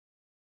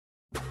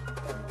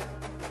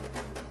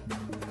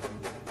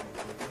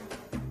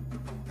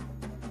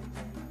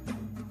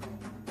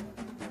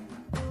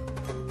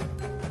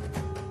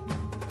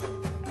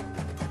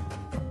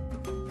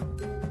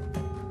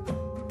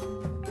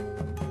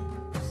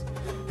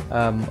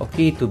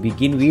Okay, to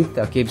begin with,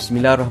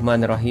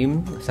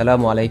 Bismillahirrahmanirrahim.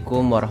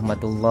 Assalamualaikum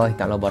warahmatullahi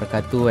taala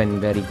wabarakatuh, and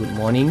very good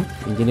morning,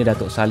 Engineer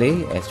Datuk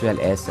Saleh, as well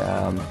as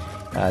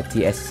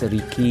TS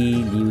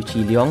Ricky Liew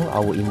Chee Leong,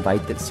 our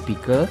invited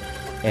speaker,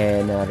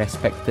 and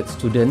respected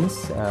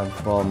students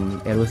from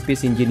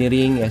aerospace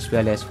engineering as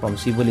well as from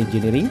civil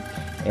engineering.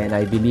 And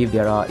I believe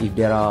if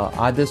there are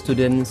other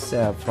students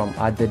from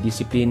other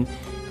discipline,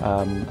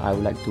 I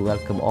would like to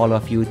welcome all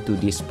of you to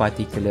this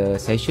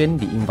particular session,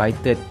 the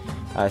invited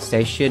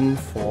session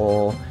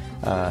for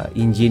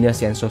Engineers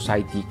and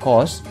Society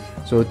course.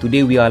 So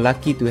today we are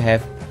lucky to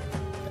have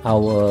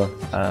our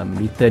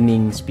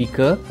returning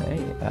speaker,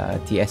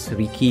 TS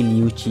Ricky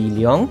Liew Chee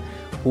Leong,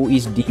 who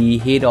is the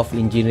head of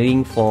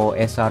engineering for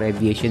SR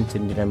Aviation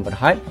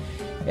Sdn.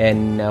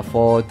 And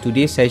for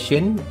today's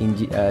session,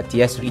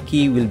 TS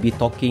Ricky will be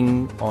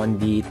talking on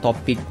the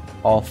topic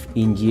of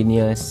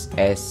engineers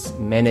as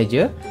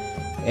manager,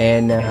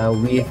 and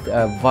with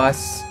a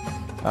vast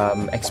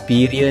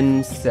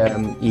experience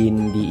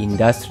in the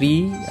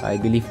industry. I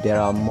believe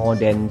there are more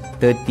than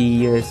 30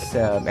 years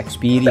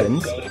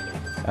experience.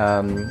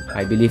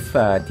 I believe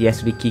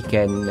TS Ricky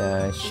can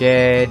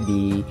share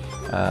the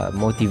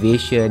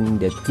motivation,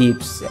 the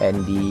tips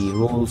and the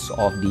roles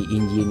of the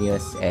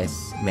engineers as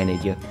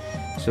manager.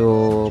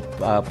 So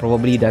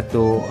probably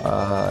Dato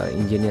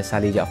Engineer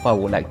Saleh Jaafar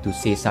would like to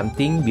say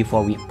something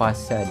before we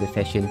pass the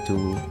session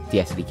to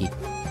TS Ricky.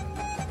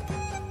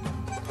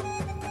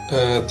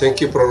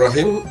 Thank you, Prof.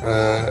 Rahim,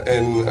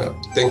 and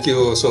thank you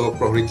also,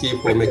 Prof. Ricky,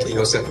 for making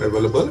yourself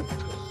available.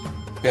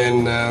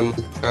 And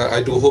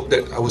I do hope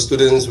that our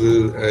students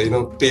will,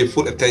 pay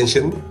full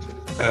attention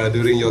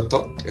during your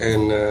talk,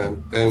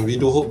 and we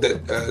do hope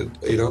that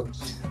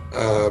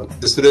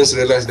the students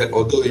realize that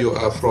although you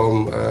are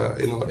from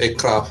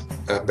aircraft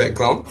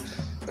background,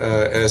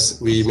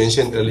 as we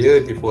mentioned earlier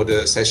before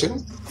the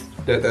session,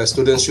 that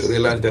students should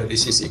realize that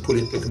this is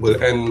equally applicable,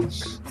 and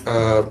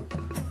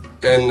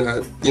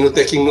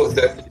taking note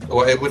that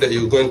whatever that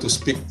you're going to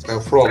speak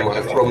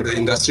from the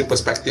industry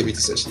perspective,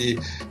 it's actually,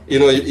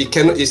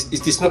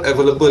 it is not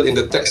available in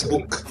the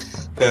textbook,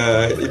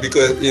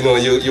 because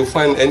you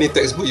find any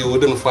textbook, you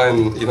wouldn't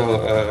find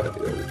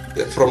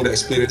from the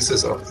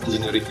experiences of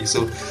Engineer Ricky.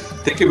 So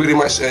thank you very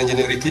much,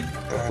 Engineer Ricky,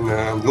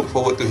 and look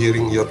forward to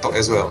hearing your talk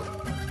as well.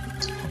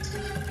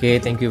 Okay,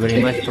 thank you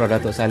very much, Prof.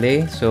 Datuk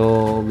Saleh.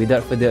 So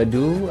without further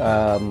ado,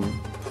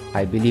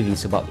 I believe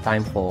it's about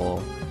time for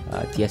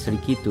TS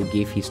Ricky to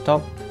give his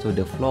talk. So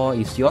the floor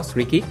is yours,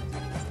 Ricky.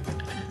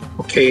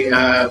 Okay,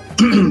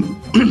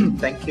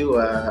 thank you,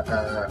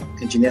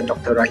 Engineer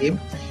Dr. Rahim.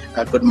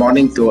 Good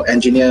morning to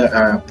Engineer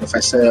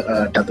Professor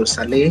Datuk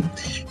Saleh,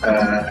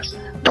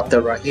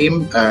 Dr.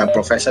 Rahim,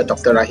 Professor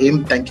Dr.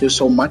 Rahim. Thank you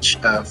so much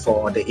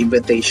for the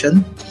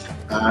invitation.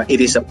 It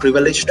is a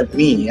privilege to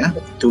me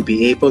to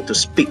be able to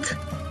speak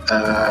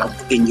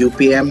in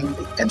UPM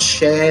and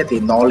share the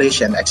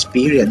knowledge and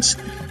experience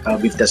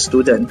with the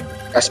student,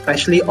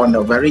 especially on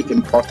a very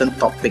important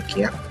topic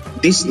here.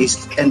 This is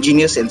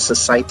engineers in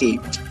society.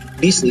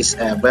 This is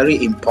a very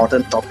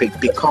important topic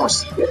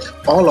because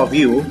all of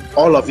you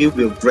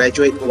will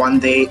graduate one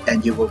day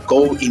and you will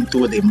go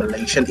into the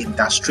Malaysian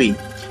industry,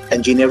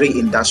 engineering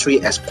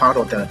industry, as part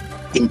of the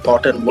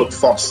important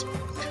workforce.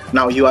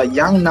 Now you are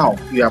young now.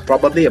 You are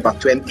probably about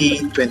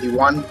 20,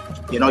 21.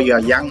 You are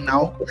young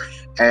now,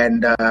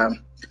 and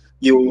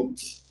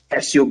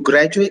as you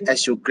graduate,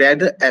 as you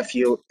gather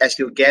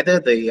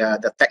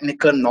the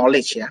technical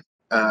knowledge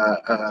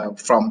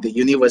from the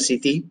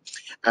university,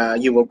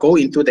 you will go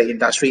into the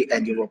industry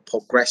and you will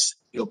progress.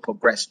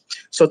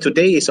 So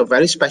today is a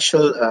very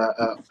special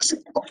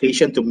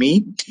occasion to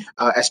me,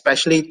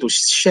 especially to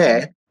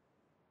share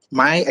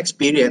my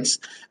experience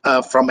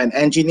from an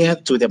engineer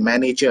to the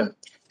manager.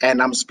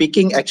 And I'm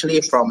speaking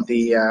actually from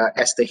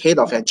as the head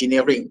of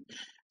engineering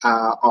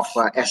of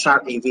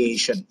SR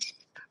Aviation.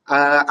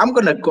 I'm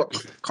going to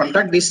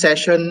conduct this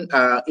session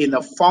in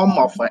a form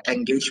of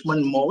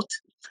engagement mode.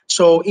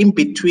 So in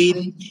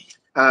between,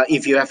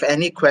 if you have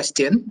any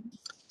question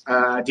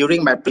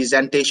during my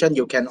presentation,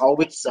 you can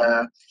always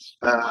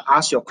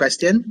ask your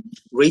question,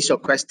 raise your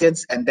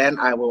questions, and then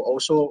I will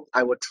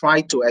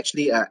try to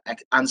actually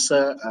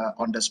answer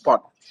on the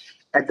spot.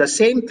 At the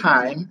same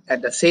time,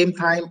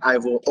 I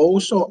will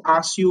also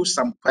ask you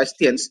some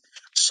questions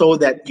so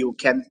that you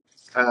can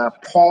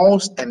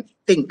pause and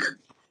think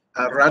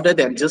rather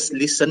than just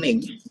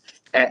listening,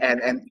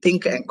 and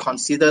think and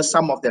consider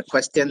some of the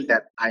questions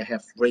that I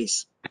have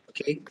raised,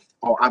 okay,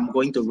 or I'm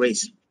going to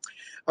raise.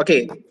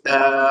 Okay,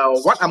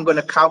 what I'm going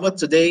to cover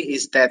today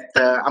is that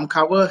I'm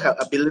cover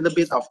a little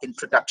bit of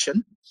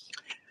introduction.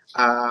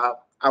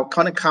 I'll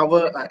kind of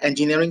cover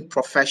engineering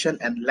profession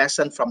and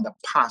lesson from the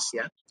past.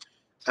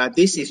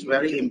 This is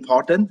very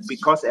important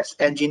because as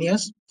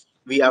engineers,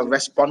 we are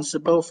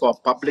responsible for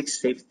public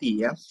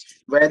safety.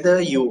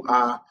 Whether you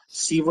are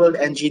civil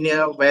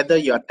engineer, whether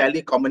you are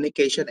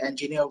telecommunication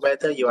engineer,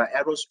 whether you are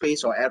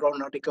aerospace or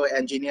aeronautical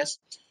engineers,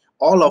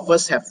 all of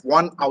us have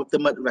one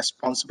ultimate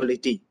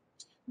responsibility.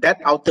 That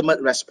ultimate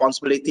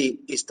responsibility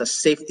is the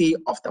safety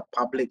of the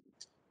public.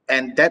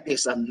 and that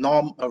is a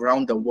norm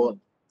around the world.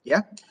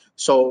 Yeah.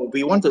 So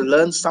we want to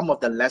learn some of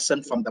the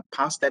lesson from the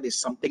past. That is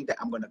something that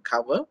I'm going to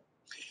cover.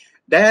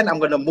 Then I'm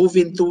going to move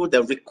into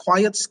the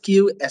required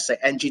skill as an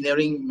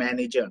engineering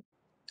manager.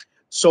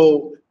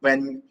 So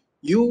when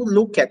you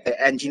look at the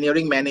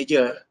engineering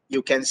manager,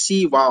 you can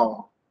see,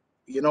 wow,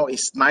 you know,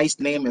 it's nice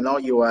name, you know,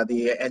 you are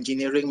the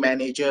engineering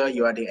manager,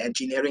 you are the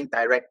engineering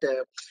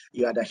director,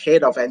 you are the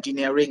head of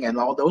engineering and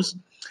all those.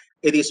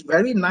 It is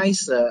very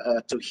nice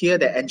to hear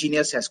that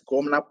engineers has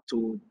grown up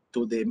to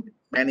the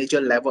manager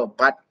level,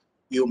 but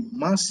you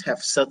must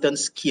have certain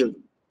skill.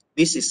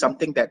 This is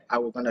something that I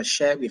will going to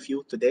share with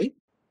you today.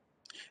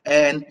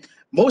 And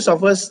most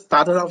of us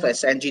started off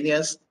as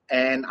engineers,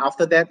 and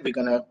after that, we're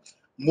gonna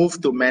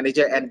move to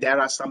manager. And there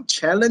are some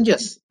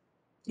challenges,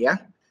 yeah,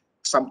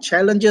 some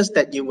challenges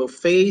that you will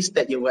face,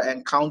 that you will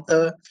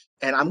encounter,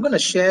 and I'm gonna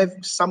share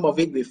some of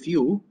it with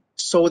you,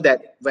 so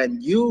that when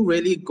you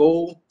really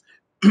go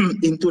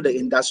into the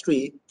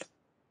industry,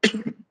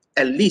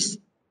 at least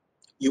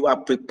you are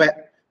prepared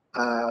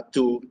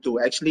to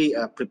actually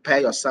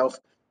prepare yourself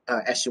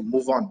as you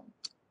move on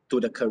to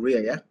the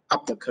career, yeah,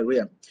 up the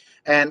career.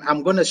 And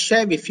I'm going to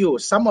share with you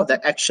some of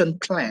the action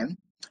plan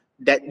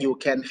that you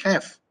can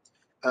have,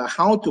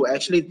 how to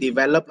actually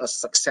develop a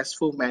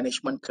successful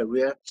management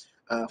career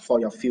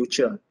for your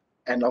future.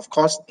 And of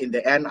course, in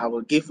the end, I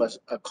will give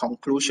a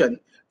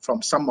conclusion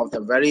from some of the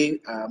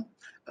very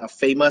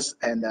famous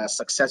and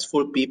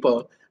successful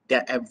people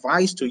that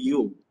advise to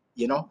you,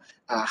 you know,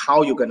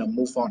 how you're going to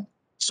move on.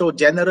 So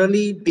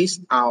generally,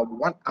 these are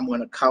what I'm going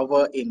to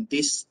cover in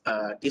this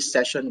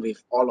session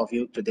with all of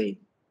you today.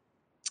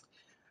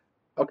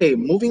 Okay,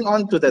 moving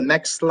on to the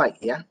next slide.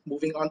 Yeah,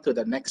 moving on to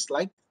the next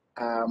slide.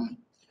 I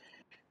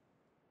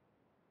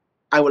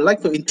would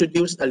like to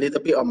introduce a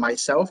little bit of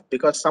myself,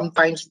 because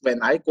sometimes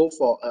when I go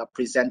for a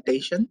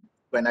presentation,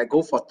 when I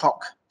go for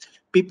talk,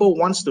 people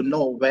wants to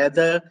know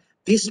whether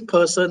this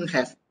person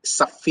have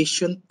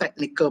sufficient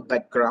technical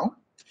background,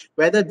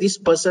 whether this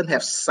person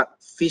have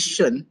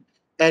sufficient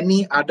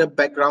any other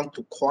background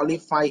to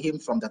qualify him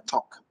from the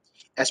talk.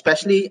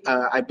 Especially,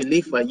 I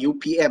believe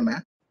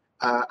UPM.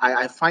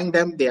 I find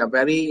them, they are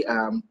very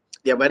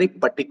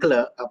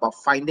particular about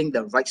finding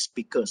the right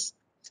speakers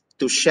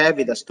to share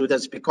with the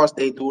students, because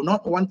they do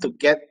not want to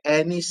get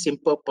any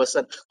simple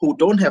person who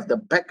don't have the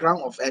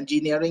background of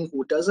engineering,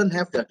 who doesn't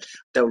have the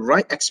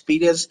right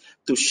experience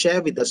to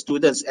share with the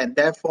students, and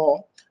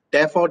therefore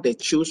they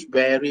choose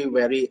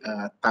very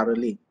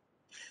thoroughly.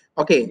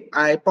 Okay,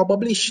 I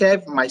probably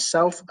share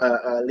myself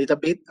a little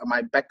bit,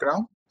 my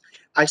background.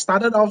 I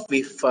started off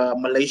with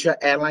Malaysia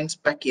Airlines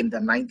back in the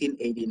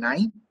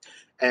 1989,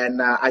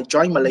 and I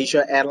joined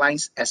Malaysia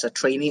Airlines as a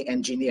trainee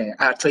engineer,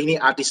 trainee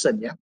artisan,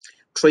 yeah,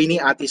 trainee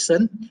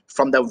artisan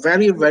from the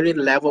very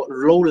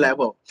low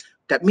level.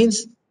 That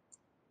means,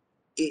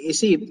 you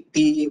see,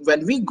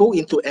 when we go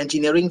into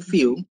engineering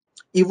field,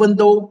 even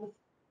though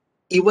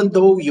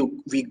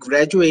we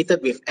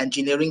graduated with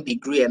engineering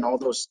degree and all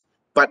those,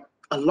 but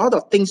a lot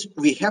of things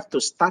we have to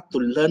start to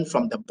learn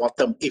from the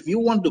bottom. If you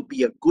want to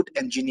be a good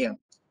engineer,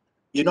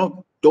 you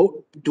know,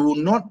 do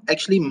not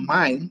actually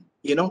mind,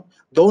 you know,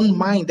 don't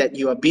mind that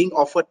you are being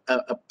offered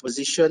a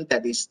position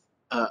that is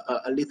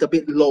a little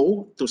bit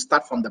low to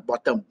start from the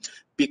bottom,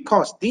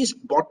 because this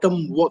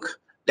bottom work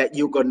that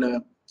you're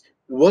gonna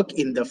work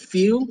in the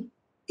field,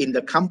 in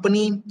the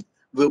company,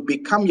 will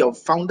become your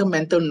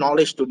fundamental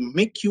knowledge to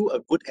make you a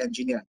good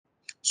engineer.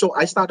 So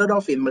I started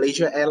off in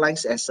Malaysia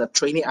Airlines as a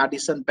trainee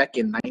artisan back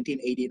in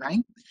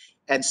 1989.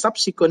 And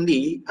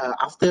subsequently,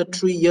 after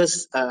 3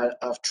 years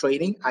of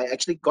training, I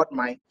actually got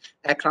my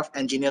aircraft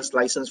engineer's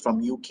license from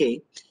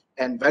UK.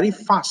 And very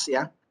fast,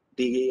 yeah,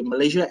 the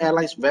Malaysia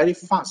Airlines, very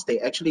fast, they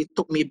actually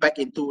took me back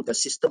into the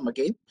system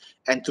again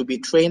and to be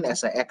trained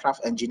as an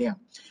aircraft engineer.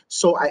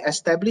 So I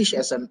established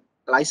as a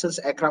licensed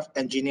aircraft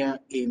engineer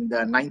in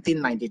the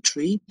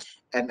 1993,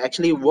 and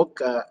actually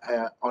work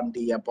on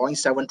the Boeing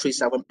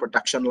 737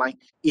 production line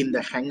in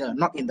the hangar,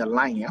 not in the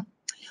line, yeah.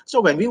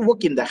 So when we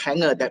work in the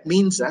hangar, that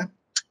means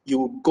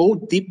you go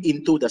deep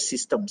into the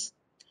systems.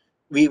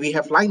 We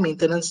have line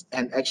maintenance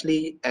and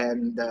actually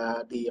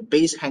the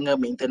base hangar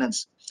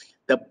maintenance.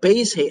 The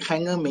base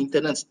hangar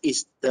maintenance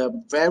is the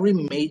very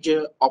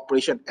major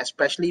operation,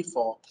 especially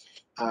for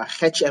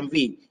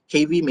HMV,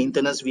 heavy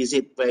maintenance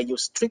visit, where you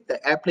strip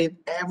the airplane,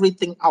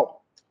 everything out,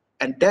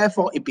 and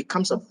therefore it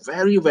becomes a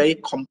very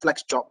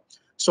complex job.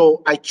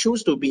 So I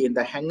choose to be in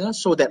the hangar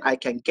so that I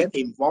can get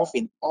involved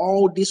in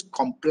all this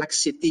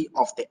complexity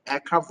of the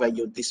aircraft, where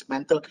you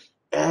dismantle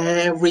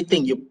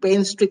everything, you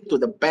paint strip to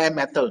the bare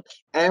metal,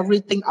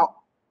 everything out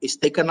is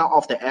taken out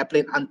of the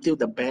airplane until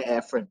the bare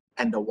airframe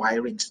and the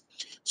wirings.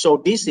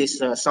 So this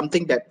is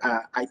something that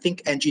I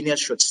think engineers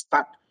should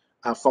start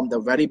from the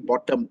very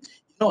bottom.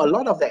 You know, a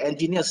lot of the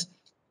engineers,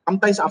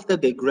 sometimes after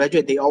they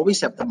graduate, they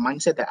always have the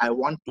mindset that I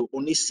want to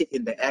only sit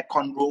in the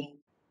aircon room.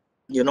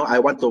 You know, I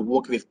want to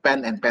work with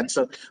pen and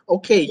pencil.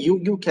 Okay,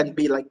 you can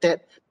be like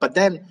that. But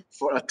then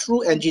for a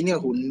true engineer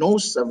who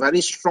knows a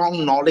very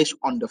strong knowledge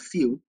on the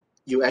field,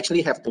 you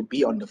actually have to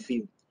be on the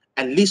field,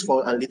 at least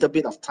for a little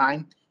bit of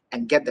time,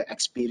 and get the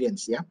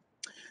experience. Yeah.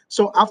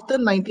 So after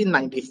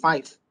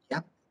 1995,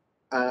 yeah,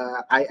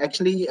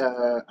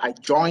 I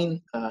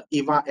joined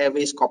EVA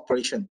Airways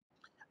Corporation.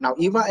 Now,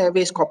 EVA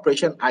Airways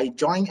Corporation, I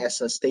joined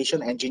as a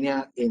station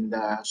engineer in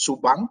the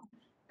Subang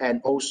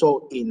and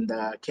also in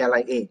the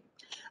KLIA.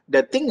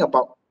 The thing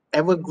about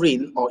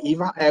Evergreen or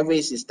EVA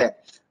Airways is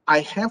that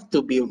I have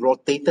to be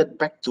rotated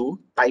back to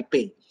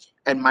Taipei.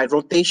 And my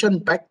rotation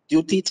back,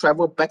 duty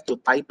travel back to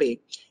Taipei,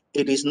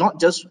 it is not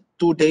just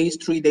 2 days,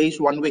 3 days,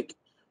 1 week.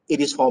 It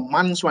is for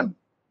months one.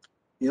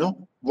 You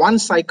know, one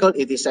cycle,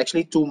 it is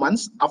actually 2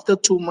 months. After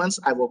 2 months,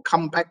 I will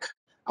come back.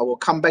 I will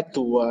come back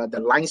to the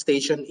line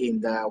station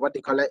in the, what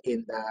they call it,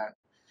 in the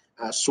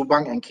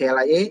Subang and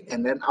KLIA,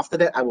 and then after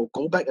that I will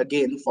go back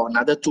again for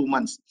another 2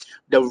 months.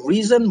 The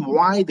reason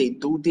why they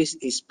do this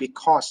is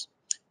because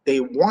they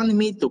want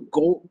me to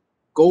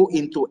go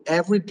into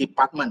every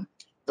department,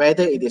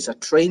 whether it is a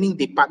training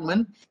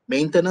department,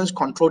 maintenance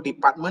control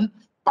department,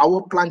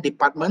 power plant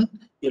department,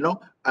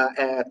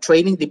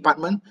 training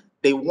department.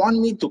 They want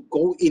me to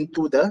go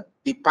into the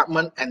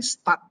department and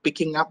start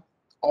picking up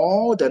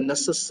all the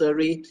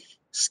necessary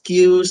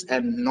skills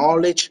and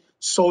knowledge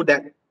so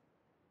that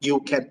you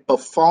can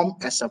perform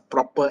as a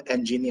proper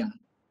engineer.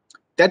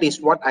 That is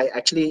what I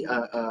actually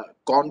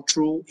gone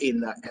through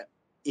in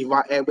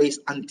EVA Airways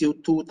until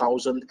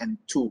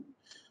 2002.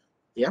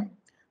 Yeah,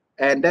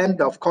 and then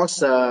of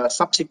course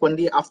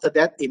subsequently after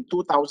that in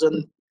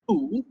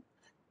 2002,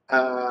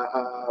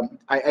 I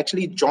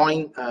actually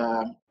joined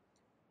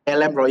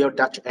KLM Royal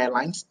Dutch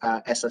Airlines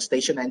as a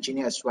station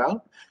engineer as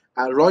well.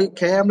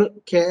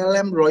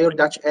 KLM Royal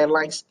Dutch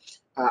Airlines,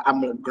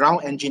 I'm a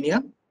ground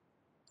engineer.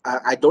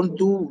 I don't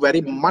do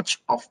very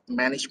much of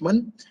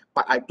management,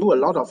 but I do a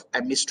lot of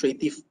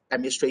administrative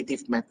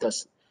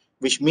matters,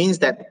 which means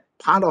that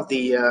part of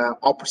the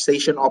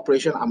operation,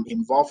 I'm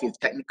involved with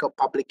technical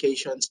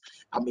publications.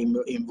 I'm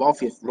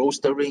involved with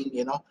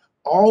rostering.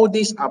 All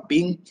these are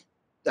being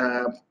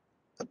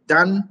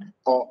done,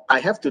 or I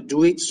have to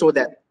do it so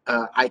that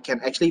I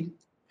can actually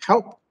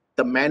help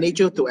the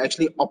manager to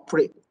actually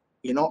operate,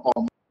 or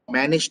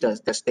manage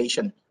the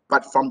station,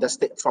 but from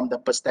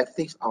the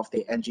perspective of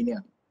the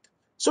engineer.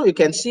 So you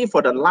can see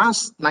for the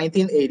last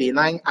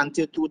 1989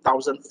 until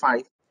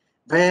 2005,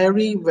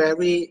 very,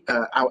 very,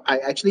 I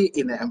actually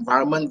in an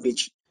environment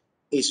which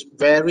is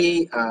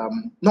very,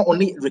 not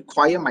only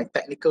require my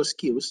technical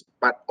skills,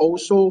 but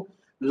also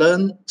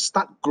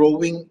start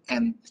growing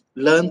and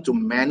learn to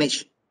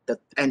manage the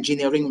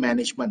engineering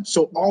management.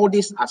 So all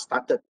these are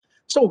started.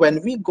 So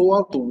when we go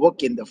out to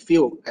work in the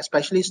field,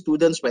 especially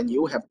students, when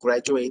you have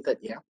graduated,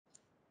 yeah,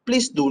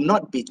 please do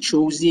not be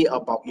choosy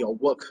about your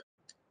work.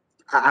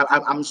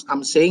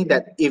 I'm saying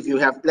that if you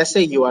have, let's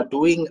say you are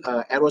doing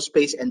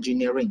aerospace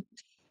engineering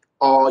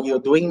or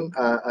you're doing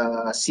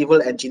civil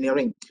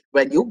engineering,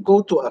 when you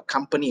go to a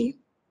company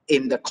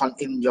in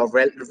your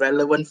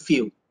relevant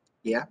field,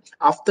 yeah,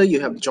 after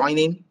you have joined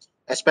in,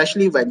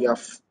 especially when you are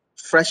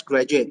fresh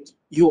graduate,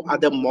 you are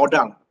the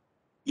model.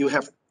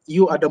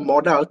 You are the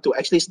model to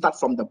actually start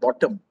from the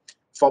bottom.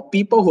 For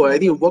people who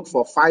already work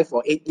for 5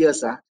 or 8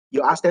 years,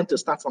 you ask them to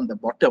start from the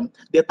bottom,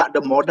 they start the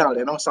model,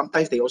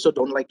 sometimes they also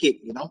don't like it,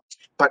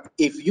 But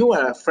if you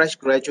are a fresh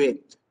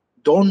graduate,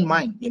 don't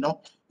mind,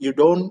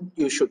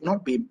 you should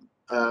not be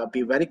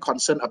very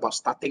concerned about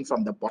starting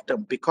from the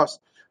bottom, because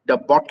the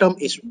bottom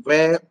is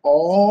where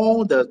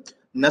all the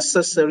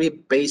necessary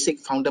basic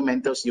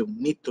fundamentals you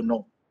need to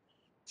know.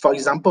 For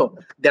example,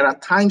 there are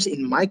times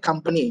in my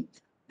company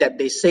that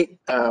they say,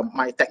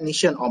 my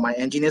technician or my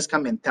engineers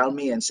come and tell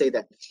me and say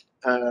that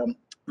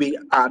we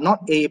are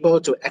not able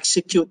to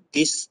execute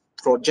this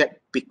project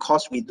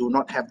because we do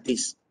not have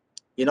this.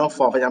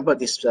 For example,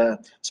 this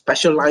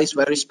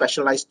very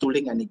specialized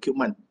tooling and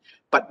equipment.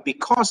 But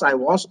because I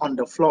was on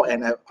the floor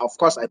and of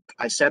course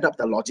I set up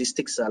the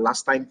logistics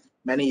last time,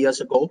 many years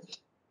ago,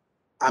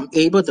 I'm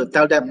able to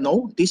tell them,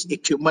 no, this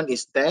equipment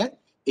is there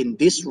in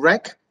this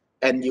rack,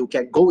 and you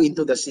can go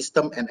into the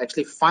system and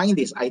actually find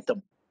this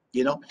item,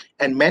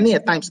 And many a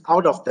times,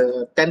 out of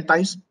the 10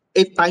 times,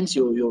 8 times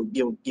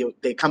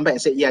they come back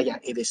and say, yeah,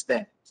 it is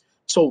there.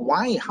 So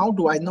why? How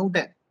do I know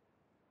that?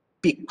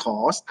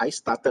 Because I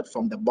started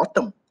from the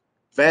bottom.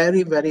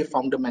 Very, very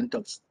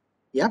fundamentals.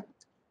 Yeah.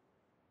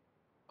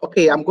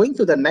 Okay, I'm going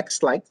to the next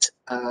slide.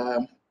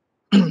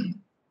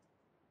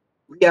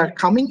 We are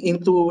coming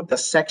into the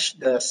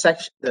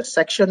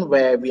section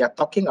where we are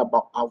talking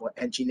about our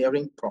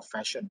engineering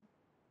profession.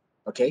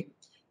 Okay,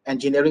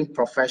 engineering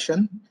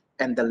profession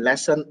and the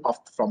lesson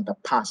from the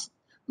past.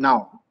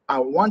 Now, I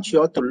want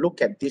you all to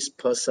look at this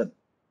person,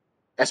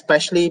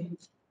 especially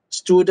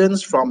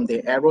students from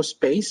the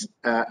aerospace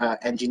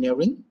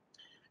engineering.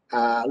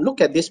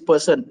 Look at this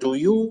person. Do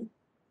you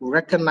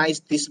recognize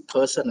this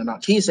person or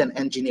not? He's an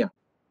engineer.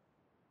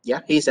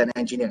 Yeah, he's an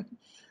engineer.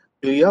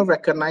 Do you all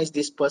recognize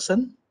this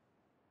person?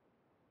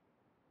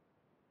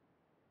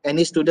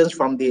 Any students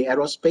from the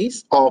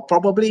aerospace? Or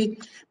probably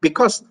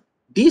because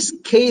this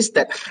case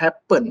that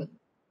happened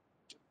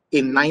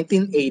in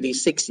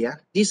 1986, yeah,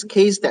 this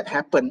case that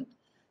happened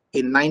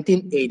in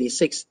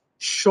 1986,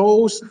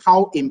 shows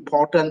how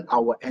important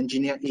our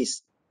engineer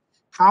is.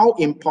 How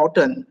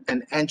important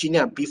an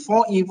engineer,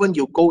 before even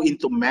you go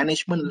into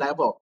management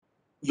level,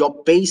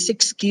 your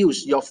basic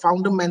skills, your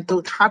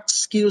fundamental hard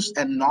skills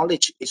and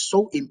knowledge is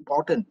so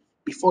important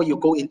before you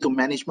go into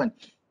management.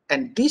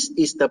 And this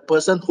is the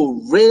person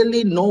who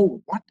really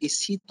know what is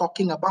he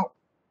talking about.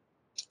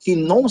 He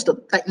knows the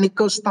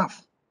technical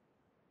stuff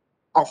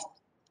of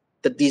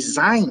the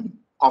design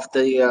of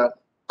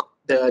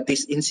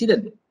this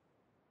incident.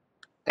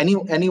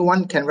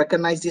 Anyone can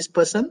recognize this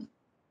person?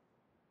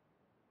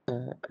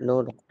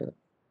 No, doctor.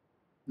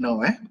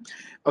 No, eh?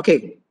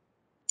 Okay.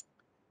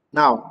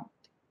 Now,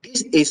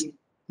 this is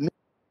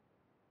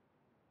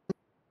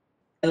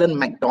Alan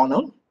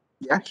McDonald.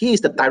 Yeah, he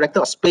is the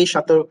director of Space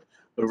Shuttle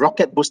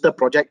Rocket Booster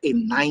Project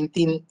in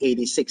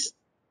 1986.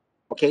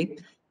 Okay,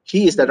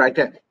 he is the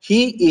director.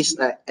 He is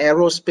an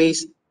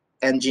aerospace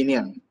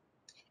engineer,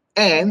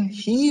 and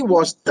he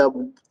was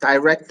the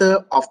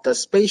director of the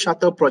Space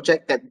Shuttle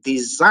project that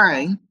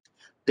designed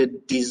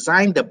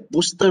the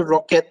booster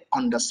rocket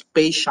on the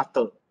Space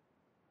Shuttle.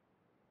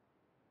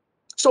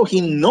 So he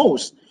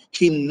knows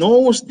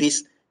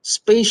this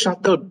Space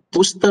Shuttle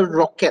booster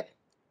rocket.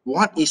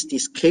 What is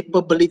this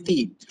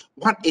capability?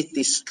 What is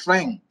this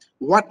strength?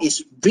 What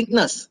is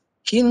weakness?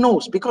 He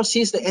knows because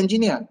he's the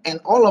engineer. And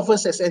all of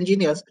us as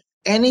engineers,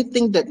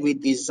 anything that we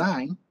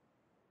design,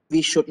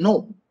 we should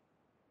know.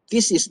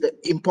 This is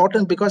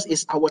important because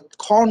it's our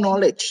core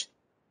knowledge.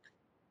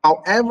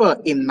 However,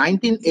 in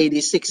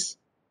 1986,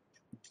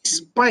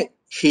 despite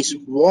his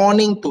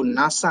warning to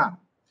NASA,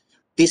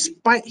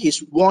 despite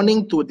his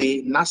warning to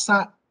the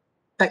NASA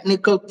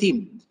technical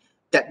team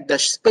that the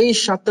space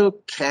shuttle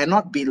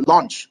cannot be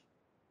launched,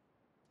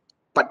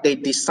 but they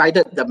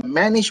decided, the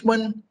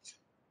management,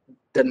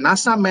 the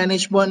NASA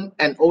management,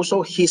 and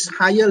also his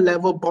higher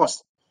level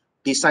boss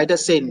decided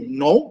saying,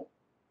 no,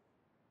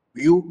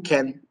 you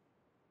can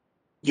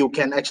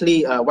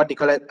actually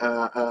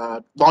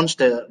launch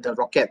the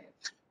rocket.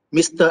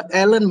 Mr.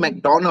 Alan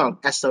McDonald,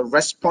 as a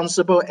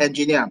responsible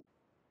engineer,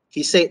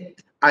 he said,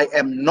 I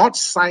am not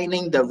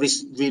signing the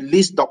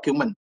release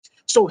document.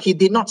 So he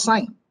did not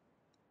sign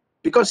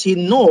because he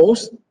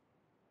knows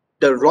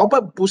the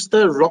rocket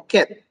booster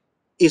rocket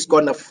is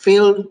going to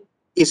fail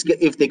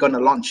if they're going to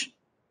launch.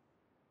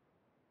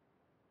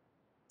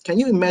 Can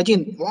you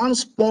imagine one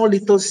small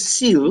little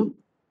seal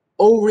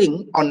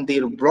O-ring on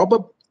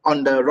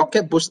the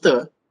rocket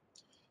booster?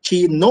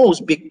 He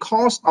knows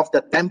because of the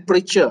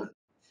temperature.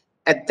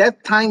 At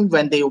that time,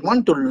 when they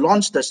want to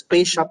launch the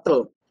space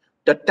shuttle,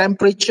 the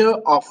temperature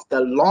of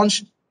the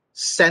launch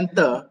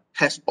center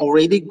has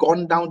already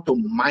gone down to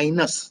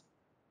minus.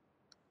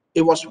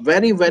 It was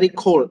very, very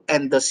cold,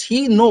 and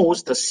he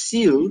knows the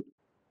seal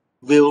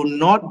will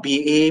not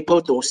be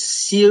able to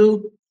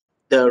seal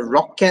the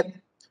rocket,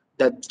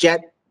 the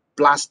jet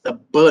blast, the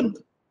burn.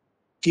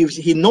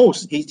 He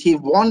knows. He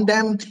warned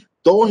them,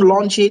 don't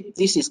launch it.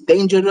 This is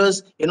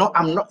dangerous.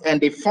 I'm not. And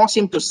they force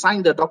him to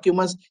sign the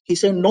documents. He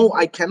said, no,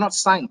 I cannot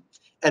sign.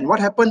 And what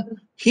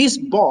happened? His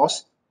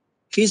boss,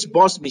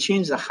 which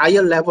means a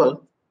higher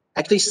level,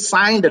 actually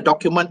signed the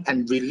document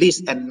and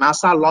released, and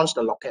NASA launched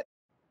the rocket.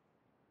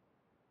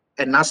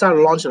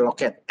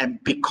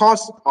 And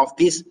because of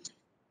this,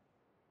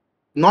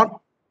 not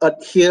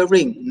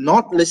adhering,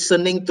 not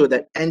listening to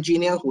the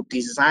engineer who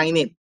designed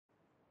it,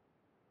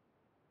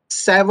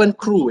 7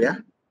 crew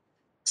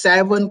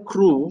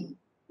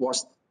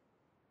was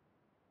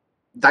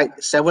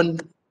died. 7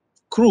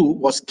 crew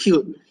was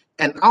killed,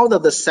 and out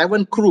of the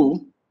 7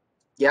 crew,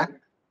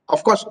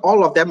 of course,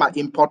 all of them are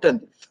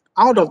important.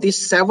 Out of these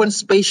 7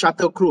 space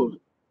shuttle crew,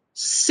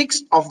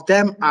 6 of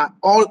them are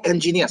all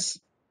engineers.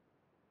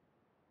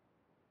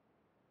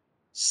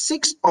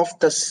 6 of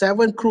the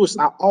 7 crews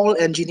are all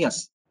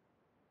engineers.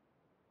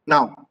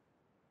 Now,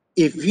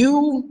 if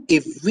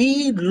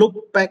we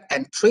look back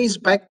and trace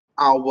back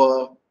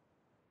our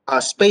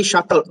space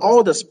shuttle,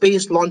 all the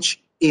space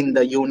launch in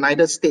the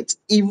United States,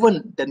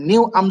 even the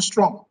Neil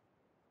Armstrong.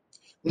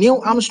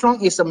 Neil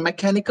Armstrong is a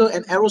mechanical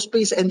and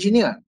aerospace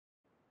engineer.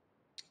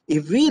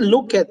 If we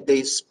look at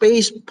the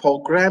space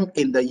program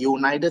in the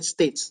United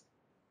States,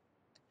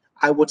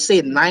 I would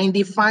say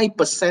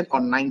 95%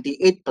 or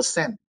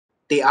 98%,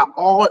 they are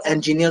all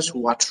engineers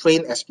who are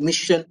trained as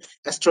mission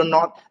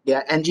astronaut. They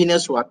are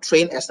engineers who are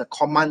trained as a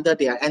commander.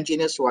 They are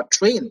engineers who are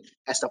trained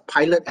as a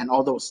pilot and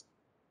all those.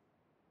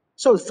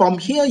 So from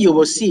here, you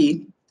will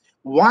see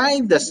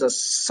why there's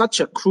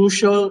such a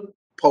crucial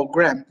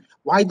program.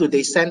 Why do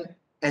they send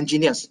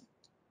engineers?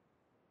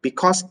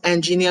 Because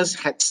engineers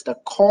have the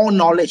core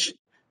knowledge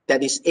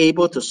that is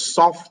able to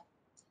solve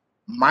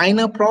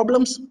minor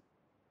problems,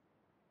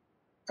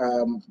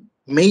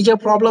 major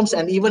problems,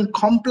 and even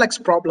complex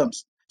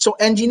problems. So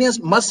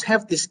engineers must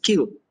have this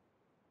skill.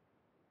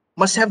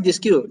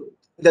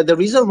 The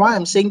reason why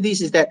I'm saying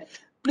this is that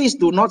please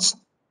do not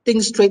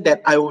think straight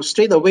that I will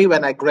straight away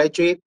when I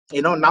graduate,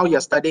 now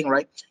you're studying,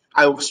 right?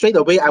 I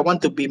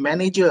want to be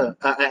manager,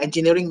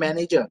 engineering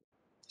manager.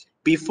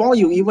 Before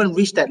you even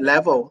reach that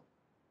level,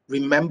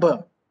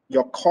 remember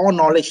your core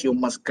knowledge, you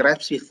must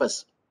grasp it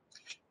first.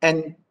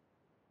 And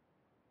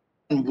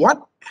And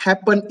what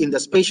happened in the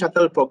space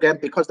shuttle program,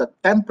 because the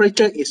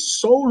temperature is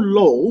so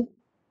low,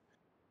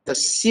 the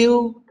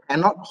seal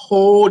cannot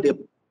hold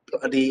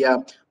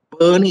the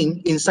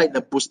burning inside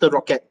the booster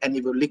rocket, and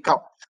it will leak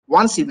out.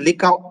 Once it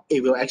leak out,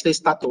 it will actually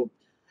start to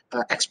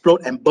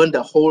explode and burn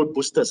the whole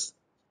boosters.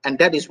 And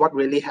that is what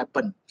really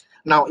happened.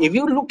 Now, if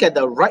you look at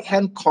the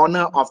right-hand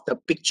corner of the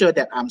picture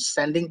that I'm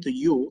sending to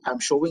you, I'm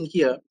showing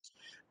here,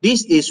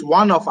 this is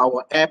one of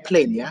our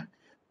airplane, yeah,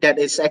 that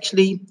is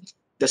actually,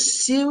 the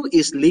seal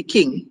is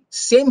leaking.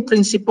 Same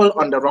principle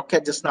on the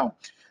rocket just now.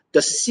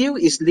 The seal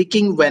is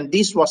leaking when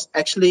this was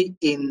actually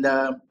in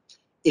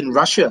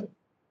Russia.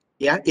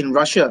 Yeah, in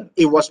Russia,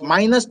 it was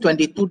minus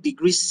 22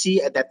 degrees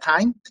C at that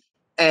time,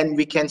 and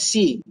we can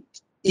see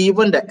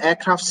even the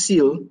aircraft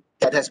seal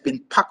that has been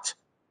parked,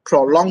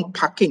 prolonged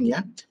parking,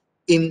 yeah,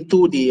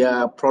 into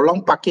the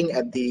prolonged parking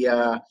at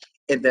the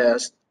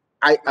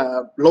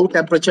low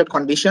temperature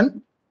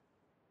condition,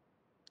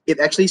 it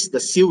actually, the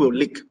seal will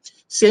leak.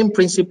 Same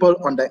principle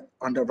on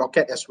the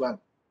rocket as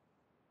well.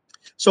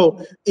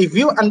 So if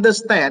you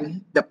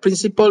understand the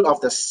principle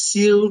of the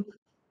seal,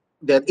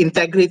 the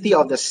integrity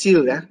of the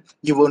seal,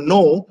 you will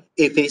know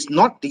if it's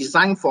not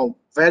designed for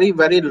very,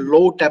 very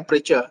low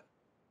temperature,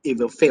 it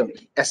will fail.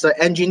 As an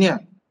engineer,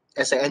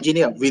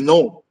 we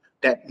know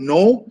that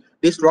no,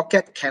 this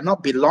rocket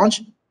cannot be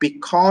launched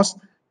because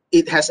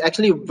it has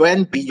actually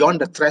went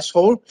beyond the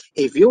threshold.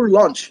 If you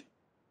launch,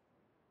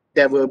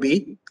 there will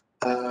be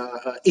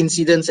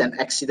incidents and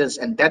accidents,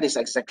 and that is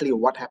exactly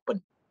what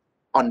happened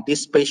on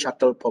this space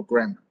shuttle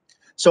program.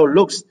 So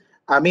looks,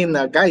 I mean,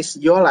 guys,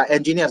 you all are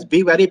engineers,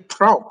 be very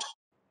proud.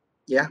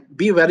 Yeah,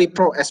 be very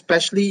proud,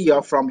 especially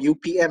you're from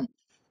UPM,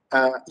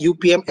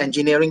 UPM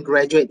engineering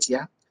graduates.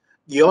 Yeah,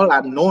 you all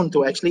are known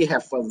to actually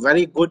have a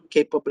very good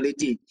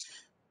capability.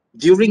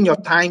 During your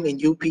time in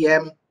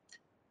UPM,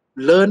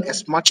 learn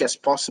as much as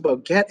possible,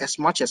 get as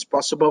much as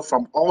possible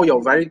from all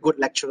your very good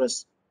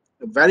lecturers,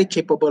 very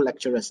capable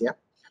lecturers. Yeah.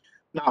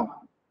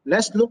 Now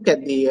let's look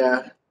at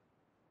the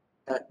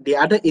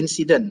other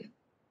incident.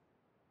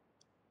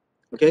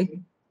 Okay.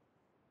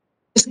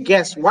 Please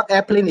guess what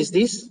airplane is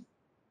this?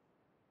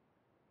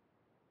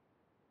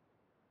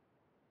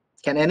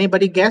 Can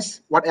anybody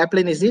guess what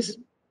airplane is this?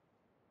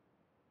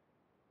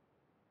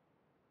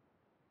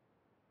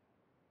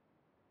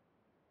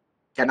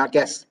 Cannot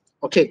guess.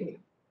 Okay.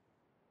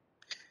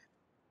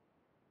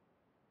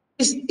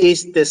 This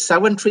is the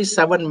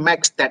 737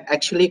 MAX that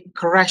actually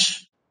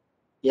crashed.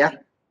 Yeah,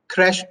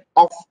 crashed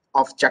off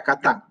of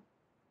Jakarta.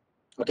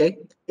 Okay,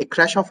 it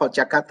crashed off of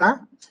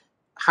Jakarta.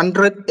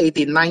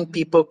 189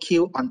 people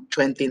killed on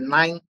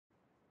 29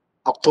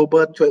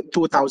 October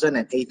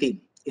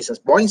 2018. It's a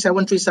Boeing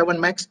 737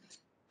 MAX,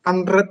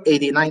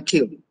 189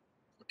 killed.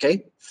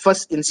 Okay,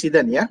 first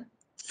incident, yeah,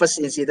 first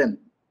incident.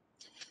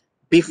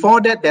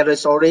 Before that, there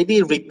is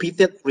already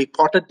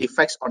reported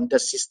defects on the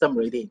system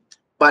already.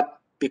 But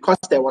because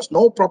there was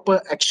no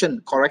proper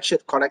action,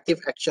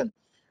 corrective action,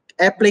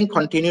 airplane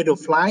continued to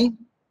fly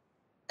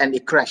and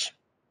it crashed.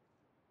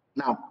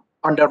 Now,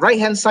 on the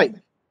right-hand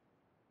side,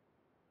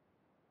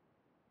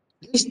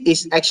 this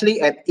is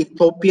actually an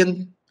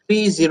Ethiopian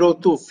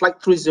 302,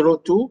 flight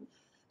 302.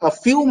 A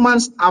few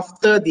months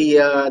after the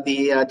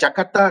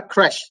Jakarta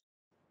crash,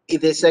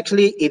 it is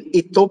actually in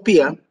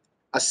Ethiopia,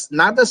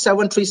 another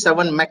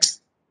 737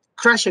 MAX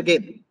crash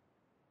again.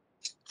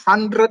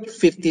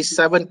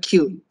 157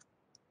 killed.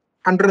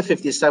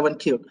 157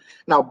 killed.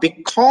 Now,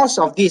 because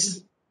of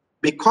these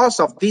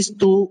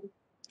two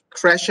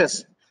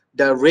crashes,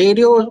 the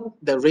radio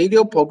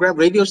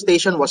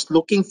station was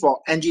looking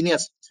for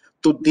engineers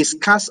to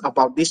discuss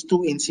about these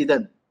two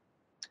incidents.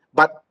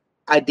 But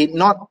I did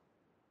not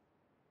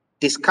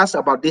discuss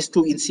about these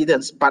two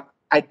incidents, but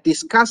I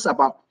discussed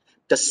about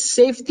the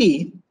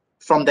safety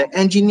from the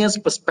engineer's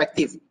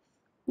perspective.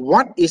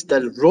 What is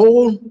the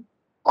role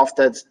of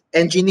the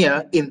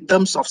engineer in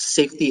terms of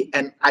safety?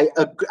 And I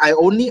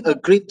only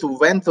agreed to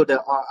went to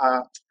the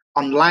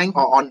online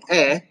or on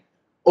air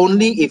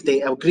only if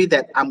they agree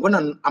that I'm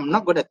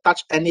not gonna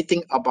touch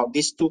anything about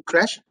these two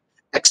crash,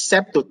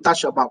 except to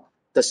touch about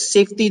the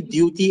safety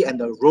duty and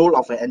the role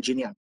of an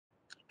engineer.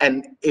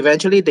 And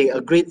eventually they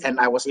agreed, and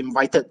I was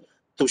invited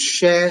to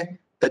share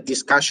the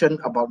discussion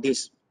about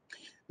this.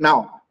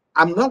 Now,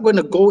 I'm not going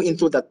to go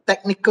into the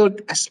technical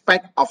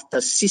aspect of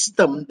the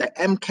system, the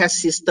MCAS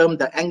system,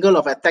 the angle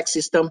of attack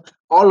system.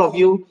 All of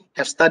you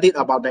have studied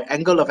about the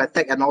angle of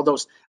attack and all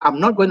those.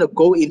 I'm not going to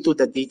go into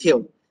the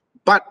detail,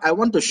 but I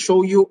want to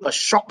show you a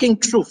shocking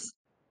truth.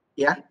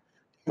 Yeah,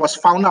 was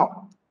found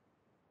out.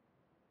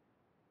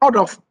 Out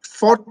of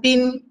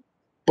 14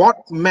 board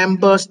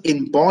members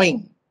in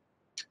Boeing.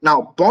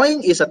 Now,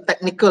 Boeing is a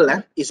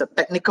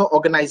technical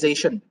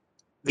organization,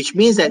 which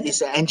means that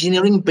it's an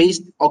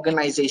engineering-based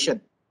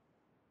organization.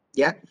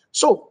 Yeah.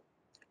 So,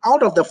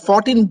 out of the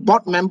 14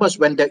 board members,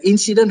 when the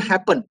incident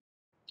happened,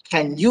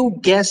 can you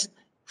guess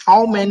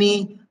how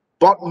many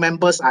board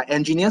members are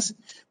engineers?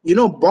 You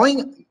know,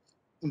 Boeing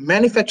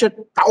manufactured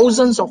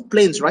thousands of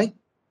planes, right?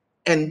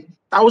 And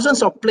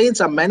thousands of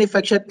planes are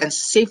manufactured, and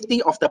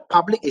safety of the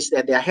public is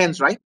at their hands,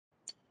 right?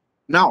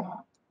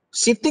 Now,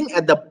 sitting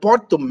at the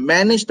board to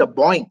manage the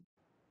Boeing.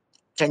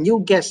 Can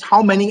you guess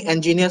how many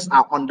engineers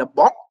are on the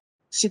board,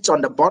 sits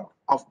on the board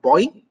of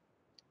Boeing?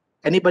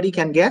 Anybody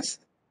can guess?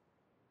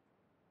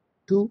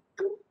 Two.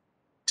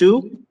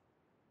 Two?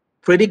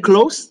 Pretty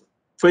close?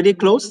 Pretty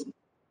close?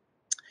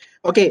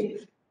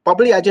 Okay,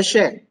 probably I just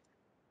share.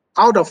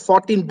 Out of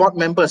 14 board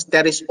members,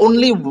 there is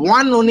only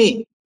one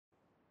only.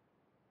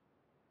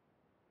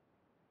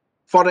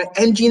 For an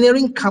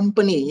engineering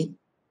company,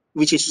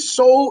 which is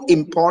so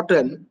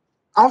important,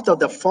 out of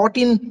the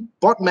 14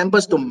 board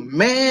members to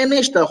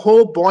manage the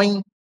whole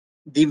Boeing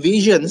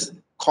divisions,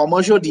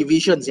 commercial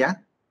divisions, yeah,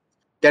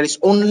 there is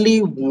only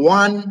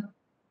one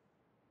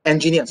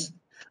engineers.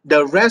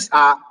 The rest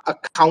are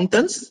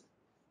accountants,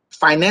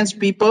 finance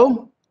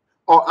people,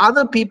 or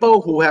other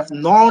people who have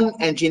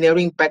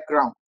non-engineering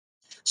background.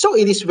 So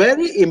it is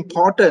very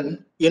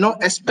important, you know,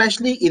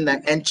 especially in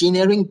an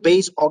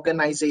engineering-based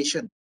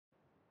organization.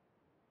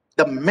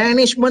 The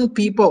management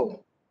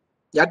people,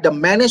 yeah, the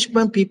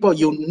management people,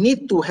 you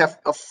need to have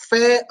a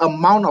fair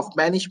amount of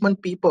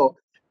management people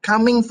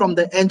coming from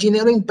the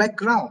engineering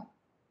background,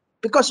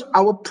 because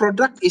our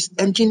product is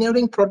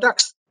engineering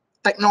products,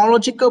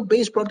 technological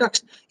based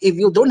products. If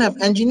you don't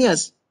have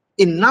engineers,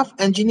 enough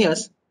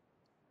engineers,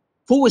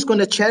 who is going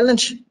to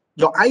challenge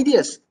your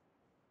ideas?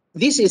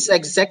 This is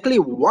exactly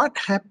what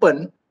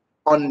happened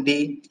on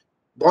the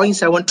Boeing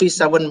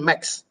 737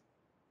 MAX.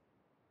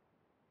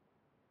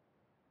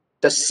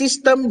 The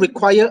system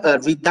required a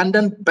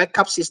redundant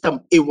backup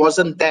system. It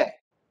wasn't there.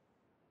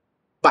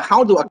 But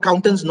how do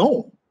accountants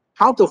know?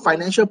 How do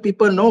financial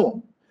people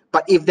know?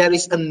 But if there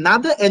is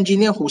another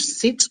engineer who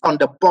sits on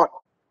the board,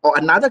 or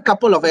another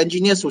couple of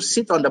engineers who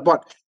sit on the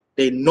board,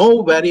 they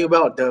know very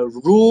well the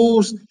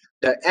rules,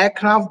 the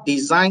aircraft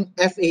design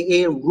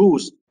FAA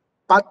rules.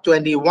 Part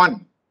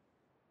 21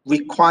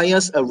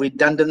 requires a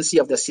redundancy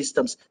of the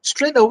systems.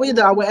 Straight away,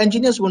 our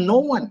engineers will know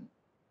one.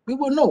 We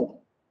will know.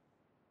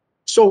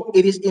 So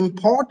it is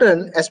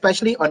important,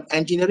 especially on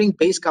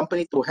engineering-based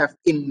company, to have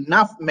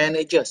enough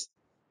managers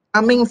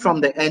coming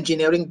from the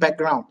engineering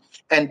background.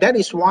 And that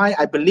is why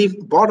I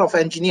believe Board of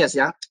Engineers,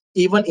 yeah,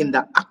 even in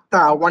the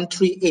ACTA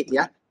 138,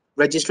 yeah,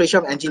 Registration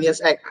of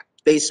Engineers Act,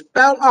 they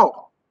spell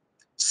out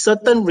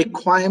certain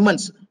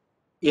requirements,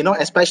 you know,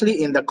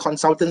 especially in the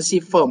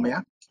consultancy firm,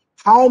 yeah,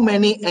 how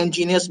many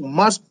engineers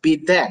must be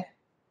there.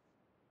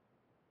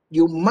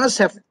 You must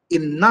have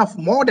enough,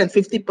 more than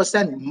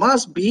 50%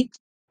 must be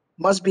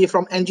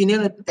from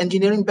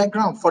engineering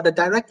background for the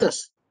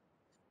directors.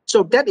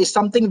 So that is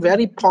something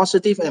very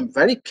positive and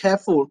very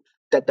careful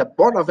that the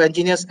Board of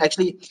Engineers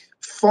actually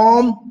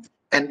form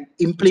and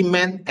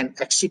implement and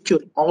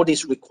execute all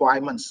these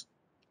requirements.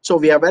 So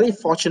we are very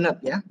fortunate,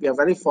 yeah, we are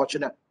very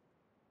fortunate.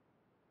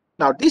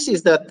 Now, this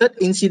is the third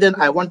incident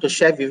I want to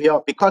share with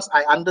you, because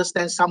I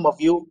understand some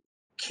of you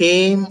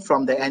came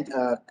from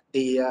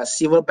the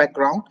civil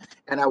background,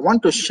 and I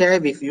want to share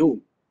with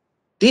you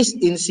this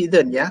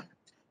incident, yeah.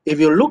 If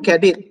you look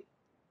at it,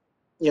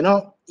 you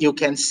know, you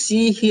can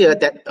see here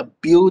that a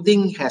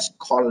building has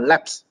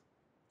collapsed.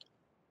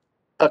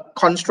 A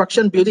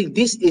construction building,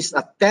 this is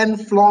a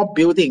 10th floor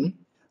building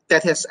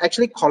that has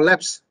actually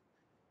collapsed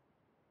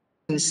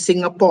in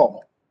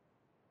Singapore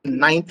in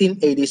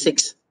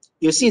 1986.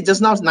 You see,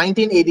 just now,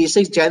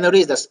 1986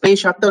 January, the space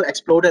shuttle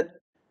exploded.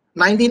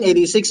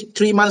 1986,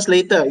 3 months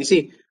later, you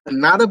see,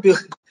 another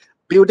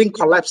building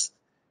collapsed.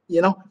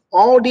 You know,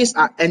 all these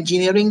are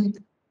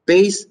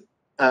engineering-based,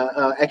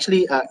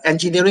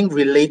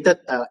 engineering-related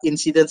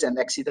incidents and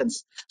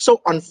accidents.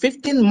 So on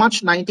 15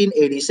 March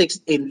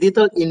 1986, in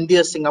Little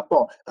India,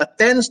 Singapore, a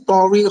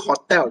 10-story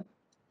hotel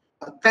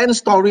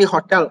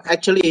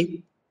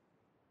actually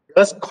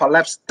just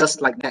collapsed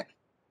just like that.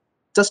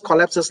 Just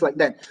collapses like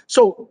that.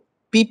 So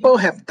people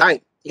have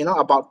died, you know,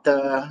 about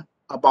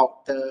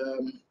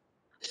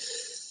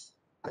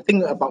I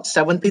think about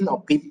 17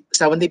 or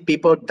 70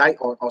 people died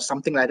or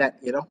something like that,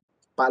 you know,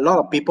 but a lot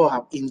of people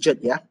are injured,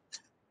 yeah.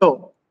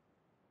 So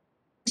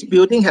this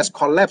building has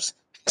collapsed,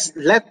 has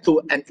led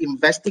to an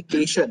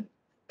investigation,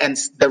 and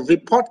the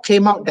report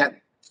came out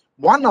that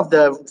one of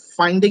the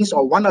findings,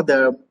 or one of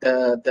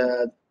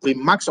the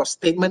remarks or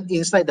statement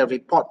inside the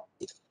report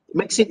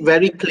makes it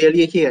very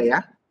clearly here,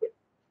 yeah.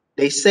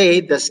 They say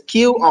the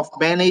skill of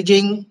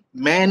managing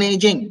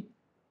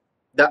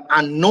the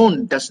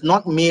unknown does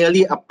not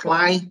merely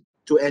apply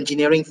to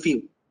engineering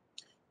field,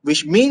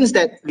 which means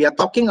that we are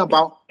talking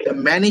about the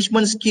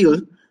management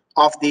skill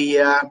of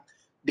the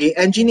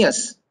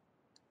engineers.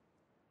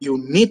 You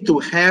need to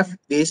have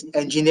these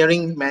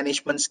engineering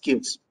management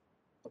skills,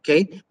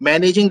 okay?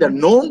 Managing the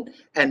known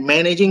and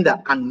managing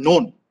the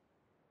unknown.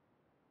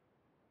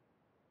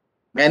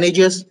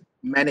 Managers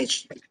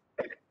manage.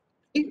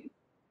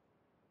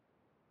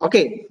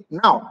 Okay,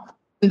 now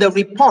in the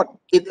report,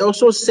 it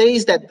also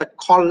says that the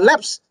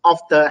collapse of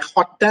the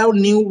Hotel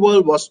New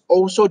World was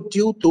also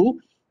due to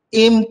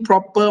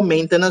improper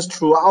maintenance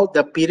throughout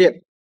the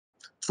period,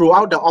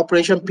 throughout the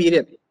operation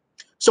period.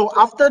 So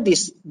after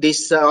this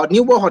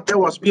New World Hotel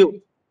was built,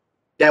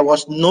 there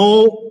was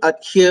no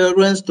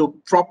adherence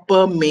to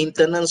proper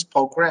maintenance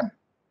program.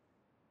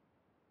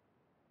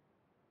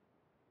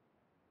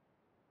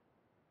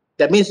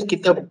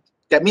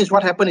 That means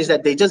what happened is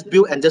that they just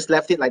built and just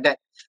left it like that.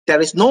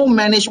 There is no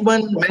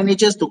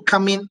managers to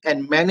come in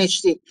and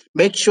manage it,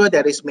 make sure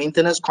there is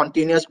maintenance,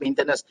 continuous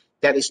maintenance.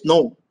 There is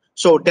no.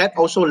 So that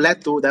also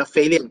led to the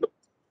failure.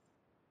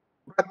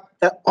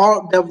 But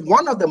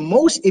one of the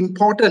most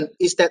important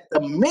is that the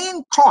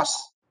main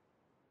cause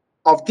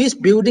of this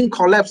building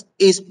collapse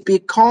is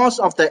because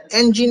of the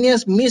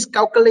engineer's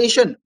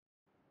miscalculation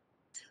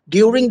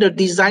during the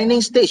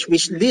designing stage,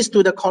 which leads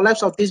to the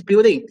collapse of this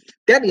building.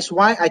 That is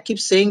why I keep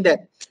saying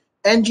that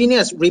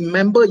engineers,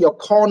 remember your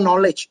core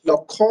knowledge,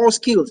 your core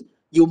skills.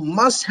 You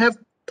must have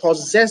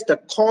possessed the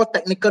core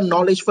technical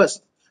knowledge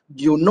first.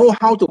 You know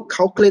how to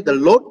calculate the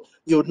load.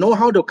 You know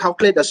how to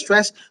calculate the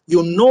stress.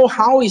 You know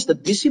how is the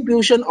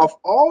distribution of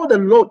all the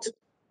load.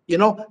 You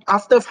know,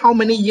 after how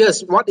many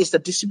years, what is the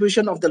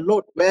distribution of the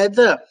load?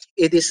 Whether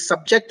it is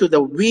subject to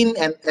the wind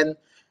and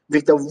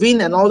with the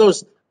wind and all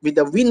those, with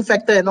the wind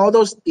factor and all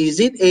those, is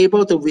it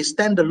able to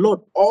withstand the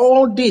load?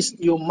 All this,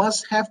 you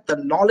must have the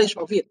knowledge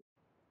of it.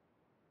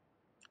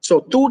 So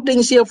two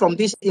things here from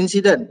this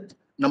incident.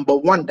 Number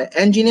one, the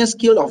engineer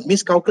skill of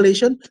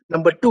miscalculation.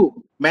 Number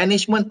two,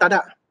 management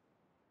tada.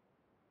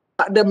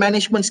 The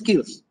management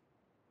skills.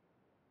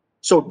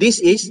 So this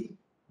is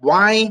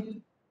why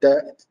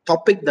the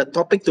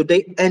topic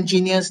today,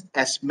 engineers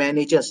as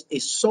managers,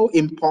 is so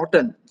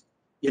important.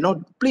 You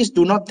know, please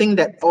do not think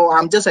that, oh,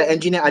 I'm just an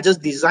engineer, I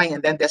just design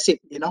and then that's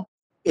it. You know,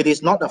 it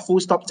is not a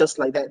full stop just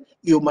like that.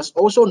 You must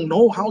also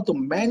know how to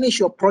manage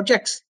your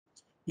projects.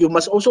 You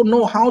must also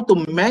know how to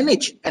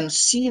manage and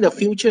see the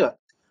future.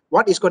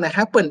 What is going to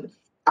happen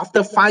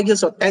after 5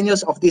 years or 10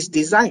 years of this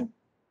design?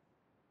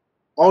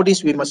 All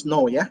this we must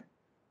know, yeah?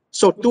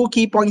 So two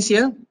key points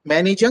here,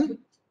 management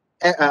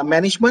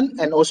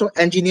and also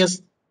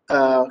engineers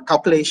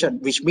calculation,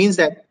 which means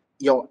that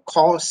your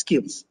core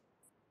skills.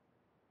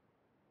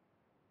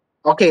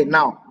 Okay,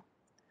 now,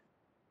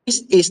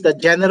 this is the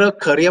general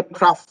career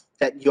path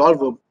that you all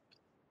will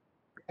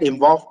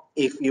involve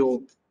if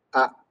you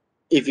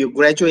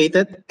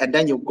graduated and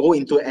then you go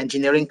into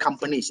engineering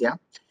companies, yeah?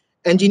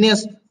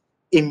 Engineers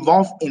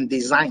involved in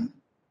design.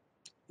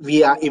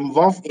 We are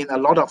involved in a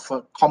lot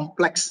of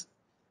complex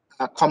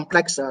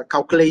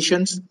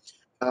calculations.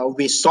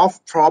 We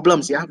solve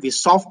problems, yeah. We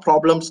solve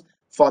problems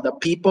for the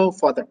people,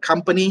 for the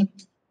company,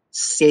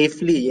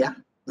 safely, yeah.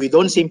 We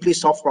don't simply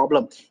solve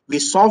problem. We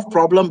solve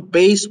problem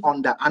based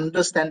on the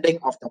understanding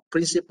of the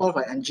principle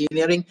of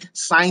engineering,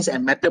 science,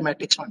 and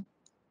mathematics one.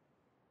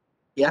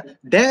 Yeah.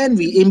 Then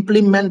we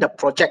implement the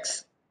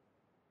projects.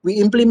 We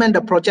implement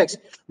the projects.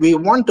 We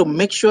want to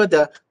make sure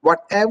that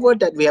whatever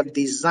that we have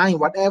designed,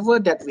 whatever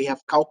that we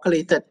have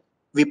calculated,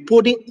 we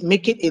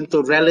make it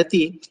into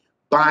reality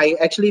by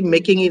actually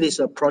making it as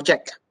a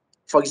project.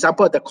 For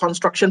example, the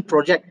construction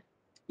project,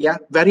 yeah,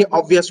 very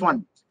obvious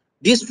one.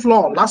 This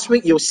floor, last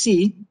week you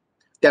see,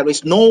 there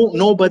is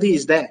nobody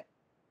is there.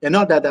 You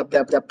know that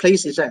the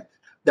place is there.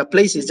 The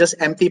place is just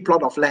empty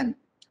plot of land.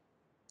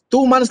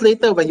 2 months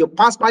later, when you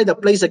pass by the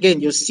place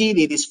again, you see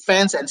it is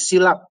fenced and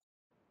sealed up.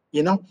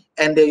 You know,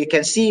 and you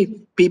can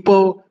see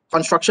people,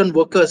 construction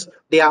workers,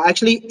 they are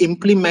actually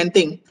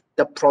implementing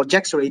the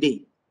projects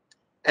already.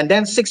 And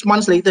then 6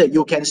 months later,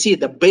 you can see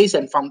the base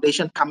and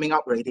foundation coming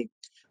up already.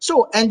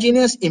 So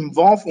engineers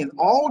involved in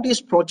all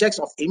these projects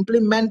of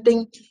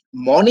implementing,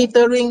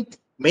 monitoring,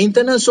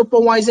 maintenance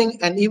supervising,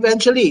 and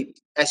eventually,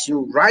 as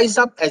you rise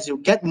up, as you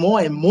get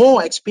more and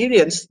more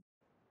experience,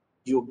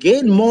 you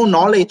gain more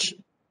knowledge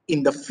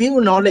in the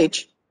field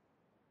knowledge,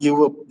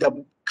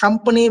 the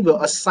company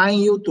will assign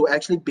you to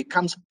actually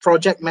become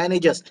project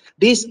managers.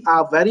 These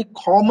are very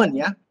common,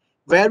 yeah,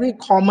 very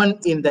common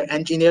in the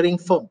engineering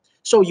firm.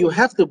 So you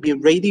have to be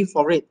ready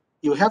for it.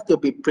 You have to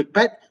be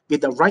prepared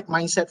with the right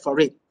mindset for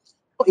it.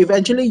 So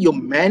eventually, you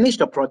manage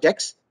the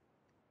projects,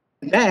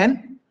 and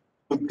then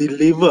you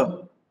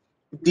deliver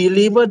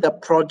the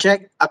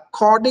project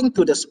according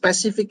to the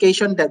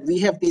specification that we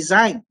have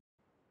designed.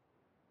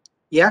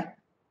 Yeah,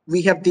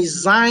 we have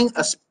designed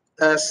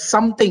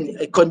something.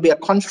 It could be a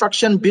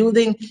construction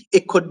building,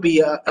 it could be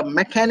a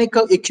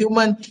mechanical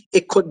equipment,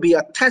 it could be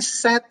a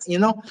test set, you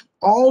know,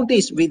 all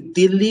this we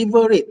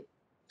deliver it,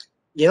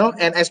 you know.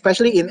 And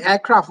especially in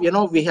aircraft, you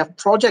know, we have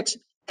projects.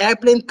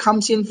 Airplane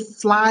comes in,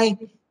 fly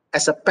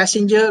as a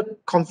passenger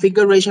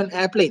configuration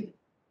airplane,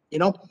 you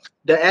know.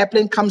 The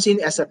airplane comes in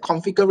as a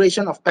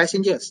configuration of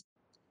passengers.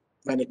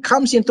 When it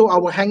comes into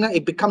our hangar,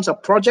 it becomes a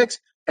project,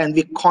 and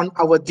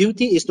our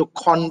duty is to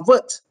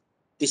convert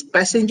this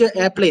passenger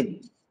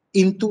airplane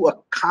into a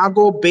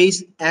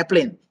cargo-based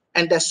airplane.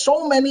 And there's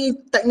so many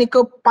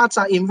technical parts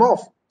are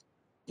involved.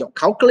 Your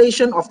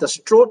calculation of the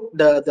stroke,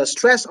 the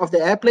stress of the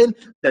airplane,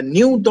 the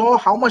new door,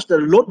 how much the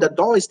load the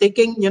door is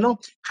taking, you know,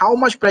 how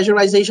much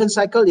pressurization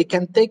cycle it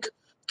can take,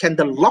 can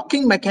the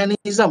locking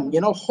mechanism,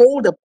 you know,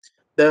 hold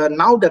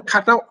the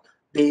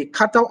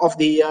cutout of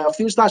the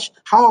fuselage,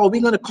 how are we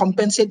going to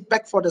compensate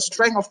back for the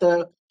strength of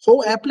the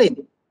whole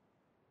airplane?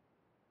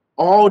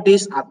 All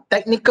these are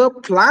technical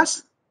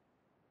plus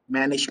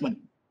management.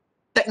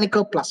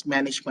 Technical plus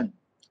management.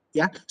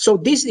 Yeah. So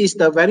this is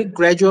the very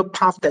gradual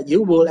path that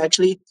you will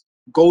actually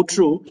go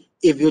through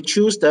if you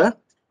choose the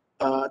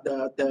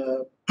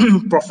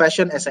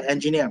profession as an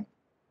engineer.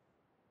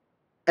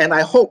 And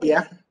I hope,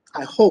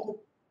 I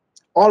hope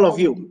all of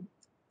you,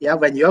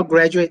 when you're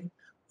graduate,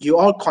 you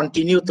all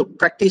continue to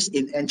practice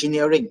in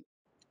engineering.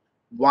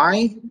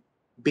 Why?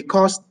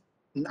 Because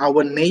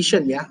our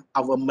nation,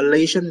 our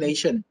Malaysian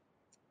nation,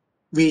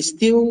 we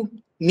still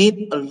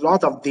need a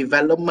lot of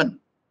development,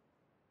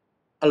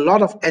 a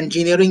lot of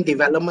engineering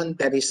development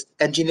that is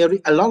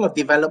engineering, a lot of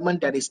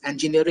development that is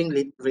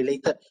engineering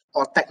related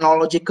or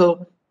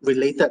technological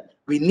related.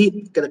 We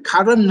need, the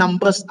current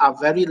numbers are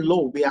very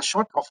low. We are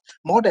short of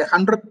more than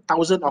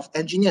 100,000 of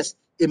engineers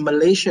in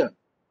Malaysia.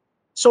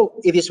 So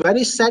it is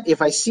very sad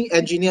if I see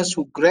engineers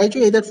who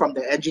graduated from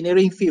the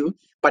engineering field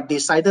but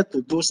decided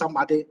to do some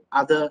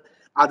other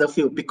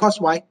field. Because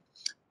why?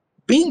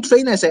 Being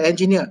trained as an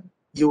engineer,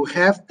 you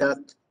have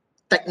the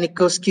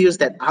technical skills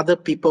that other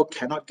people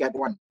cannot get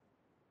one.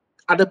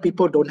 Other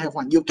people don't have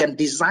one. You can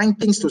design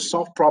things to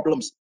solve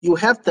problems. You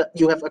have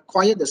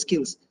acquired the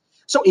skills.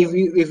 So if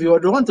you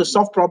don't want to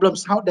solve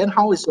problems, how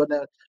is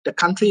the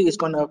country is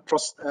gonna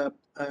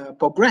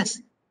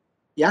progress?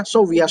 Yeah.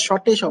 So we are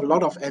shortage of a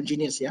lot of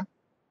engineers. Yeah.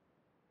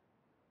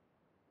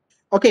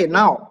 Okay.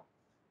 Now,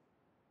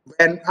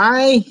 when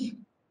I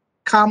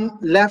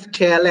left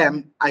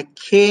KLM, I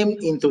came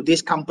into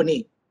this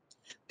company.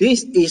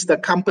 This is the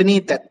company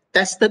that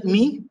tested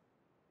me.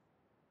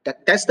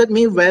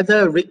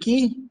 Whether,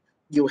 Ricky,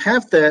 you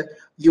have the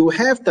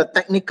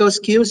technical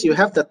skills, you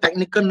have the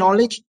technical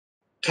knowledge.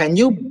 Can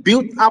you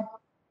build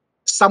up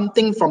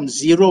something from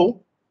zero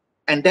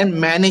and then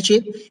manage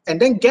it and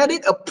then get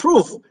it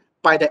approved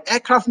by the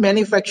aircraft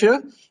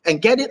manufacturer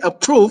and get it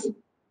approved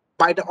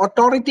by the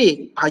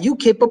authority? Are you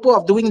capable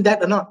of doing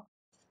that or not?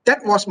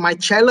 That was my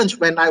challenge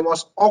when I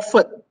was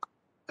offered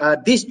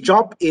this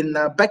job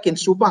back in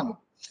Subang.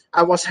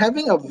 I was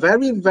having a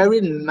very,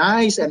 very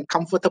nice and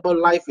comfortable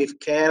life with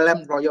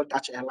KLM Royal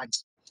Dutch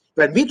Airlines.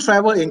 When we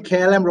travel in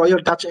KLM Royal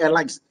Dutch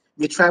Airlines,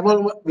 we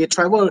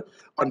travel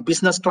on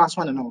business class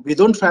one and all. We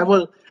don't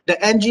travel,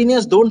 the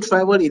engineers don't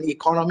travel in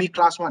economy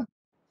class one.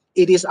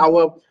 It is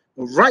our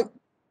right,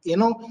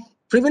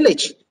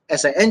 privilege.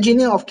 As an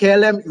engineer of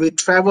KLM, we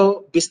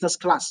travel business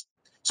class.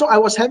 So I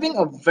was having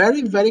a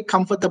very, very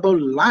comfortable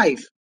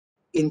life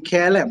in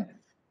KLM.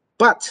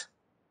 But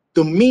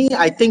to me,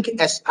 I think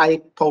as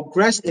I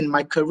progress in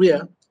my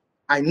career,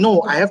 I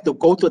know I have to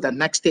go to the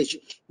next stage,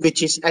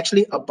 which is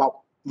actually about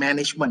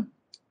management,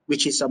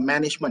 which is a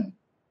management.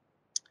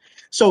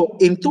 So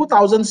in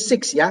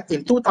 2006,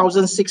 in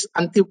 2006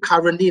 until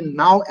currently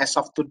now, as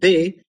of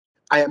today,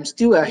 I am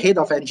still a head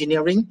of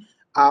engineering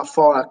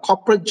for a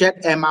corporate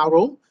jet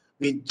MRO.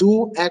 We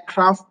do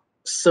aircraft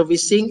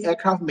servicing,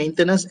 aircraft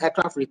maintenance,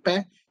 aircraft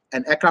repair,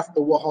 and aircraft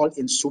overhaul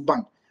in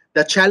Subang.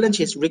 The challenge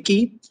is,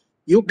 Ricky,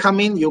 you come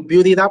in, you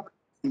build it up,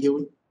 and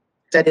you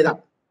set it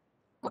up.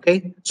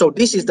 Okay, so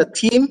this is the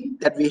team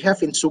that we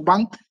have in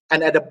Subang,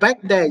 and at the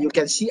back there, you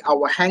can see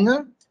our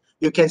hangar.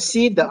 You can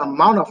see the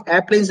amount of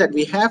airplanes that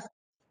we have.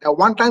 At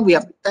one time, we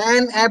have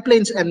 10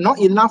 airplanes and not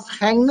enough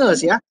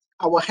hangars. Yeah,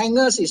 our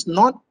hangars is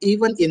not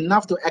even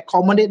enough to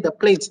accommodate the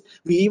planes.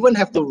 We even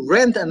have to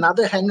rent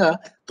another hangar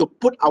to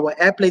put our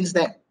airplanes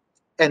there.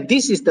 And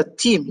this is the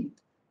team,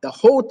 the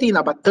whole team,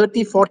 about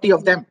 30, 40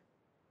 of them.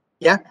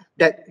 Yeah,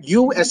 that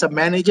you as a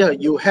manager,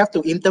 you have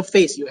to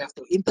interface. You have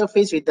to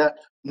interface with the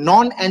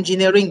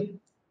non-engineering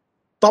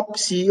top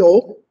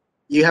CEO.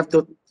 You have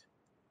to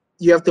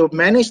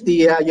manage the.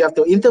 You have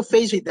to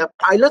interface with the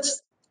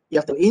pilots. You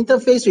have to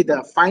interface with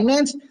the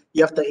finance.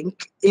 You have to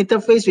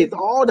interface with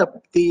all the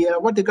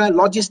what they call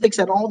logistics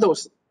and all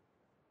those.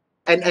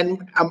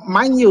 And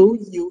mind you,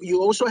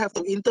 you also have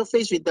to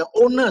interface with the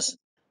owners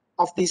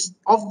of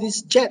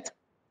this jet.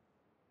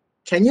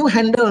 Can you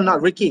handle or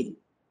not, Ricky?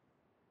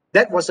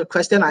 That was a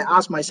question I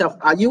asked myself.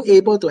 Are you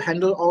able to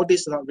handle all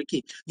this,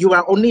 Ricky? You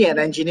are only an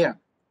engineer.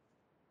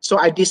 So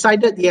I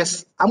decided,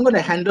 yes, I'm going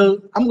to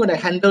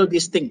handle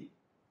this thing.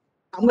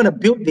 I'm going to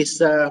build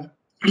this, what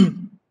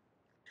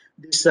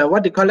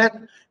do you call it?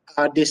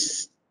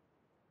 This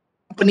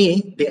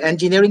company, the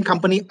engineering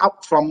company,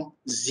 up from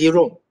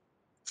zero.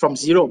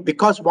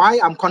 Because why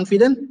I'm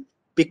confident?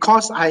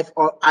 Because I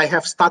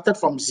have started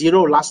from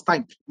zero last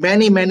time,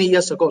 many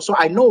years ago. So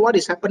I know what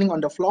is happening on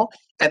the floor,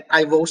 and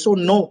I also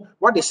know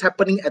what is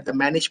happening at the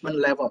management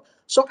level.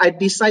 So I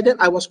decided,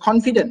 I was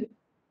confident.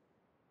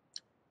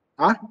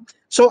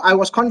 So I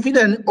was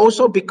confident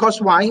also because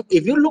why?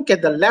 If you look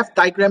at the left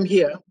diagram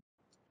here,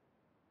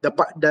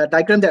 the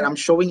diagram that I'm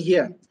showing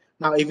here.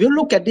 Now, if you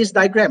look at this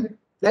diagram,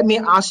 let me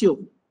ask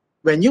you,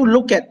 when you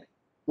look at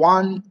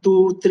 1,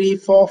 2, 3,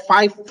 4,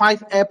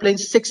 5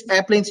 airplanes, 6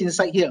 airplanes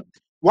inside here,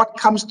 what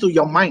comes to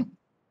your mind?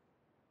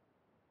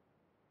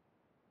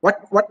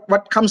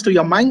 What comes to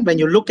your mind when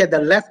you look at the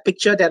left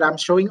picture that I'm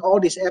showing all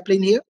this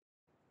airplane here?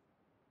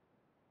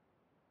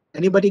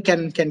 Anybody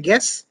can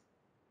guess?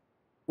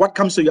 What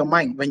comes to your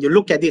mind when you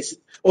look at this?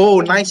 Oh,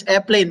 nice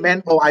airplane,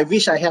 man. Oh, I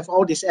wish I have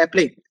all this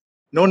airplane.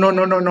 No.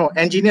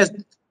 Engineers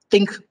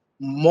think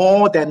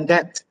more than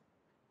that.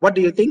 What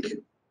do you think?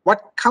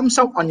 What comes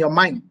out on your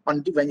mind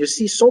when you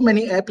see so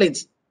many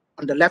airplanes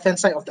on the left-hand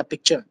side of the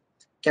picture?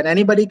 Can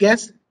anybody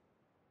guess?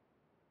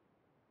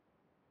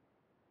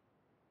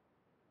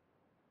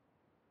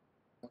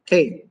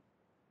 Okay.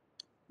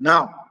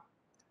 Now,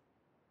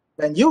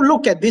 when you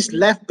look at this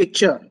left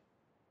picture,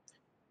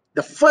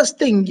 the first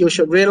thing you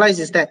should realize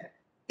is that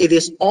it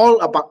is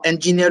all about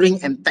engineering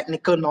and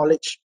technical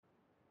knowledge.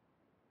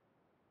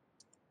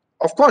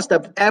 Of course,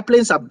 the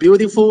airplanes are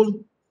beautiful.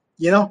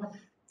 You know,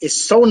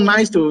 it's so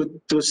nice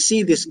to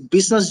see these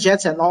business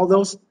jets and all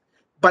those.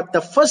 But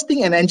the first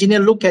thing an engineer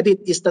look at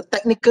it is the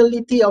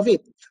technicality of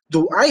it.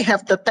 Do I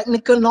have the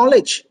technical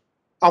knowledge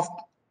of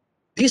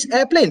these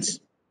airplanes?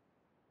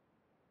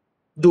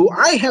 Do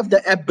I have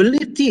the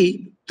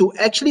ability to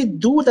actually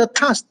do the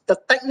task, the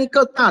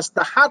technical task,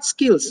 the hard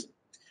skills?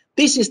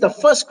 This is the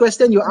first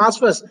question you ask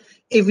first.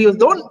 If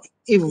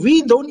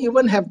we don't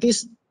even have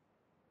this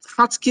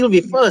hard skill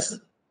with us,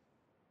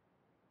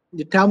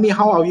 you tell me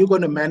how are you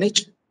going to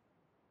manage?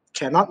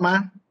 Cannot,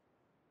 man.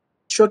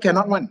 Sure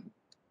cannot, man.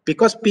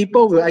 Because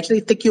people will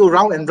actually take you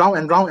round and round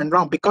and round and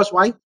round. Because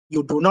why?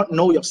 You do not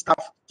know your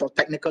stuff, your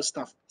technical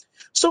stuff.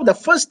 So the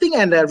first thing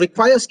and the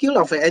required skill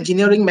of an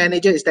engineering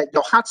manager is that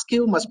your hard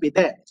skill must be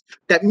there.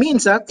 That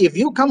means that if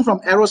you come from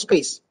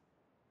aerospace,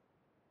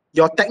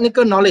 your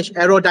technical knowledge,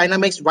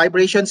 aerodynamics,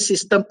 vibration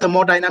system,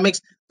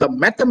 thermodynamics, the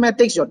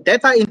mathematics, your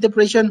data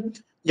interpretation,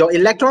 your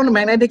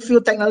electromagnetic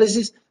field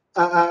technologies,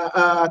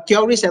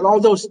 theories and all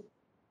those,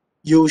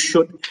 you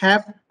should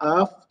have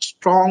a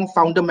strong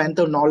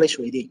fundamental knowledge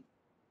already.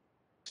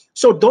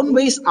 So don't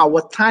waste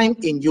our time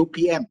in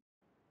UPM.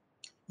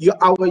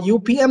 Our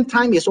UPM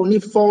time is only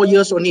 4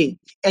 years only,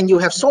 and you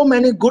have so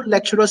many good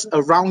lecturers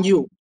around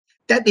you.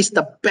 That is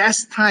the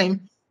best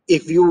time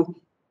for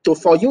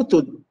you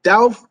to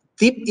delve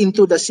deep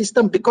into the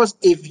system, because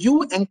if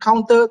you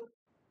encounter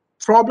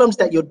problems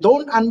that you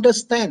don't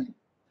understand,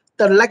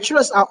 the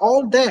lecturers are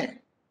all there.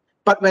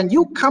 But when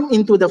you come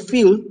into the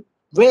field,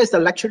 where is the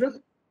lecturer?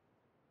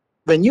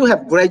 When you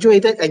have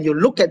graduated and you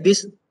look at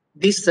this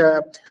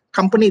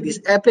company, this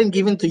airplane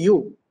given to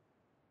you,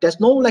 there's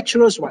no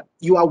lecturers. What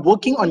you are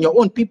working on your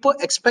own. People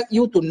expect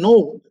you to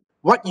know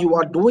what you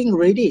are doing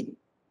already.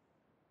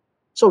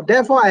 So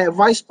therefore, I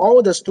advise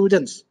all the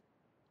students,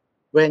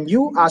 when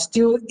you are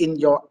still in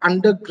your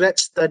undergrad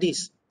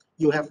studies,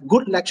 you have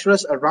good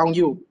lecturers around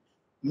you.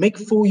 Make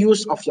full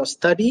use of your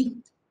study.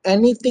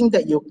 Anything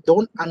that you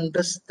don't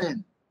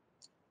understand,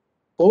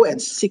 go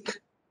and seek.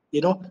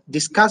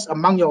 Discuss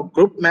among your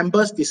group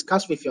members,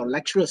 discuss with your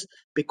lecturers,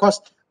 because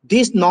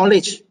this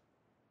knowledge,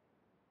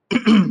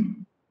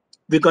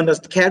 we're going to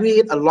carry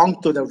it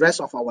along to the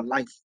rest of our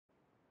life.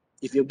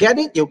 If you get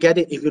it, you get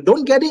it. If you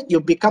don't get it,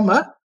 you become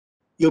a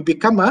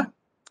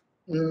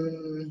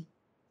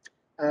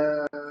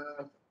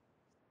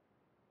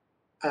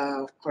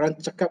orang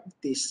cakap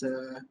this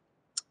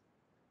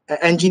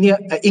engineer,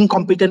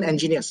 incompetent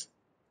engineers.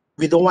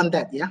 We don't want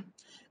that, yeah.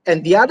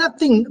 And the other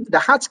thing, the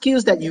hard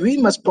skills that we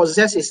must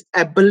possess is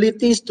the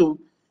ability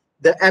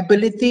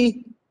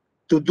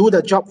to do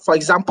the job. For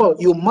example,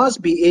 you must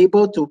be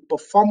able to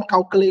perform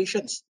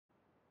calculations.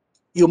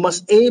 You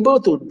must able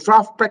to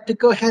draft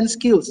practical hand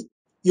skills.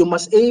 You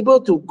must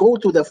able to go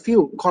to the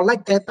field,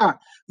 collect data.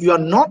 You are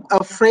not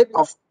afraid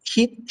of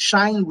heat,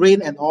 shine,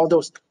 rain, and all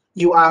those.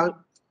 You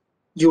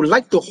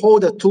like to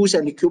hold the tools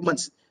and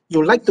equipments.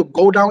 You like to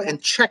go down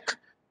and check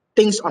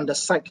things on the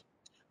site.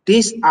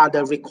 These are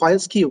the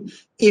required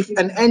skills. If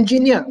an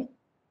engineer,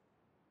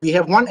 we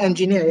have one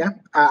engineer, yeah,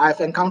 I've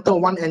encountered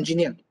one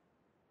engineer,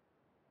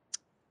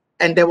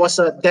 and there was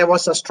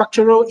a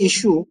structural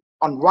issue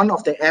on one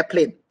of the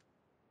airplane.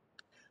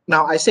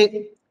 Now I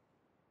said,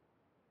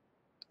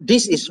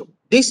 this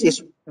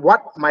is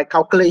what my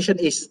calculation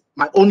is,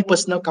 my own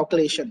personal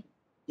calculation,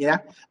 yeah.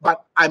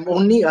 But I'm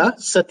only a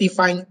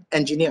certified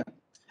engineer.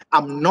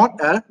 I'm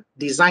not a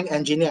design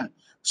engineer.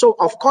 So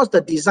of course, the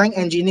design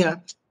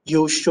engineer,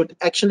 you should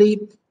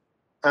actually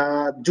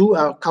do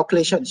a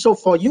calculation. So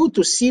for you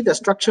to see the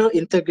structural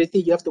integrity,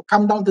 you have to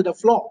come down to the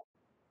floor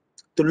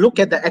to look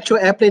at the actual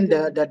airplane,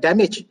 the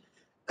damage.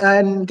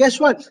 And guess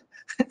what?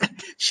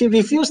 She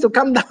refused to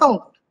come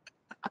down.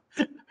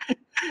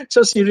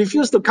 So she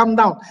refused to come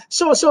down.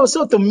 So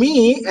to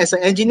me, as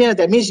an engineer,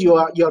 that means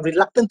you're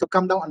reluctant to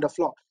come down on the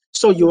floor.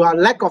 So you are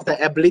lack of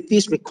the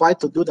abilities required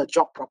to do the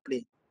job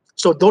properly.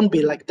 So don't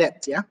be like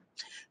that, yeah.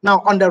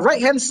 Now on the right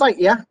hand side,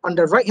 yeah, on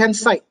the right hand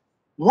side,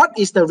 what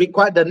is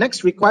the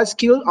next required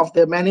skill of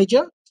the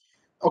manager?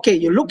 Okay,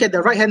 you look at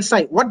the right hand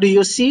side. What do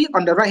you see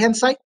on the right hand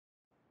side?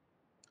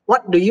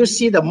 What do you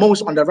see the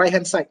most on the right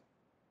hand side?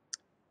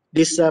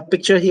 This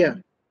picture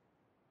here.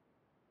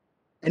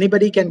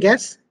 Anybody can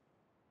guess?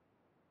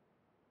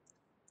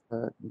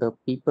 The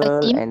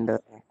people and the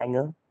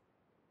hangar.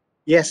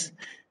 Yes,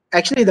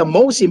 actually the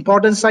most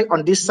important side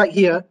on this side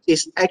here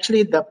is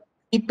actually the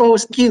people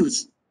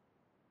skills.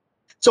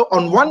 So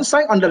on one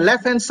side, on the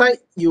left hand side,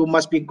 you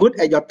must be good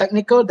at your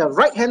technical. The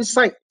right hand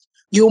side,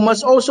 you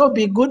must also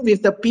be good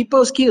with the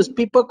people skills.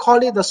 People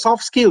call it the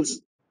soft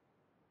skills.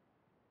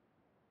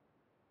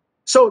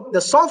 So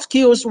the soft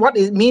skills, what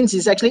it means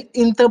is actually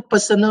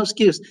interpersonal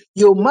skills.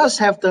 You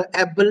must have the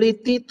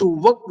ability to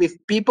work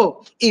with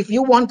people if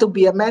you want to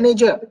be a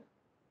manager.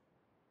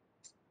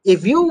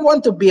 If you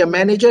want to be a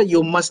manager,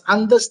 you must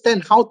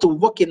understand how to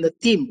work in the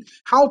team,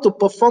 how to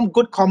perform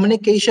good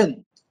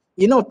communication.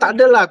 You know, tak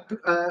adalah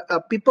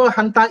people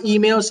hantar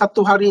email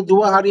satu hari, 2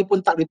 hari pun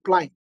tak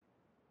reply.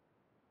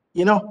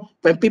 You know,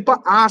 when people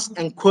ask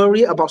and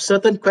query about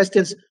certain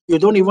questions,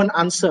 you don't even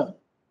answer.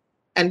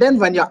 And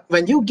then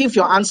when you give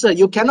your answer,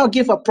 you cannot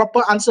give a proper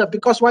answer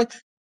because why?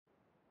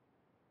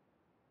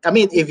 I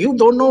mean, if you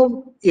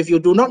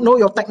do not know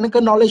your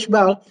technical knowledge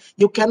well,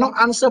 you cannot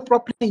answer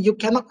properly. You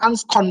cannot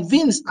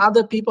convince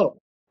other people.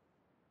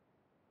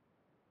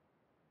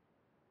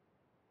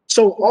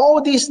 So all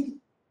these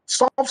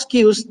soft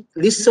skills,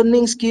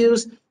 listening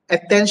skills,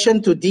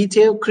 attention to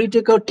detail,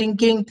 critical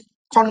thinking,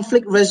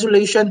 conflict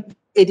resolution,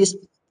 it is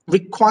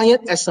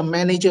required as a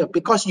manager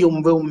because you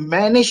will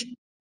manage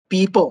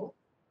people.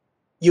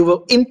 You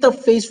will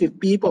interface with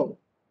people.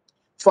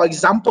 For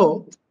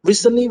example,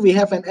 recently we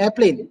have an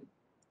airplane,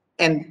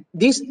 and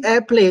this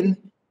airplane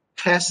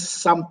has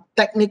some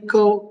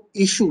technical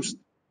issues.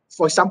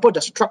 For example, the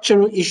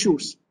structural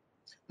issues.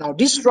 Now,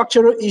 these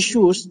structural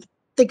issues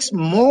takes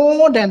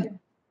more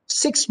than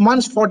 6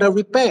 months for the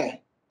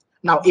repair.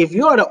 Now, if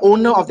you are the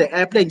owner of the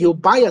airplane, you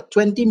buy a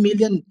 20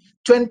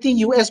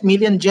 US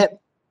million jet,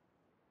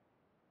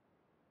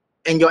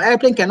 and your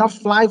airplane cannot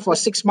fly for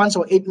 6 months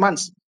or 8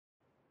 months.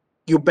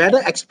 You better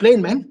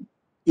explain, man.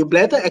 You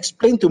better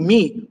explain to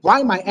me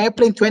why my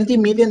airplane, 20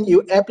 million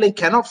airplane,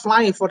 cannot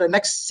fly for the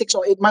next 6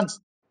 or 8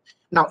 months.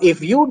 Now,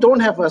 if you don't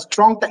have a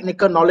strong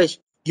technical knowledge,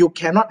 you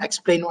cannot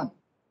explain one.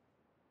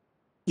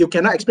 You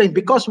cannot explain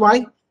because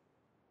why?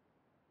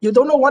 You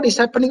don't know what is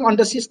happening on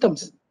the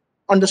systems,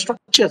 on the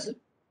structures.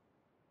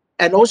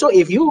 And also,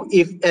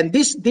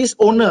 these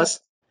owners,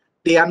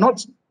 they are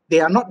not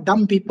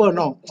dumb people.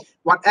 No,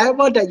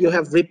 whatever that you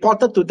have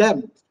reported to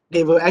them,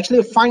 they will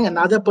actually find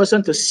another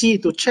person to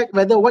check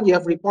whether what you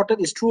have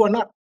reported is true or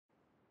not.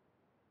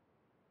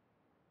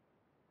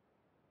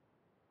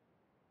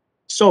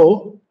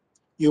 So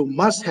you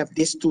must have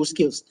these two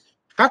skills.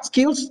 Hard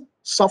skills,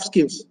 soft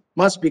skills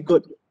must be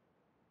good.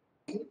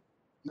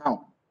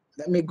 Now,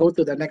 let me go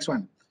to the next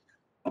one.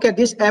 Look at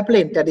this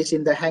airplane that is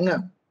in the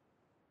hangar.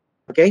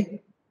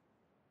 Okay.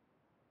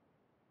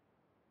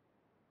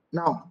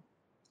 Now,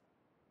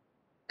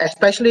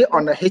 especially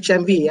on the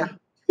HMV,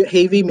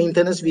 heavy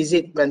maintenance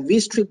visit, when we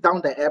strip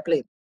down the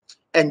airplane,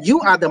 and you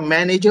are the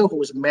manager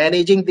who's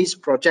managing this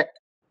project,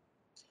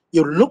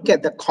 you look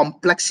at the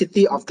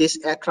complexity of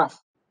this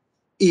aircraft.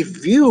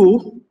 If we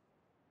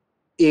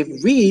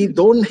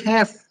do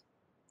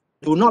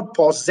not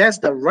possess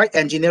the right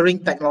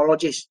engineering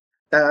technologies,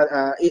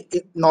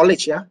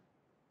 knowledge,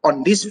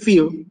 on this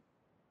field,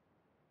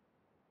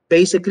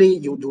 basically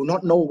you do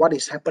not know what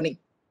is happening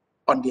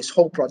on this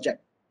whole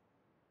project.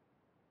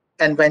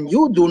 And when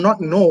you do not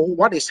know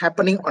what is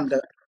happening on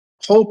the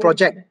whole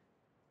project,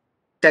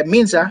 that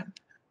means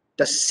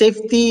the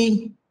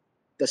safety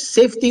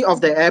of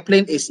the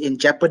airplane is in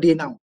jeopardy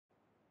now.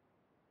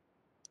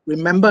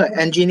 Remember,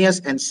 engineers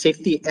and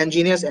safety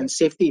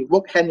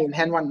work hand in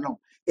hand one now.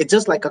 It's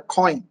just like a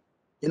coin.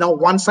 You know,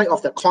 one side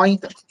of the coin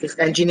is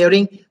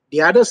engineering,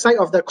 the other side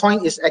of the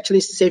coin is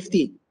actually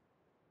safety.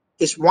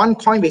 It's one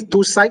coin with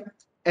two sides,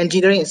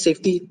 engineering and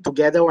safety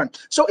together one.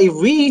 So if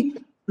we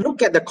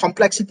look at the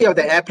complexity of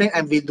the airplane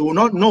and we do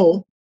not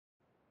know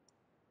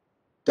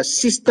the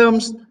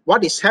systems,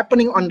 what is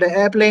happening on the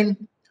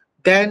airplane,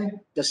 then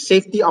the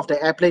safety of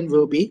the airplane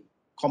will be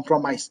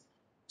compromised.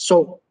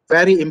 So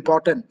very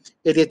important.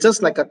 It is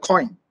just like a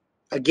coin.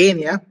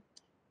 Again,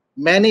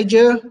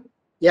 manager,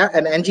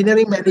 an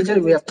engineering manager,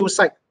 we have two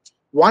sides.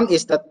 One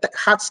is the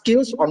hard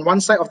skills on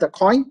one side of the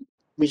coin,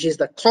 which is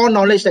the core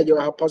knowledge that you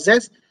have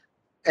possessed.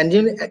 And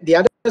then the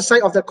other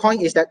side of the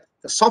coin is that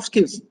the soft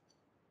skills,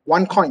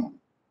 one coin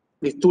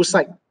with two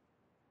sides.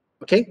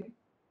 Okay.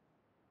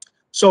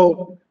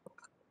 So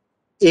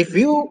if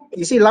you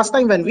see last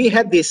time when we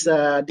had this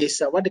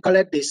what they call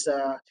it, this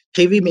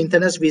heavy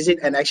maintenance visit,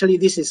 and actually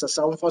this is a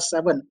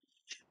 747,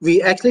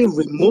 we actually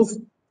removed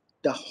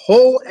the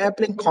whole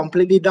airplane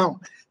completely down.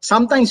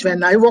 Sometimes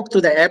when I walk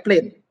to the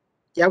airplane,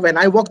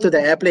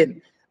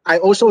 I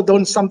also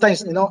don't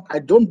sometimes, I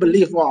don't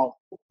believe, wow,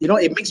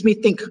 it makes me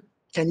think,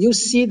 can you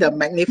see the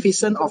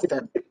magnificence of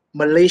the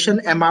Malaysian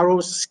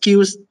MRO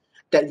skills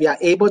that we are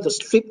able to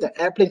strip the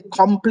airplane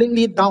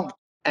completely down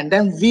and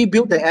then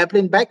rebuild the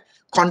airplane back,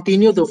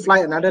 continue to fly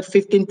another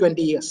 15,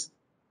 20 years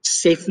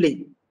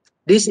safely.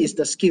 This is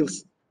the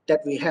skills that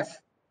we have.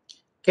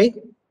 Okay.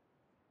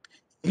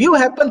 If you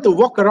happen to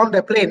walk around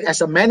the plane as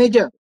a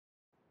manager,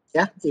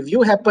 if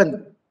you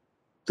happen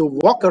to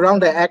walk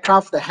around the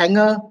aircraft, the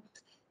hangar,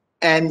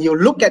 and you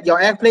look at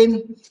your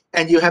airplane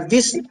and you have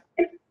this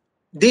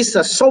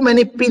so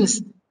many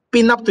pins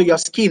pinned up to your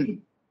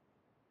skin.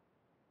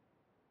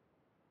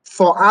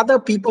 For other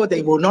people,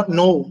 they will not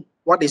know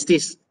what is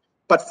this.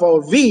 But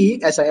for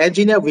we, as an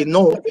engineer, we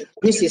know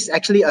this is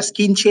actually a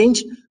skin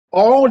change.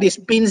 All these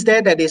pins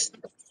there that is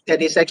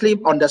that is actually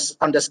on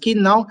the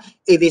skin now,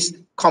 it is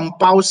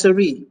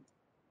compulsory,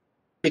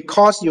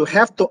 because you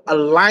have to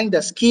align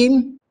the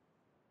skin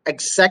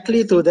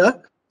exactly to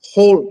the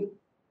hole,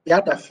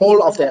 the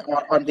hole of the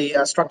on the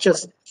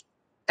structures.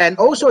 And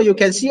also you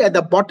can see at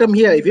the bottom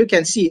here, if you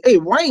can see, hey,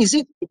 why is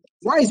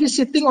it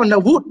sitting on the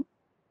wood?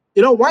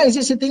 Why is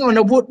it sitting on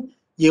the wood?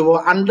 You will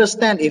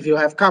understand if you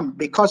have come,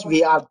 because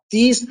we are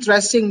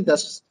de-stressing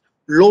the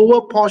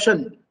lower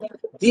portion,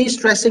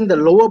 de-stressing the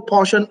lower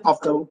portion of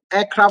the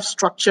aircraft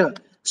structure,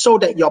 so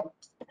that your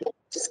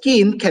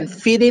skin can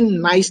fit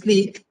in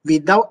nicely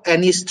without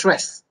any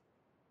stress.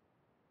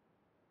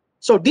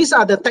 So these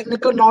are the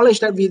technical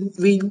knowledge that we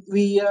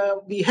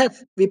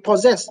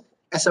possess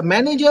as a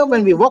manager.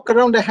 When we walk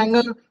around the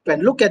hangar,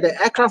 when look at the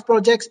aircraft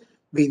projects,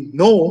 we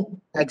know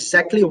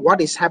exactly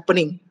what is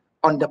happening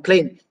on the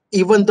plane,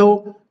 even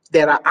though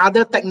there are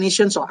other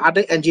technicians or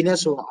other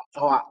engineers who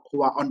are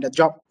on the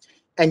job.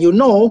 And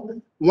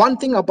one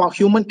thing about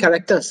human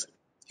characters,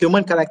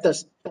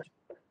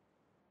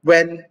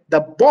 when the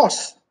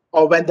boss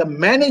or when the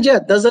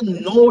manager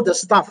doesn't know the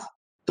stuff,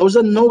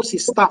 doesn't know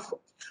his stuff,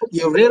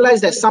 you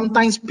realize that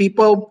sometimes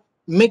people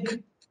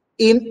make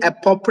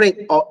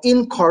inappropriate or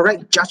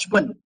incorrect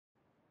judgment,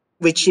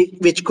 which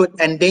could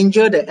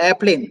endanger the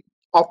airplane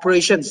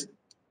operations.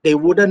 They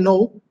wouldn't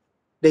know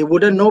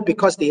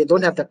because they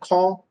don't have the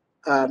core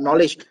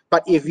knowledge.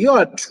 But if you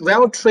are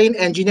well-trained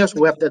engineers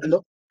who have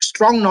the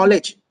strong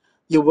knowledge,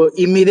 you will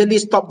immediately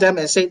stop them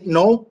and say,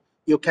 no,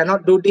 you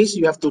cannot do this,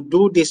 you have to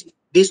do this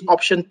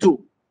option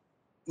 2,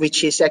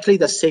 which is actually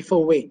the safer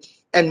way.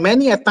 And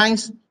many a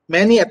times,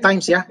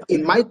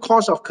 in my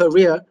course of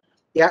career,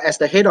 as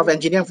the head of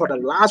engineering for the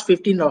last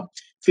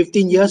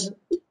 15 years,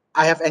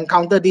 I have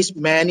encountered this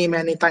many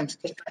times,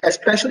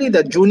 especially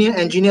the junior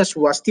engineers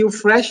who are still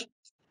fresh,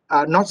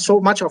 not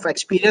so much of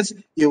experience.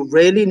 You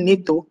really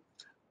need to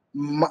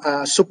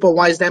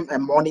supervise them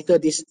and monitor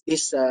these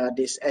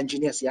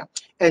engineers.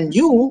 And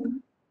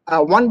you,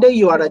 one day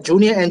you are a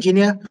junior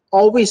engineer,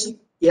 always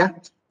be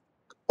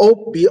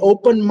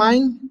open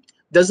mind.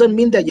 Doesn't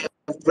mean that you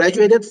have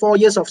graduated 4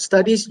 years of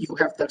studies, you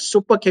have the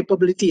super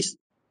capabilities.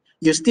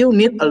 You still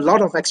need a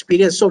lot of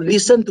experience. So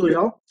listen to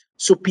your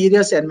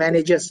superiors and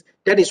managers.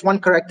 That is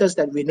one characters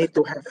that we need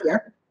to have.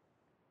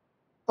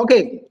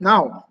 Okay,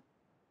 now,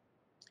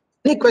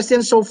 any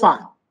questions so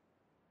far?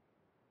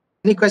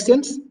 Any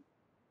questions?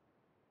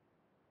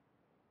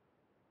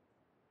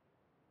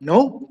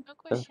 No? No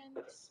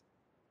questions.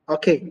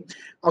 Okay.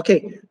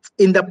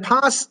 In the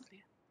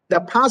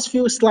past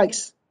few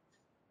slides,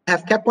 I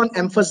have kept on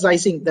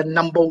emphasizing the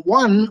number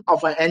one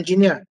of an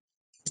engineer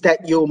is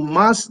that you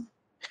must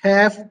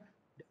have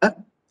the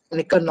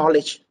technical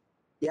knowledge.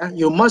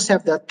 You must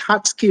have the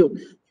hard skill.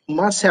 You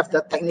must have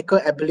the technical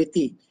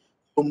ability.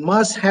 You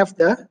must have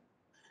the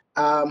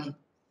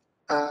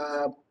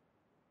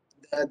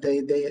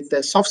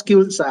soft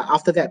skills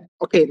after that.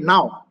 Okay,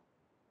 now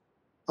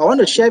I want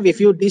to share with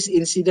you this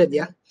incident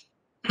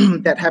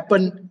that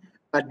happened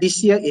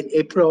this year in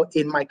April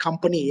in my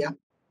company.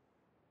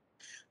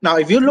 Now,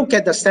 if you look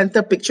at the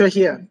center picture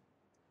here,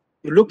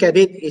 you look at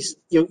it,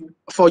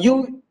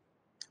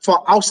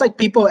 for outside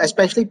people,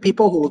 especially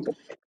people who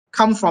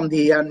come from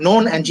the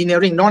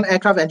non-engineering,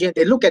 non-aircraft engineering,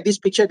 they look at this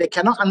picture, they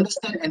cannot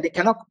understand and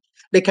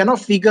they cannot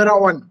figure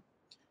out one.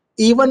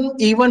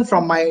 Even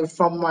from my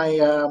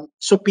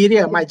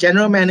superior, my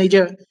general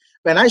manager,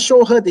 when I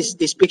show her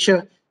this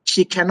picture,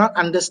 she cannot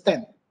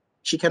understand.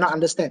 You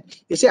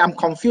say, I'm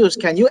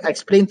confused. Can you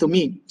explain to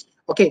me?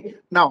 Okay,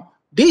 now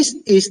this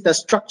is the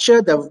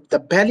structure,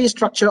 the belly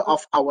structure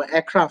of our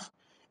aircraft.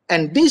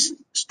 And this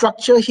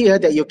structure here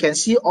that you can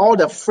see all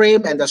the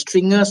frame and the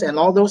stringers and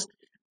all those,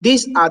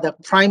 these are the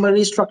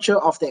primary structure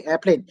of the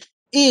airplane.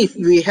 If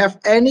we have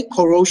any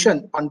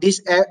corrosion on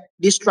these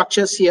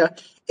structures here,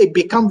 it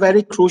becomes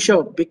very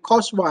crucial.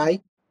 Because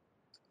why?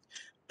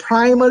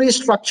 Primary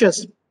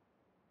structures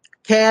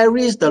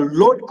carries the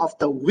load of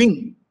the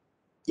wing,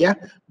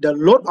 the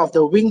load of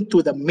the wing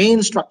to the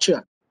main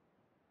structure.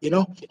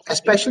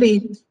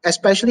 Especially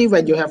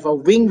when you have a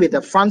wing with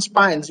the front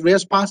spar and rear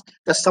spars,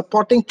 the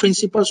supporting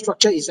principal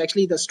structure is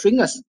actually the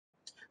stringers.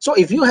 So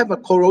if you have a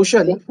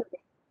corrosion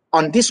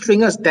on these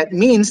stringers, that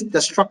means the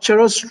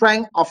structural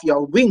strength of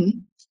your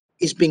wing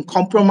is being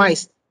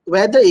compromised.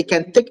 Whether it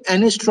can take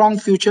any strong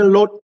future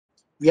load,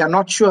 we are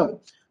not sure.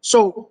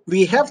 So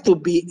we have to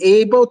be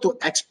able to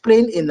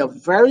explain in a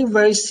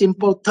very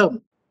simple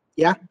term,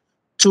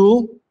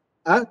 to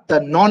the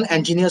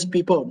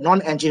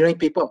non-engineering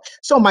people.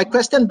 So my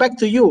question back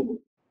to you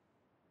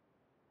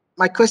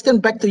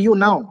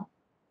now.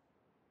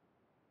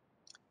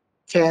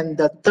 Can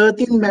the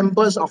 13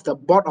 members of the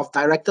board of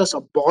directors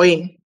of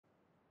Boeing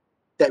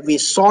that we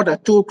saw the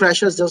 2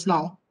 crashes just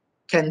now,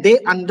 can they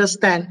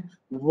understand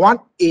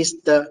what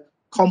is the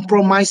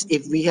compromise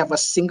if we have a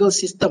single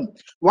system?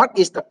 What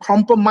is the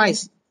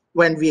compromise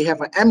when we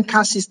have an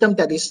MCAS system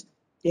that is,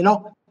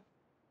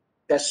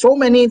 there's so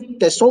many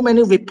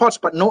reports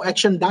but no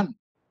action done.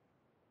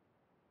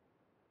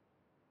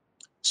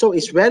 So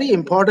it's very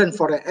important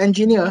for an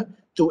engineer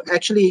to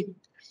actually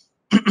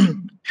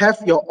have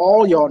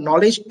all your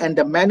knowledge, and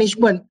the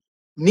management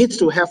needs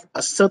to have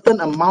a certain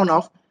amount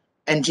of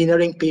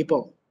engineering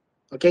people.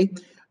 Okay,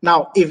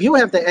 now if you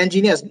have the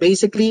engineers,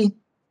 basically,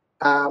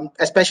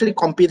 especially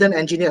competent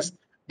engineers,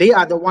 they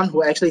are the one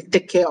who actually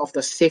take care of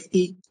the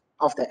safety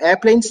of the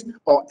airplanes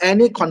or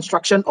any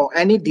construction or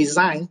any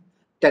design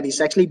that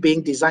is actually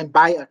being designed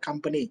by a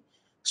company.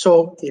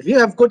 So if you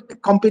have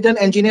good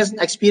competent engineers,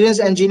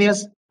 experienced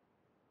engineers,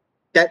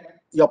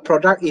 that your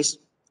product is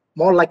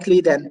more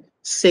likely than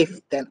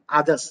safe than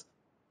others.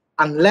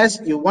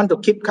 Unless you want to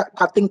keep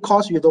cutting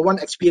costs, you don't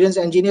want experienced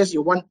engineers,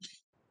 you want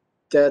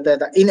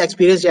the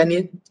inexperienced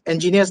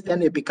engineers,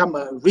 then it become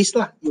a risk.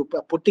 You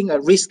are putting a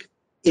risk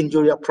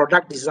into your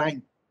product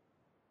design.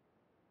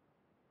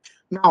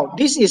 Now,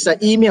 this is an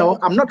email.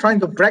 I'm not trying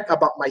to brag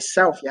about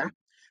myself, yeah.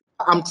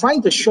 I'm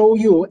trying to show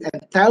you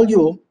and tell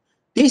you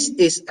this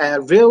is a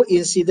real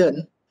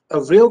incident, a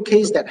real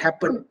case that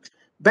happened.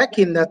 Back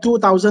in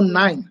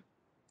 2009,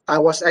 I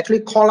was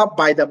actually called up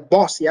by the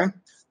boss, yeah.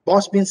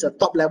 Boss means a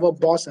top level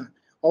boss,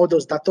 all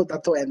those Dato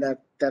and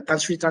the Tan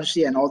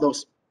Sri and all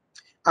those.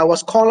 I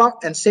was called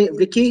up and said,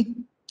 Ricky,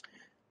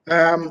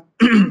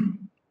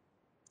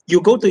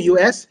 you go to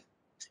US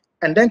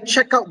and then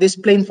check out this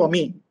plane for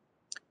me.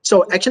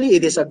 So actually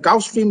it is a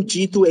Gulfstream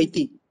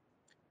G280.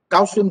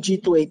 Gulfstream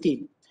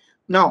G280.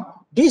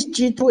 Now, this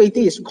G280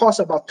 is cost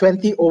about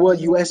 20 over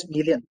US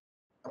million.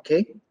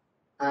 Okay.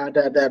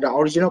 The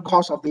original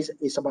cost of this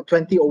is about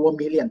 20 over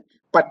million.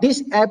 But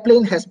this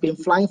airplane has been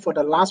flying for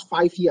the last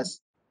 5 years.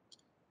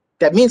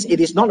 That means it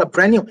is not a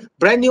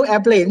brand new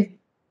airplane.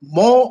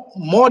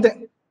 More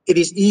than it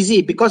is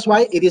easy, because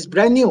why? It is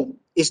brand new.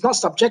 It's not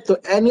subject to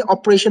any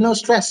operational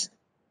stress.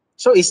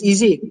 So it's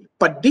easy.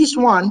 But this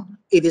one,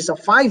 it is a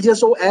 5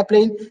 years old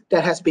airplane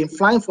that has been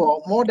flying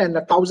for more than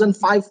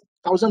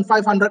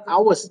 1,500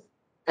 hours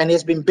and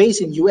has been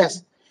based in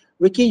US.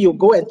 Ricky, you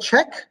go and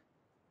check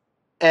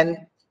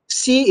and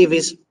see if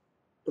it's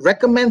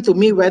recommend to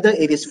me whether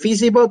it is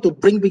feasible to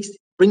bring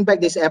back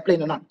this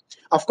airplane or not.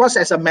 Of course,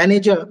 as a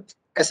manager,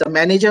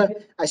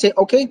 I say,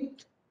 okay,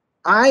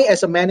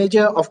 as a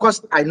manager, of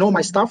course, I know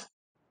my stuff,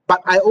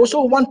 but I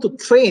also want to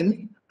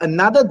train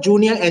another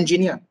junior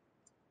engineer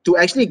to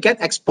actually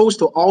get exposed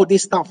to all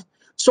this stuff.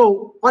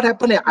 So what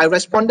happened? I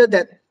responded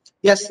that,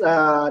 yes,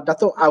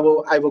 Dato, I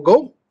will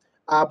go,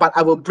 but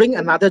I will bring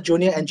another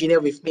junior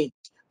engineer with me.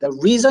 The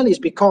reason is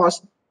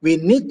because we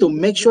need to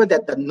make sure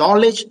that the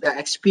knowledge, the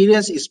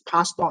experience is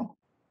passed on.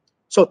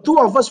 So 2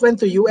 of us went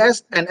to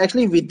US and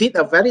actually we did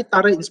a very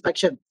thorough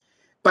inspection.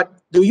 But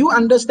do you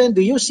understand?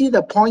 Do you see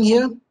the point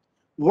here?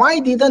 Why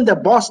didn't the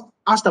boss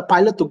ask the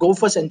pilot to go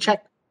first and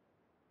check?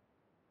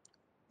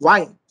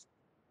 Why?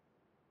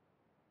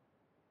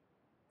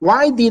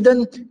 Why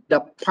didn't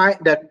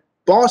the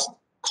boss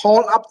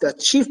call up the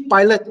chief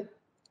pilot,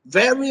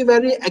 very,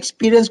 very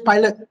experienced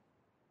pilot,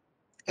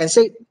 and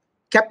say,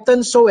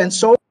 Captain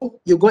so-and-so,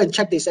 you go and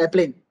check this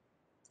airplane?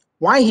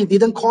 Why he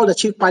didn't call the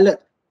chief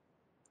pilot?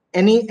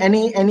 Any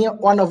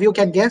one of you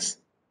can guess?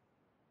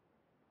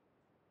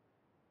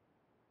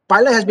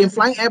 Pilot has been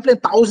flying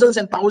airplane thousands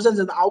and thousands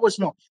of hours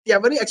now. They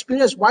are very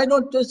experienced. Why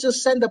don't they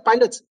just send the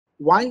pilots?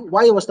 Why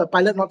was the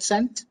pilot not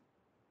sent?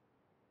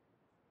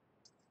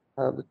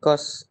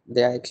 Because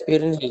their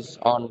experience is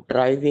on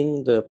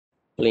driving the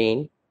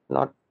plane,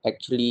 not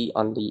actually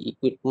on the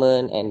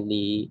equipment and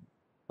the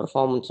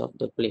performance of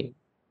the plane.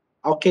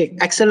 Okay,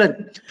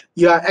 excellent.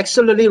 You are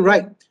absolutely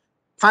right.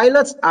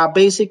 Pilots are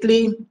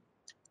basically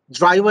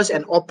drivers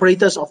and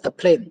operators of the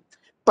plane.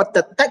 But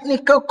the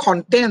technical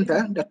content,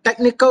 the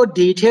technical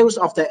details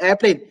of the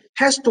airplane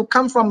has to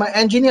come from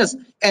engineers.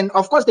 And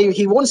of course,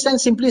 he won't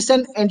simply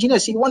send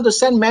engineers. He wants to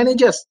send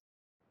managers.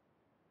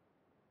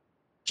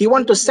 He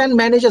wants to send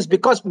managers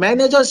because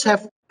managers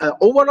have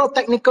overall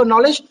technical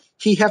knowledge.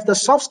 He has the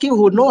soft skill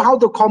who know how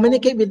to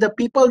communicate with the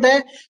people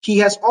there. He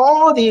has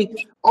all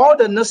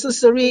the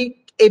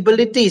necessary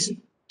abilities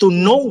to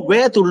know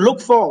where to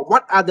look for.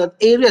 What are the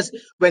areas?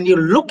 When you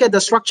look at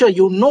the structure,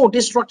 you know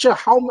this structure,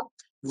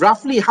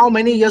 roughly how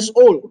many years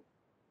old.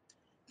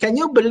 Can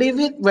you believe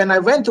it? When I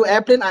went to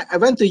airplane, I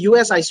went to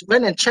US, I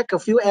went and checked a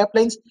few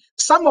airplanes.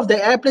 Some of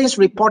the airplanes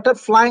reported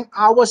flying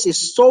hours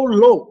is so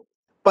low.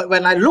 But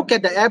when I look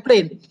at the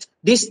airplane,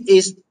 this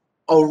is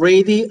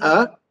already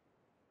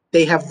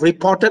they have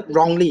reported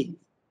wrongly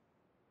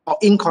or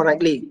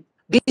incorrectly.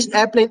 This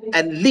airplane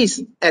at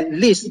least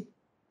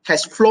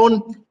has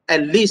flown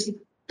at least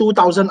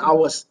 2,000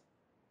 hours.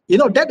 You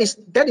know, that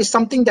is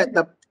something that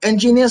the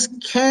engineers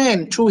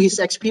can, through his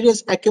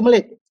experience,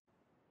 accumulate.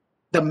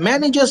 The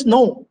managers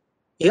know.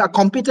 A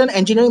competent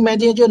engineering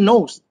manager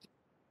knows.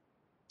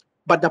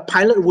 But the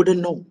pilot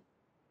wouldn't know.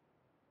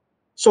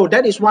 So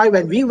that is why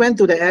when we went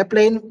to the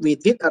airplane, we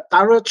did a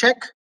thorough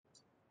check,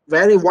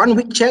 very 1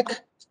 week check,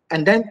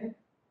 and then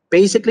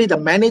basically the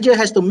manager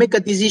has to make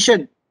a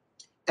decision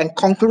and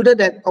concluded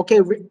that, okay,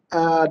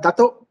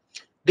 Dato,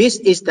 this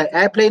is the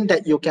airplane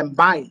that you can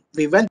buy.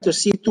 We went to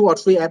see 2 or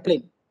 3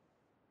 airplanes.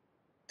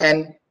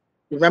 And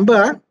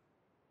remember,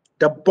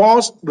 the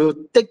boss will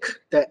take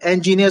the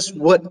engineer's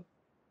word.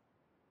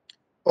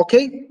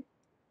 Okay?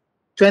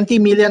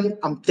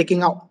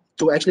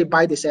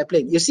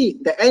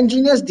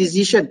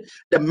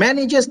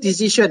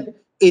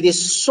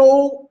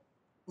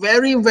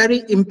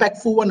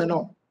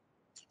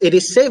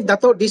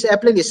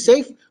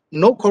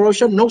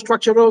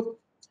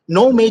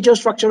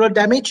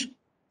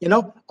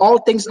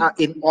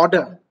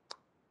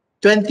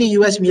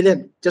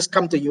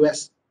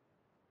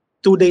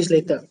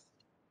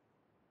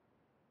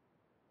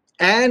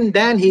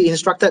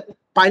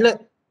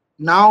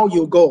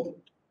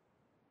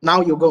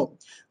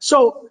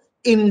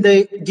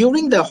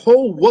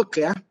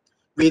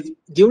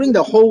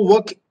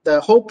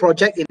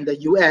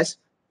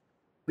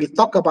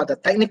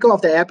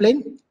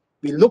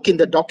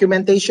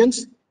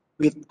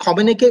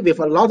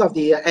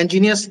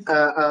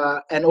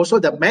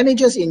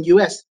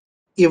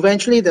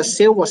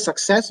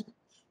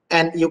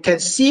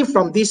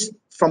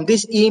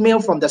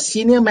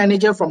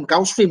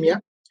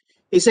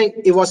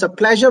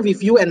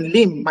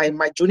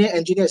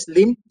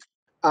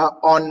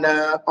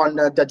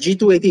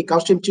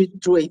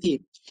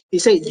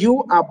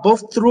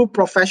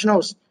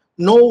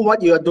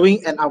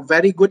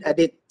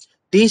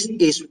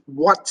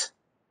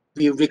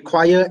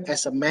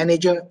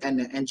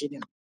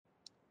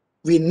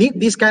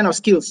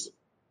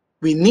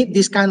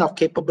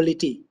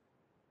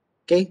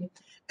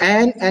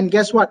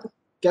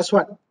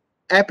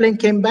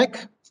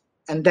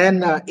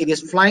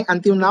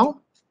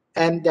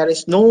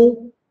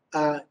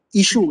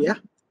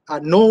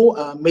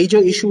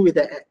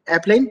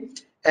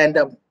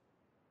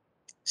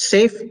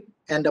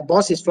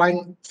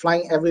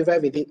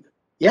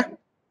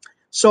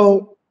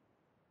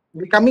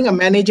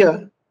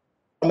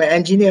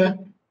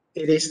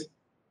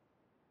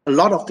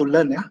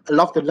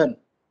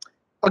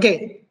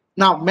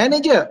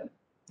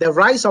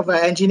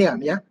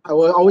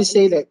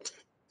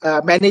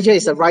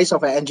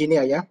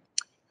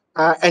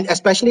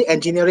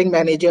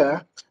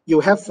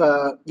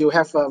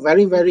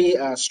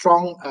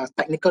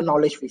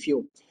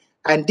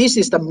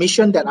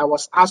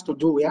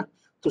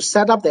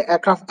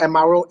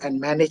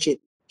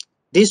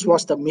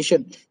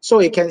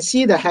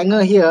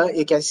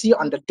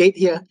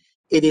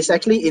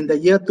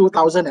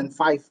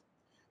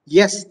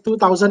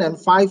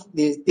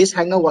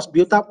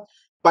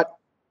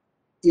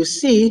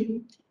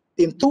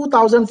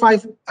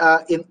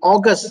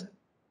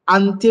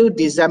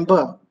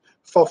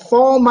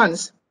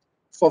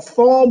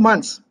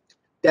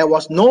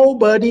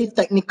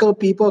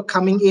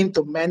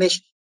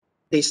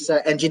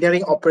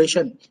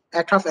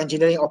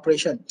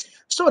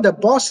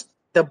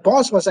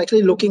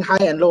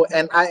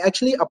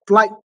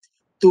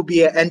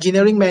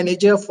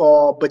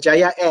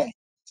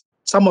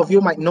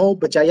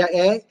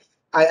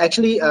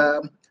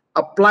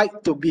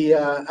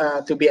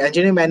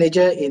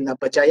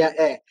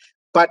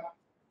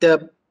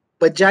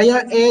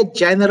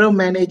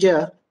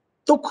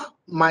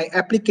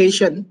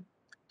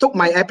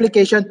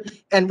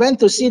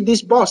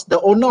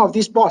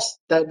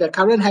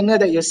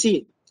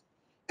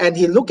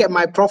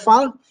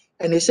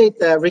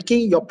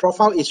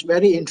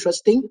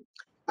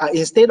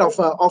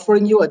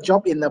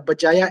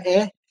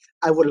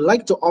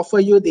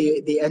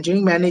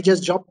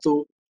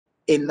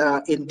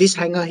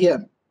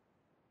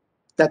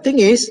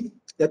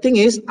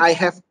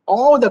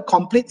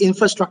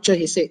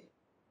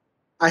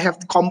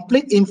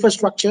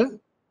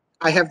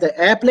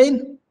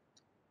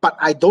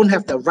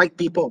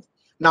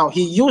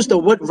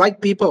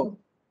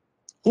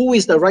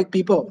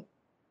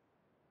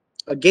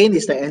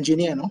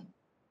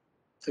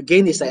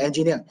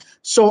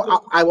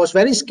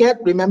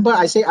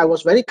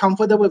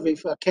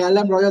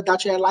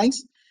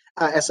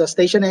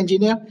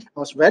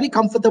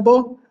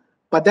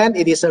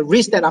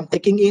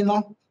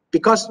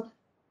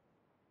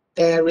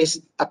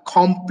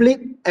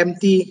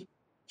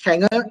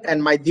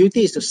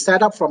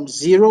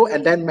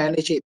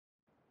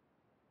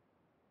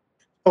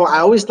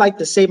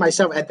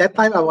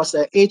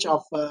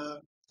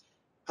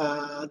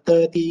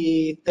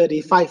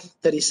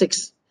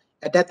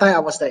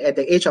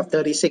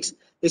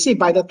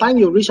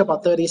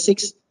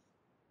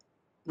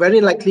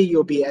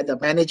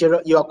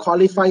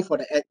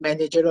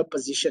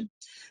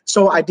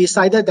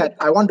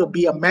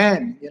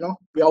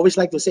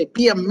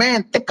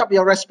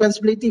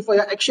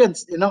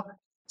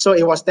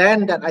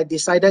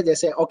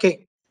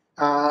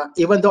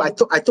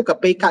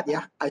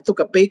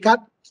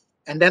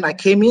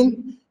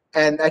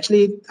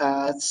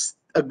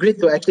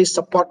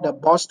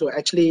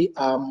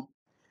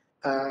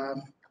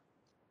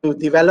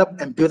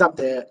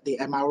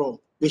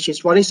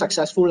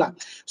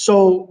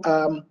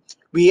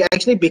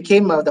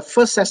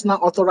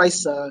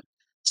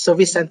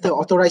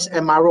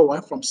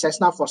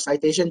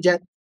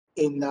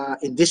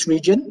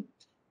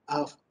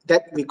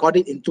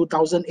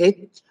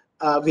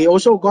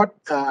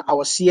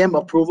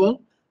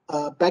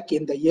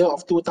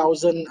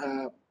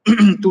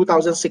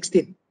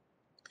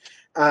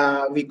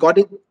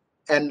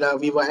 and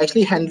we were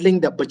actually handling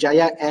the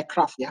Berjaya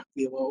aircraft. Yeah,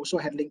 we were also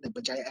handling the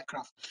Berjaya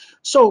aircraft.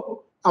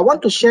 So I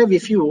want to share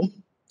with you,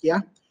 yeah,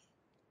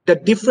 the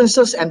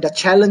differences and the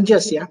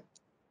challenges. Yeah,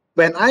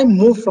 when I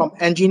moved from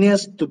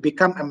engineers to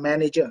become a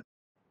manager.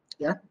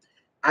 Yeah,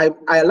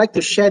 I like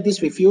to share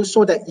this with you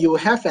so that you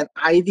have an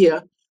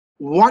idea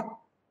what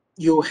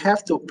you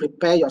have to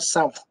prepare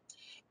yourself.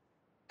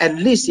 At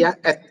least, yeah,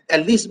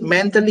 at least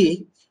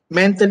mentally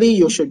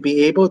you should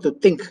be able to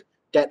think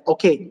that,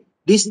 okay,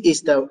 this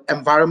is the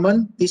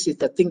environment, this is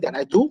the thing that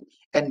I do,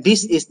 and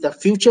this is the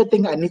future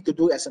thing I need to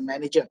do as a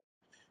manager.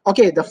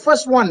 Okay, the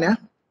first one, yeah,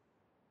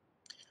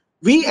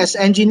 we as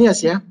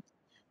engineers, yeah,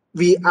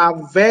 we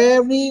are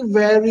very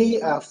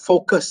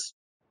focused.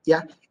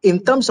 Yeah,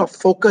 in terms of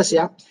focus,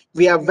 yeah,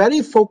 we are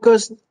very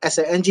focused as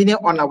an engineer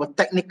on our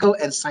technical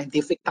and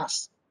scientific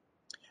tasks.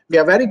 We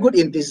are very good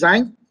in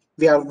design.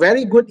 We are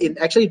very good in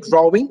actually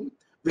drawing.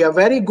 We are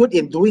very good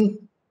in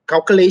doing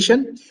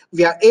calculation.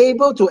 We are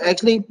able to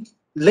actually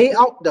lay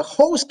out the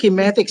whole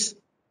schematics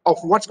of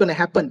what's going to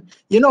happen.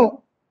 You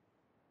know,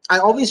 I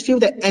always feel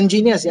that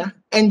engineers, yeah,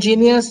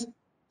 engineers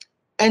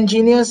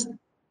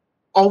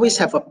always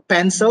have a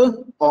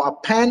pencil or a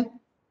pen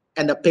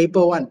and a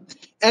paper one.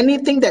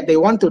 Anything that they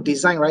want to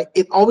design, right,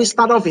 it always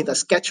start off with a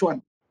sketch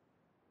one.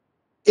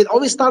 It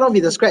always start off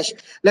with a scratch.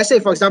 Let's say,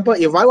 for example,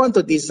 if I want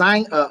to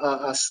design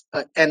a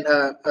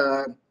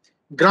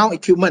ground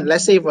equipment,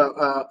 let's say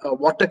a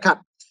water cart.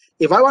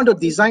 If I want to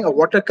design a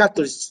water cart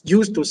to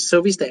use to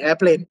service the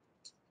airplane,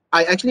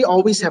 I actually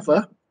always have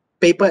a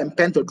paper and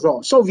pen to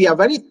draw. So we are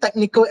very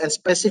technical and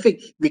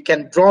specific. We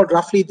can draw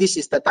roughly, this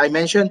is the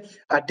dimension,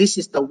 this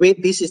is the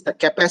weight, this is the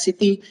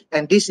capacity,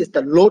 and this is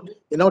the load.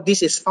 You know,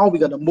 this is how we're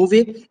going to move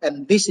it,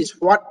 and this is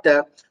what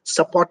the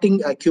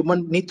supporting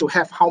equipment need to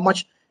have, how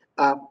much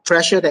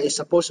pressure that is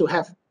supposed to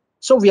have.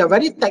 So we are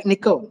very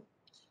technical,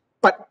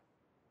 but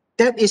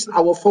that is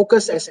our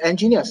focus as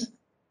engineers.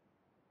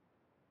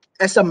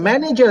 As a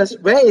managers,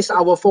 where is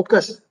our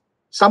focus?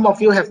 Some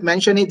of you have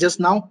mentioned it just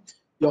now.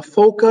 Your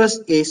focus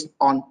is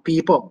on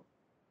people.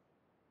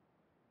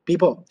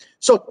 People.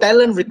 So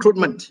talent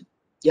recruitment.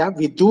 Yeah,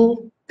 we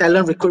do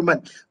talent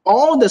recruitment.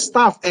 All the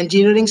staff,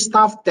 engineering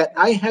staff that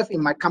I have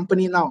in my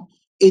company now,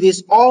 it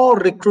is all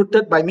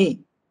recruited by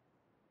me.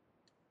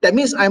 That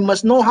means I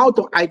must know how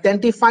to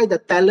identify the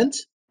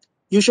talent.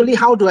 Usually,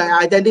 how do I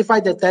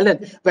identify the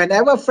talent?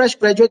 Whenever fresh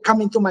graduate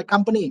come into my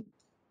company,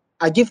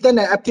 I give them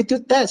an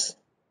aptitude test.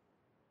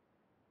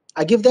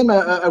 I give them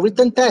a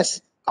written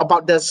test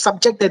about the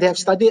subject that they have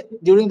studied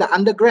during the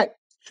undergrad.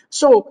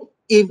 So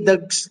if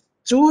the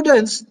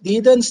students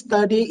didn't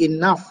study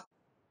enough,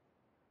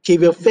 he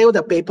will fail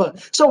the paper.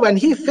 So when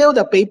he failed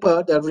the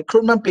paper, the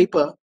recruitment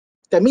paper,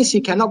 that means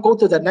he cannot go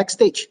to the next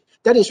stage.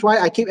 That is why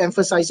I keep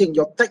emphasizing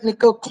your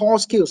technical core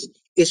skills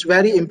is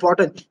very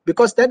important,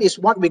 because that is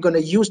what we're going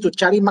to use to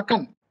cari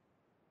makan.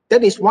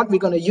 That is what we're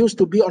going to use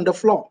to be on the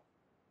floor.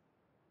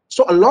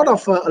 So a lot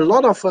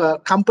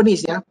of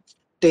companies, yeah,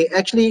 they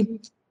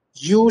actually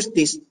use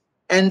this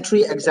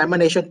entry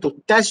examination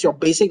to test your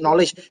basic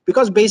knowledge,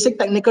 because basic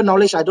technical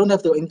knowledge, I don't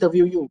have to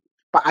interview you,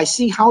 but I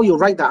see how you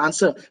write the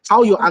answer,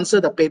 how you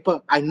answer the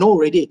paper. I know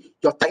already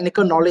your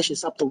technical knowledge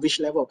is up to which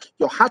level,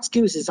 your hard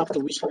skills is up to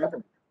which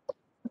level.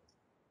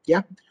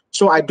 Yeah,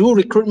 so I do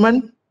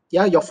recruitment.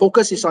 Yeah, your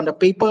focus is on the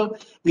paper.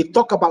 We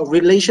talk about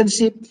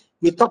relationship,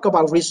 we talk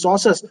about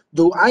resources.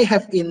 Do I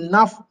have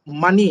enough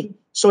money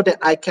so that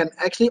I can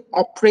actually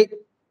operate?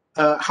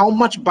 How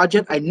much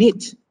budget I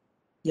need?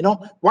 You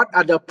know, what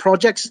are the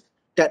projects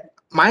that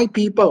my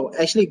people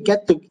actually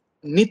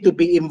need to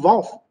be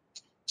involved?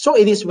 So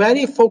it is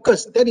very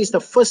focused. That is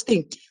the first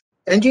thing.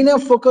 Engineer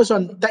focus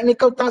on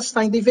technical tasks,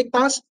 scientific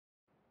tasks.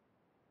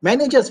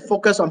 Managers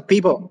focus on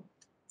people.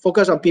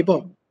 Focus on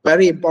people.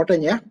 Very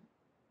important, yeah.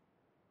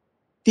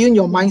 Tune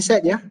your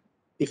mindset, yeah.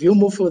 If you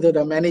move to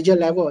the manager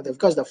level,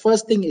 because the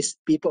first thing is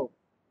people.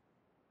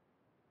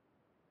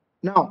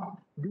 Now,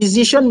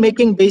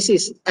 decision-making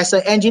basis. As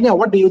an engineer,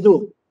 what do you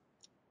do?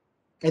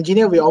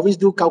 Engineer, we always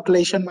do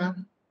calculation, ma.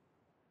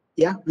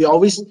 Yeah, we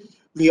always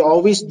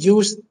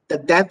use the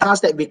data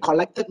that we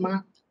collected,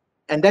 ma,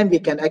 and then we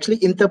can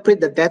actually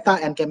interpret the data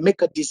and can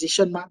make a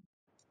decision, ma.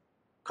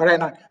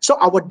 Correct. So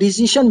our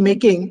decision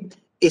making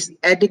is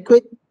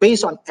adequate,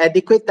 based on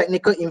adequate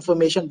technical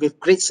information with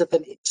great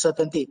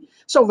certainty.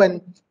 So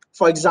when,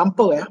 for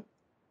example,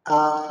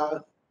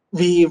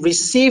 we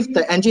receive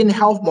the engine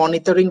health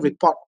monitoring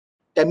report,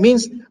 that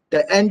means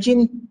the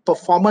engine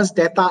performance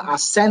data are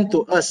sent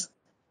to us.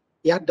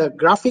 Yeah, the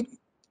graphic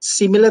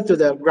similar to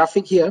the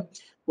graphic here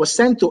was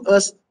sent to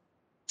us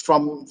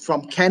from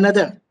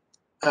Canada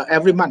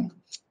every month,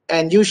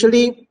 and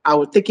usually I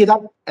will take it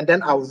up and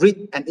then I'll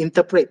read and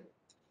interpret.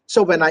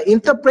 So when I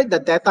interpret the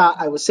data,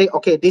 I will say,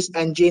 okay, this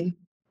engine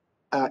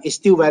is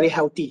still very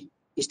healthy.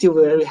 It's still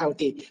very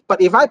healthy. But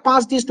if I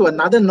pass this to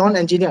another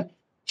non-engineer,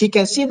 he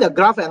can see the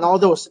graph and all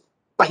those,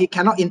 but he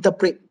cannot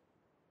interpret.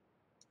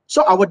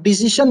 So our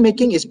decision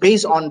making is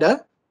based on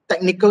the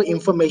technical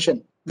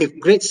information with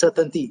great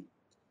certainty.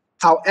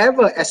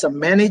 However, as a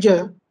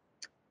manager,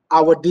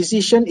 our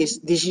decision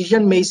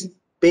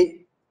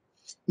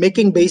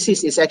making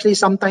basis is actually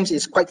sometimes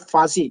is quite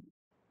fuzzy.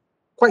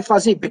 Quite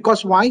fuzzy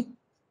because why?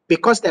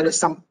 Because there is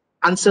some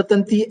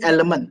uncertainty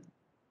element.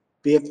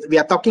 We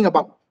are talking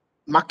about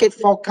market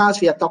forecast,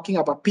 we are talking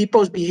about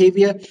people's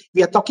behavior,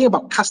 we are talking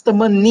about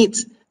customer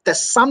needs that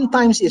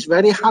sometimes is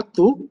very hard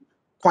to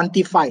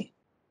quantify.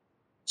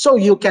 So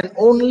you can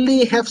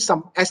only have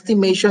some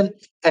estimation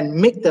and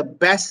make the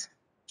best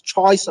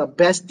choice or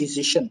best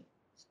decision.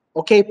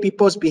 Okay,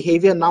 people's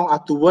behavior now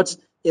are towards,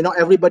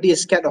 everybody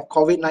is scared of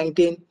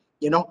COVID-19,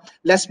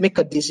 let's make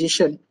a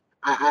decision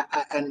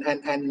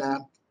and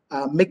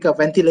make a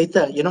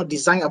ventilator,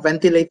 design a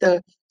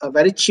ventilator, a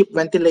very cheap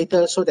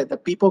ventilator so that the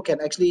people can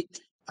actually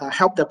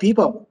help the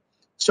people.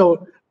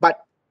 So,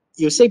 but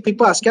you say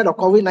people are scared of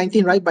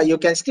COVID-19, right? But you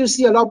can still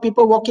see a lot of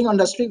people walking on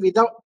the street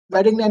without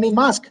wearing any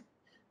mask.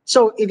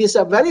 So it is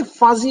a very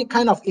fuzzy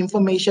kind of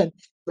information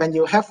when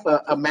you have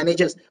a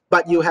managers,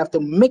 but you have to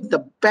make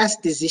the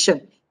best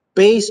decision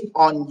based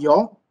on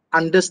your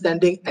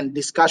understanding and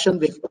discussion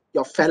with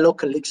your fellow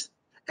colleagues.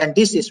 And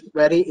this is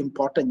very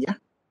important, yeah?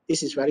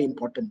 This is very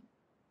important.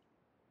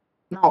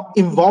 Now,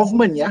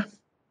 involvement, yeah?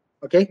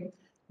 Okay,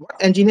 what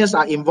engineers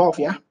are involved,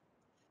 yeah?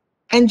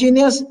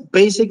 Engineers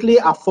basically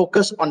are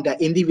focused on their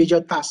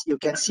individual tasks. You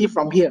can see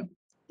from here,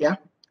 yeah?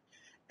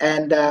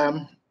 And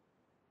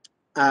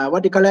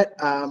what do you call it?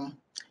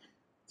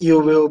 You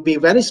will be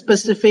very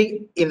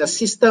specific in a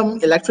system,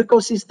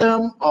 electrical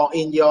system, or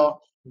in your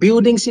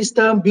building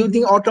system,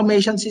 building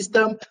automation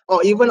system,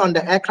 or even on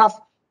the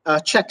aircraft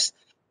checks,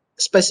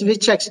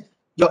 specific checks.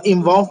 Your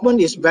involvement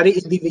is very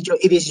individual.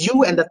 It is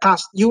you and the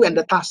task, you and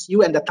the task,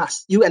 you and the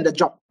task, you and the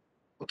job.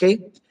 Okay?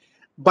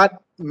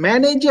 But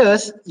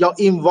managers, your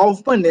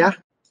involvement, yeah,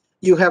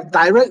 you have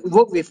direct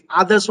work with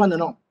others, want to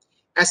know.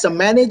 As a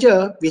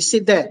manager, we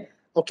sit there,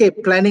 okay,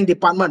 planning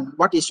department,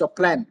 what is your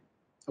plan?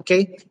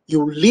 Okay,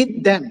 you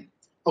lead them.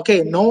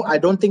 Okay, no, I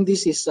don't think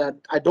this is,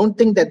 I don't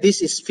think that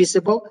this is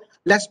feasible.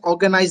 Let's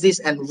organize this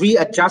and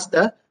readjust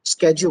the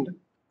schedule,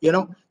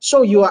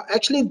 So you are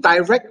actually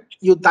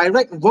you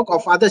direct work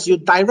of others, you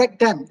direct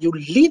them, you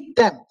lead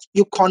them,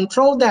 you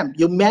control them,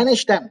 you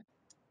manage them.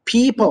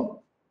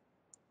 People,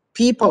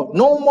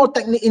 no more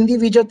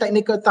individual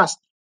technical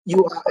tasks.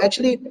 You are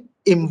actually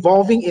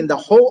involving in the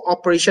whole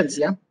operations,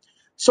 yeah.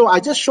 So I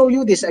just show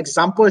you this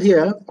example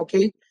here,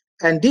 okay.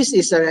 And this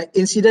is an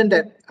incident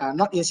that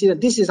not incident,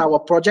 this is our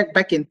project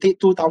back in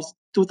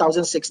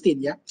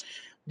 2016, yeah.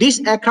 This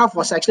aircraft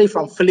was actually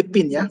from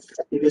Philippines, yeah.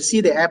 You will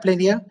see the airplane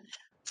here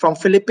from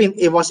Philippines.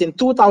 It was in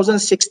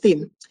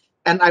 2016,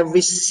 and I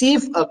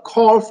received a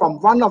call from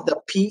one of the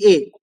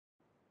PA,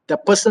 the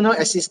personal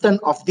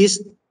assistant of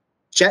this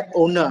jet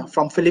owner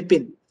from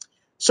Philippines.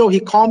 So he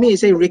called me and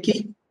said,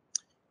 Ricky,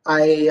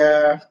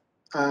 I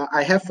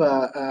have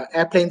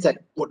airplanes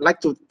that would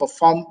like to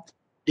perform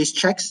these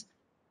checks.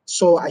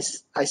 So I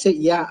said,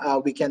 yeah,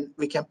 we can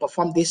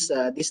perform this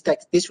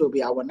test. This will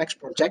be our next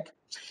project.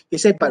 He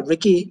said, but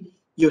Ricky,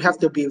 you have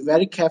to be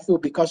very careful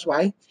because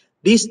why?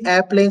 These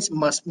airplanes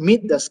must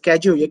meet the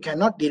schedule. You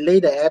cannot delay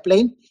the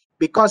airplane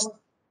because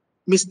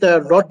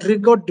Mr.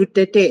 Rodrigo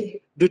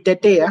Duterte,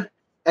 yeah,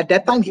 at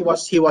that time he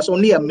was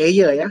only a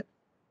mayor, yeah.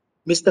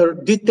 Mr.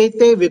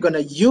 Duterte, we're going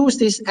to use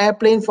this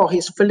airplane for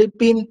his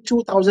Philippine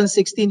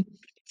 2016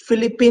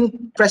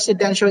 Philippine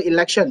presidential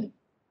election.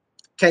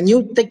 Can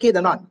you take it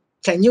or not?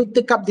 Can you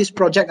take up this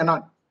project or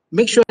not?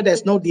 Make sure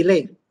there's no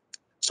delay.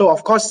 So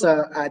of course,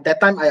 at that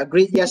time I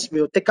agreed. Yes,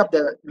 we will take up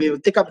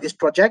this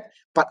project,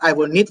 but I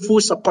will need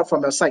full support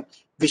from your side,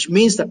 which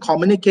means the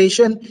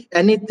communication.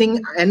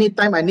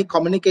 Anytime I need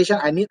communication,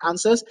 I need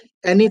answers.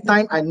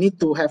 Anytime I need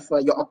to have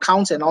your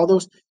accounts and all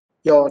those,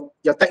 your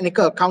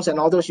technical accounts and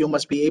all those, you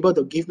must be able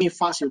to give me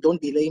fast. You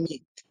don't delay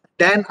me.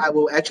 Then I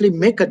will actually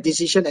make a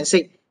decision and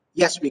say,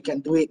 yes, we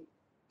can do it.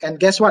 And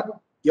guess what?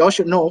 You all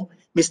should know,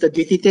 Mr.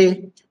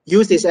 Duterte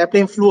used his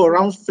airplane, flew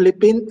around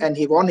Philippines, and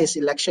he won his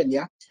election.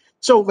 Yeah.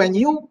 So when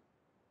you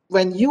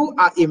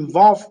are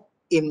involved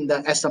in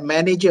as a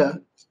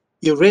manager,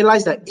 you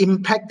realize the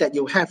impact that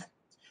you have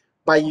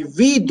by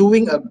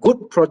redoing a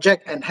good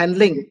project and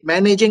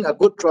managing a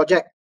good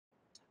project.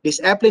 This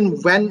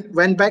airplane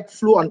went back,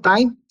 flew on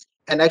time,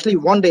 and actually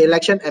won the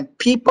election. And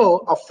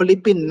people of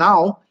Philippines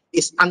now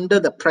is under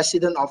the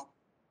president of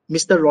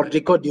Mr.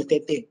 Rodrigo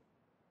Duterte.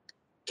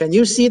 Can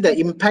you see the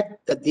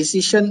impact the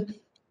decision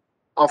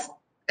of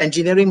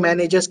engineering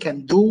managers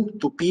can do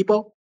to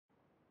people?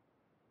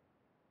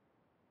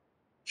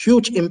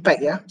 Huge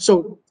impact, yeah.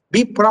 So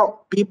be proud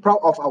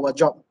of our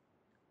job.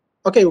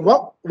 Okay,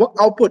 work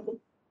output.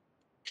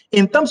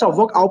 In terms of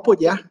work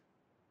output, yeah,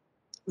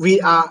 we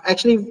are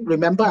actually,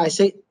 remember I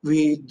said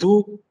we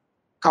do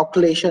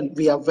calculation.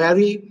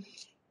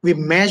 We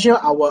measure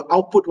our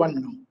output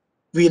one.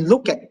 We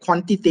look at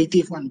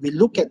quantitative one. We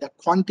look at the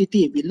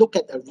quantity. We look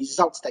at the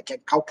results that can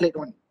calculate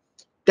one.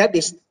 That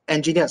is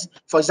engineers.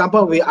 For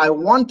example, I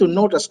want to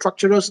know the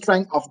structural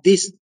strength of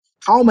this.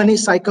 How many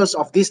cycles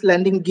of this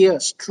landing gear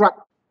strut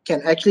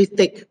can actually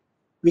take?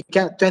 We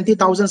can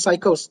 20,000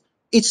 cycles.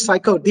 Each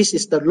cycle, this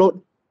is the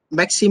load.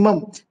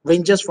 Maximum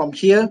ranges from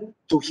here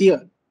to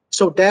here.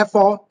 So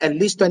therefore, at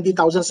least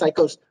 20,000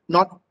 cycles,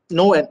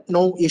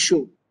 no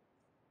issue.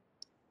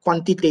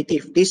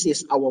 Quantitative, this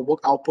is our work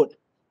output.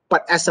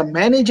 But as a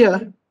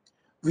manager,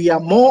 we are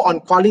more on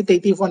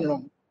qualitative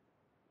one.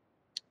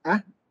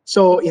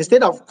 So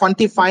instead of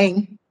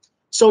quantifying,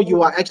 so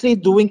you are actually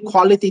doing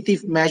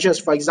qualitative measures.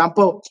 For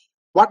example,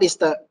 what is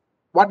the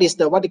what do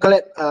you call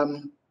it?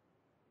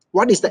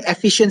 What is the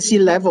efficiency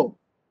level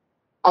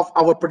of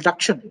our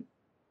production?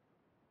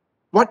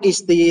 What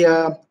is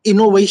the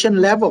innovation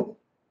level?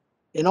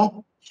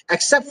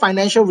 Except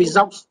financial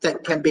results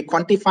that can be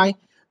quantified,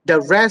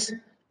 the rest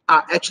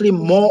are actually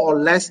more or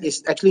less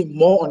is actually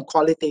more on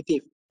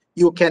qualitative.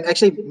 You can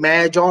actually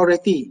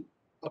majority,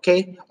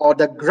 okay, or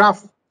the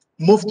graph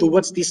move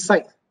towards this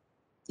side,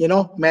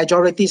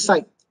 majority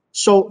side.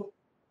 So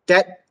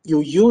that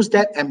you use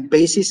that and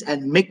basis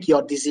and make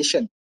your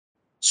decision.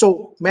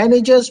 So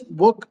managers'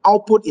 work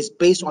output is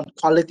based on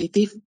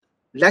qualitative,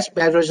 less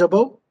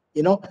measurable,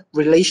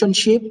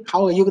 relationship.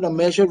 How are you going to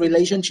measure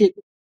relationship?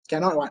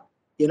 Cannot, what?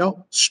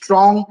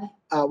 Strong,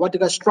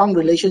 strong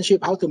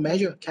relationship, how to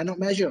measure? Cannot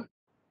measure.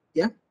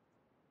 Yeah.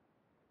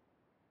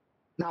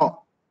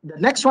 Now, the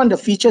next one, the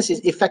features is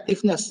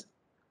effectiveness.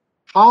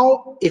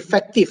 How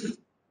effective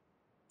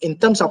in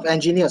terms of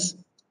engineers?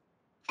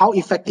 How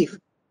effective?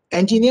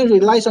 Engineer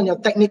relies on your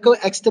technical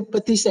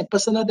expertise and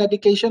personal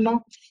dedication.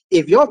 No?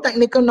 If your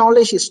technical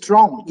knowledge is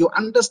strong, you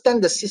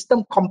understand the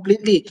system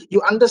completely,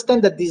 you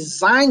understand the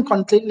design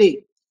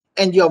completely,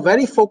 and you're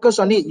very focused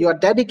on it, you are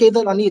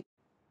dedicated on it,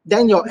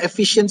 then your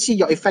efficiency,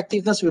 your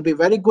effectiveness will be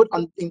very good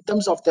in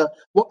terms of the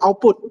work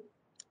output.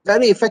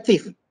 Very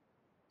effective.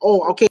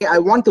 Oh, okay, I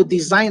want to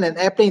design an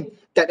airplane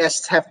that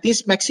have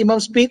this maximum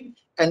speed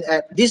and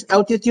at this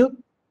altitude.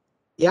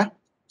 Yeah.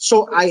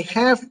 So I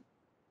have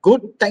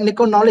good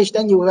technical knowledge,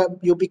 then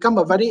you become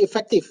a very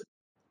effective.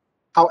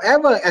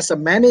 However, as a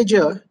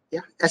manager,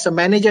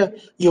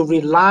 you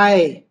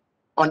rely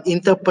on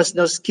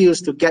interpersonal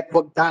skills to get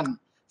work done.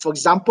 For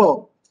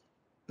example,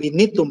 we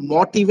need to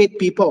motivate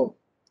people.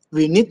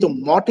 We need to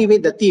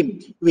motivate the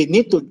team. We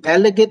need to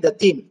delegate the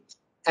team.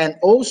 And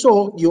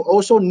also, you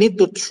also need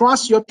to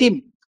trust your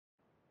team.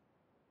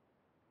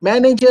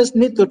 Managers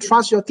need to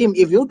trust your team.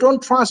 If you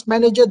don't trust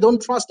manager, don't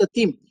trust the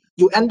team,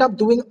 you end up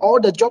doing all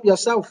the job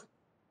yourself.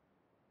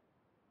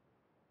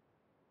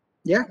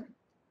 Yeah.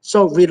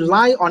 So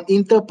rely on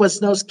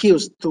interpersonal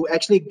skills to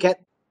actually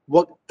get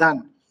work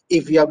done.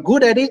 If you are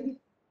good at it,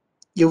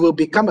 you will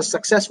become a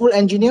successful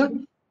engineer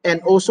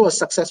and also a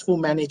successful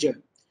manager.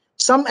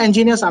 Some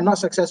engineers are not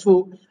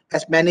successful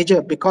as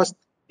manager because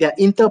their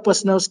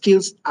interpersonal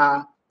skills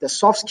the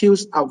soft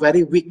skills are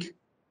very weak.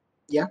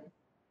 Yeah.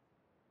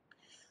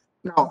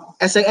 Now,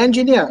 as an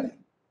engineer,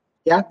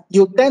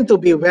 you tend to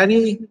be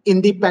very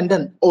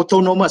independent,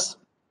 autonomous.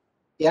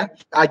 Yeah,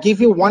 I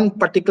give you one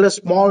particular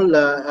small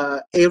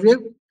area,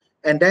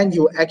 and then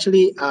you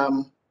actually work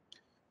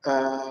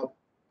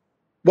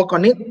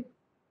on it.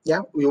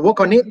 Yeah, we work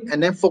on it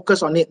and then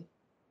focus on it.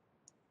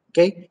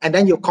 Okay, and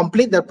then you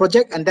complete the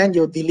project and then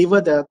you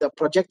deliver the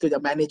project to the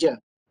manager.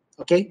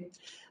 Okay,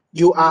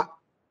 you are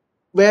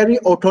very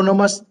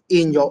autonomous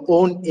in your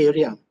own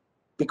area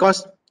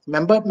because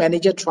remember,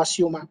 manager trusts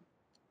you, ma.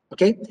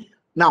 Okay,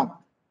 now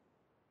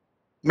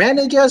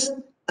managers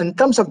in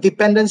terms of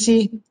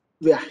dependency,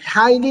 we are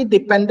highly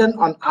dependent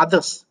on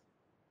others.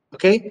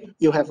 Okay,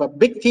 you have a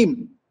big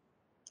team,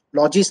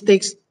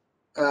 logistics,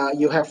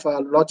 you have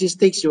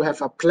logistics, you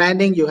have a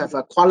planning, you have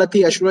a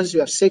quality assurance,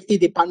 you have safety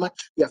department,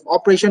 you have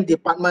operation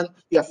department,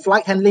 you have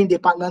flight handling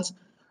departments.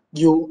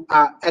 You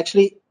are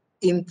actually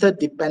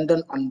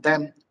interdependent on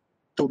them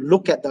to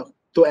look at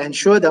to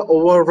ensure the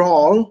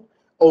overall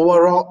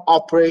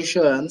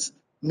operations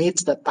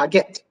meets the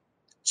target.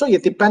 So you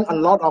depend on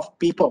a lot of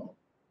people.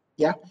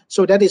 Yeah,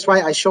 so that is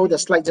why I showed the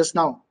slide just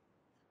now.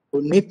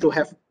 You need to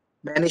have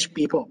managed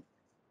people.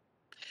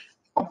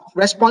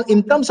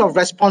 In terms of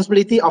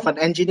responsibility of an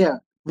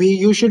engineer, we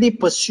usually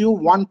pursue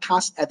one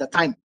task at a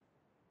time.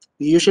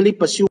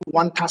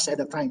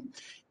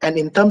 And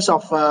in terms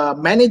of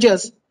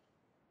managers,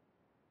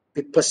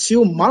 we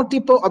pursue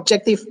multiple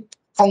objectives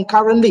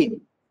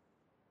concurrently.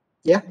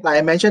 Yeah, like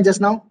I mentioned just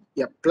now,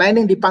 you have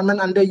planning department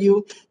under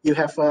you, you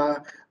have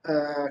a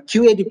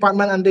QA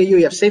department under you,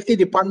 you have safety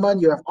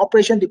department, you have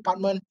operation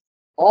department.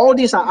 All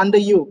these are under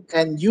you,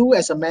 and you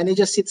as a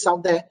manager sits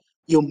out there,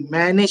 you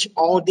manage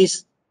all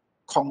this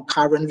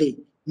concurrently,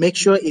 make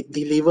sure it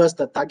delivers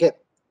the target.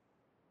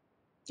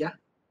 Yeah,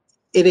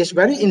 it is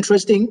very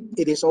interesting.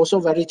 It is also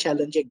very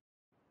challenging.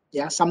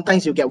 Yeah,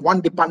 sometimes you get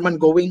one department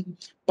going,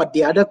 but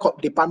the other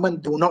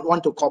department do not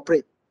want to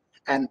cooperate.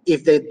 And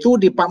if the two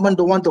departments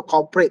don't want to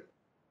cooperate,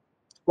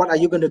 what are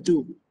you going to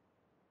do?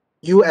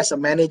 You as a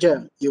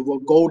manager, you will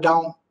go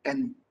down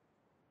and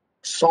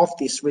solve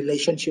this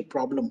relationship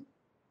problem.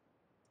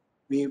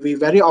 We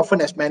very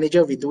often as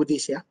manager, we do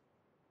this. Yeah.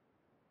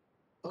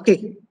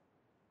 Okay.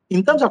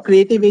 In terms of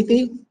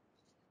creativity,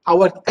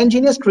 our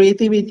engineers'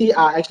 creativity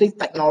are actually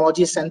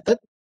technology centered.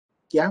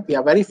 Yeah, we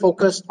are very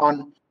focused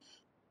on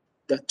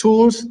the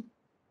tools,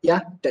 yeah,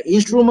 the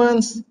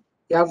instruments,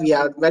 Yeah, we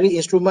are very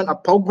instrument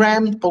of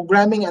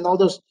programming and all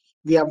those.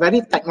 We are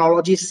very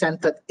technology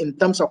centered in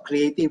terms of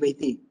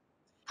creativity.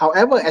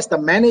 However, as the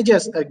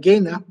managers,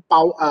 again,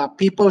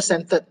 people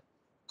centered,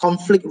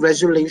 conflict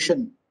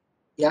resolution.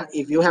 Yeah,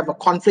 if you have a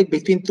conflict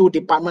between two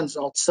departments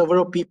or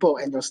several people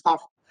and your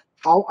staff,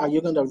 how are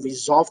you going to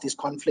resolve this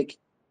conflict?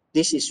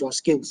 This is your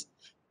skills.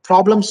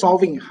 Problem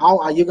solving, how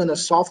are you going to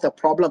solve the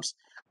problems?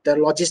 The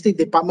logistic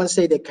department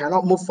say they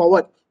cannot move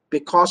forward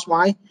because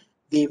why?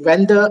 The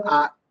vendor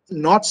are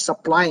not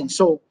supplying.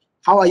 So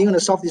how are you going to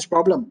solve this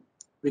problem?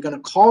 We're going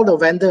to call the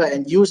vendor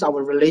and use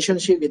our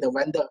relationship with the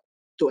vendor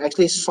to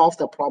actually solve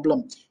the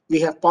problem.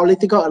 We have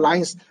political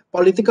alliance.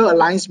 Political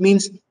alliance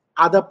means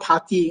other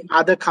party,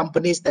 other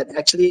companies that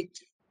actually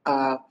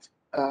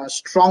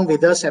strong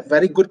with us, have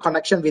very good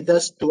connection with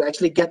us to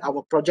actually get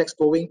our projects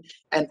going.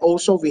 And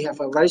also we have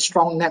a very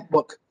strong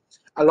network.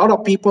 A lot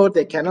of people,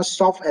 they cannot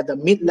solve at the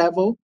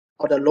mid-level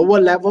or the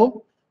lower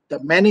level. The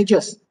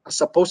managers are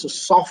supposed to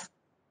solve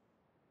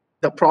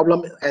the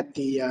problem at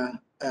the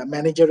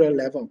managerial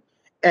level.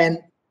 And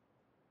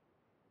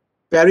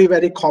very,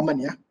 very common,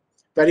 yeah?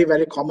 Very,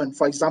 very common.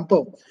 For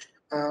example,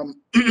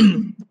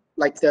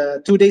 like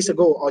 2 days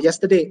ago or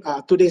yesterday,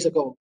 2 days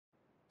ago,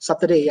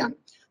 Saturday, yeah.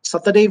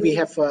 Saturday we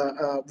have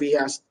we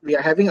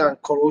are having a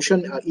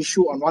corrosion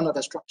issue on one of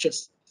the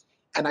structures,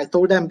 and I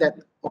told them that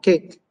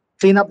okay,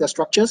 clean up the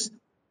structures,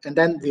 and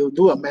then we'll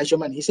do a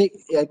measurement. He said,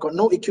 I got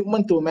no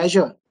equipment to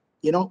measure.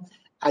 You know,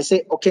 I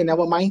said okay,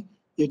 never mind.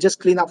 You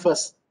just clean up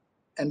first,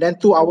 and then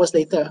 2 hours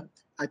later,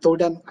 I told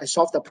them I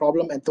solved the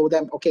problem and told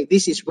them okay,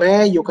 this is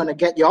where you're gonna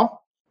get your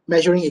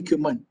measuring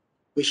equipment,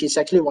 which is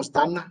actually was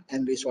done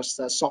and this was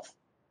solved.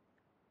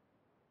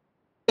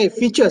 Okay,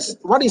 features.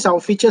 What is our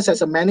features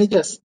as a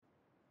managers?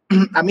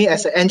 I mean,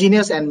 as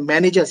engineers and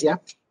managers, yeah.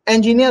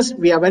 Engineers,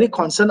 we are very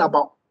concerned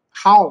about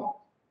how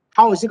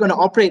is it going to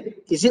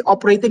operate? Is it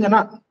operating or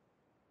not?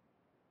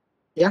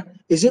 Yeah,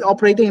 is it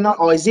operating or not,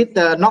 or is it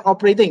not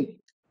operating?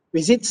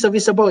 Is it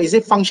serviceable? Is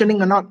it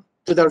functioning or not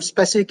to the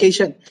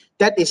specification?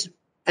 That is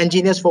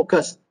engineers'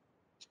 focus.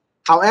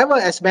 However,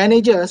 as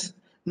managers,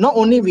 not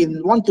only we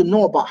want to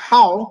know about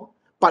how,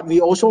 but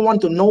we also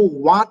want to know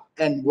what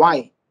and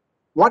why.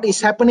 What is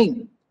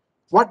happening?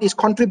 What is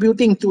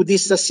contributing to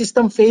this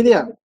system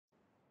failure?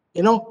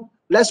 You know,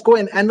 let's go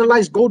and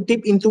analyze, go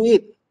deep into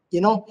it.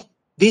 You know,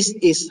 this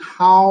is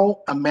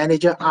how a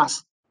manager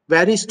asks.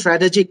 Very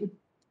strategic.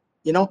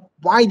 You know,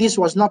 why this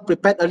was not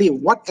prepared early?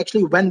 What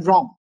actually went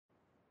wrong?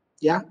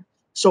 Yeah.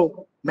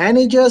 So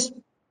managers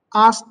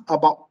ask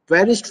about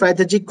very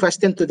strategic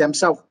question to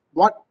themselves.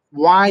 What,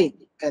 why,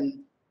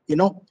 and you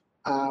know,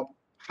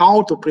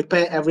 how to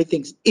prepare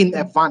everything in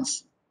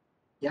advance.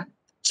 Yeah.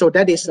 So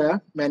that is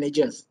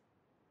managers.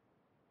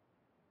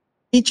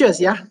 Teachers,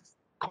 yeah.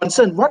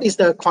 Concern. What is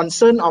the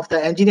concern of the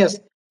engineers?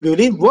 Will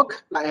it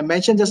work? Like I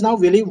mentioned just now,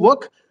 will it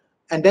work?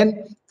 And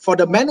then for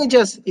the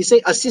managers, he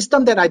say a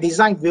system that I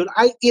designed, will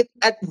I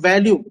add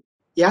value?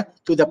 Yeah,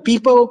 to the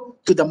people,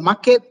 to the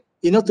market,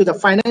 you know, to the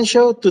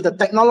financial, to the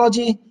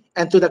technology,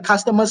 and to the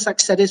customer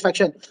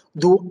satisfaction.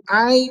 Do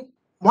I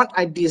what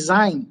I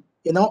design,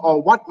 you know,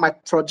 or what my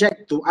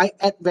project, do I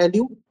add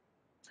value?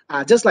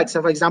 Just like,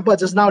 so for example,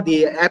 just now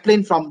the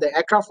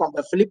aircraft from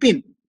the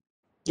Philippines.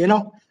 You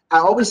know, I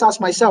always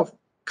ask myself,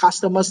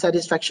 customer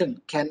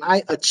satisfaction, can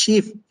I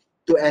achieve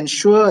to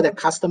ensure the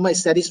customer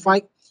is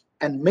satisfied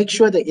and make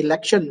sure the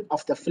election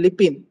of the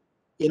Philippines,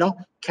 you know,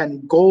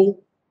 can go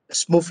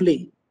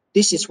smoothly?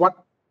 This is what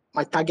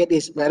my target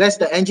is. Whereas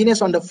the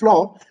engineers on the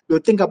floor will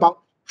think about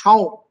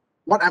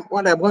what I'm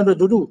going to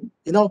do.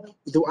 You know,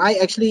 do I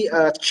actually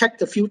check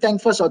the fuel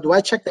tank first, or do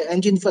I check the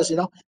engine first? You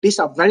know, these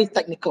are very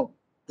technical,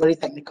 very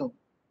technical.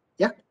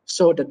 Yeah.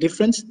 So the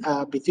difference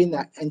between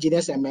the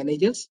engineers and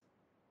managers.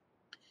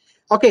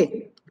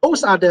 Okay,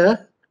 those are the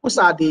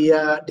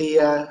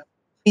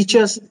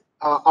features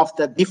of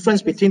the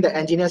difference between the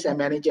engineers and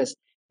managers.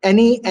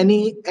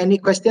 Any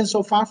questions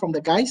so far from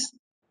the guys?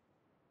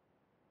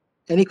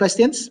 Any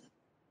questions?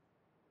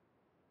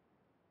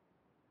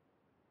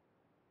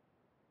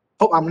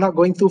 Hope I'm not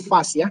going too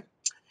fast. Yeah.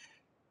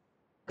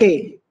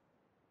 Okay.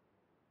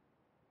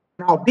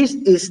 Now this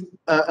is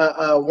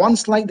one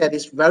slide that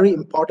is very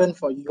important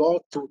for you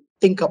all to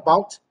think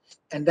about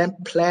and then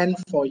plan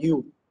for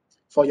you,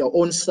 for your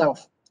own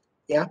self.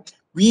 Yeah.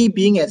 We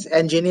being as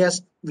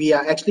engineers, we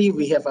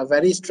have a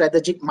very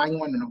strategic mind,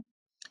 you know.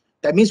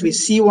 That means we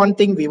see one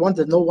thing, we want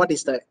to know what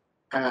is the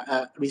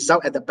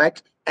result at the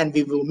back, and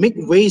we will make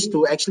ways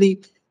to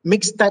actually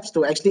make steps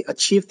to actually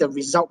achieve the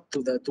result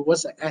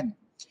towards the end.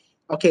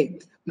 Okay,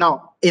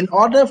 now in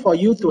order for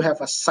you to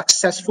have a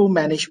successful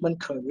management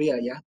career,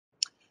 yeah,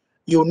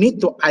 you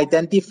need to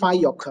identify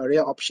your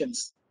career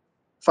options.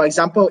 For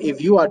example,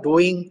 if you are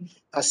doing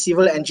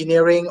civil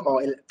engineering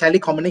or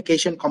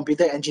telecommunication,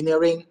 computer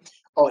engineering,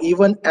 or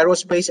even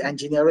aerospace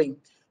engineering,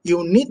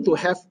 you need to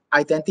have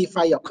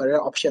identify your career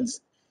options.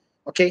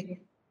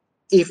 Okay,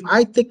 if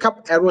I take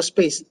up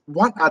aerospace,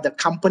 what are the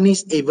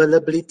companies'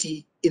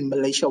 availability in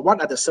Malaysia?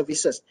 What are the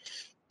services?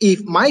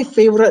 If my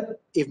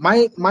favorite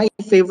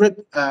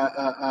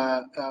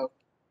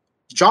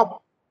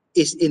job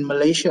is in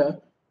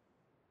Malaysia,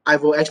 I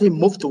will actually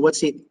move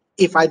towards it.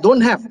 If I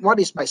don't have, what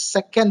is my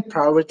second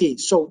priority?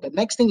 So the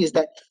next thing is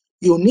that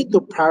you need to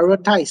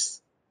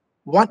prioritize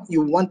what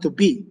you want to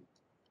be.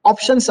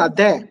 Options are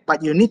there,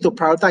 but you need to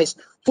prioritize.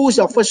 Who's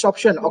your first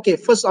option? Okay,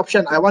 first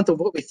option, I want to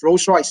work with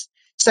Rolls-Royce.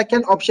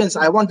 Second options,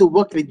 I want to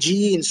work with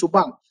GE in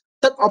Subang.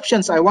 Third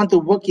options, I want to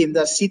work in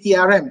the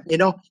CTRM,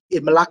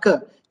 in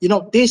Malacca.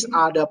 These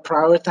are the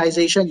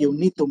prioritization you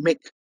need to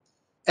make.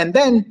 And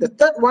then the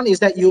third one is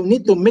that you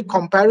need to make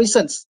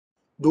comparisons.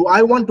 Do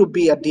I want to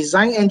be a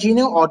design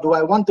engineer, or do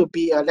I want to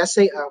be, let's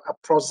say,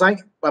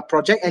 a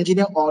project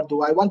engineer, or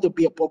do I want to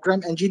be a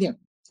program engineer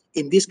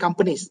in these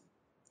companies?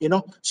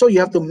 So you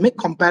have to make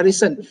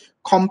comparison.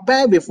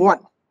 Compare with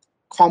what?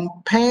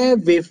 Compare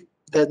with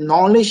the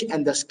knowledge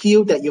and the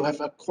skill that you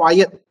have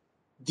acquired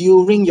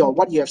during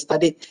what you have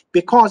studied,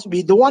 because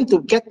we don't want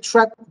to get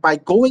trapped by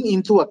going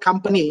into a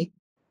company,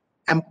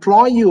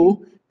 employ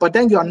you, but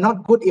then you are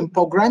not good in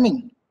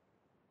programming.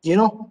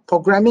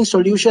 Programming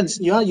solutions,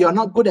 you're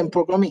not good in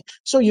programming.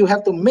 So you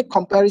have to make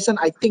comparison.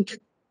 I think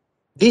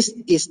this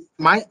is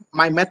my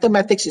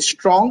mathematics is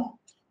strong,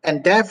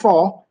 and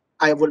therefore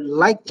I would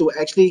like to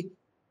actually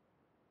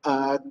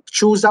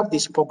choose up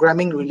this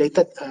programming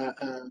related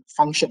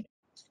function.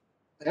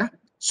 Yeah.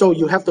 So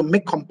you have to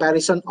make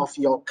comparison of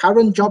your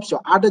current jobs,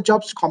 your other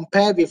jobs,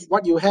 compare with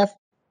what you have.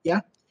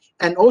 Yeah.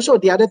 And also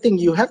the other thing,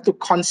 you have to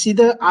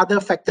consider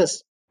other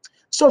factors.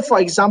 So for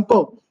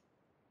example,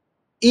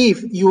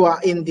 if you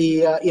are in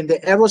the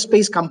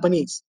aerospace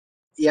companies,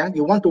 yeah,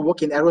 you want to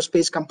work in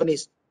aerospace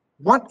companies,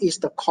 what is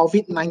the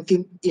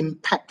COVID-19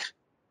 impact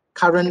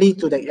currently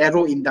to the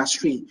aero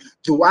industry?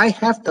 Do I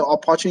have the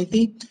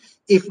opportunity?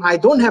 If I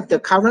don't have the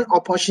current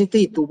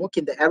opportunity to work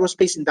in the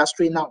aerospace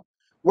industry now,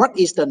 what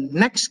is the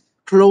next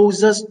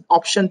closest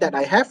option that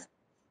I have?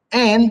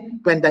 And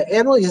when the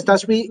aero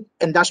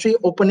industry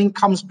opening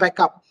comes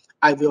back up,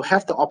 I will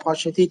have the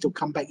opportunity to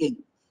come back in.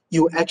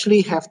 You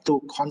actually have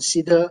to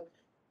consider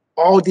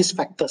all these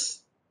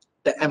factors: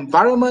 the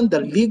environment,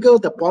 the legal,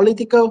 the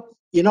political,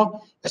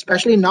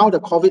 especially now the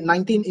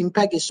COVID-19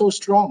 impact is so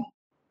strong.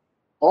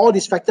 All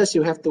these factors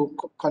you have to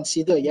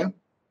consider, yeah.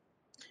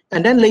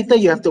 And then later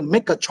you have to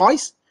make a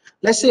choice.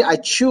 Let's say I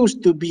choose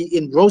to be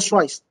in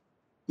Rolls-Royce,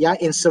 yeah,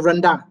 in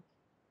Serenda.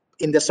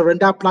 In the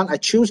Serenda plant, I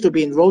choose to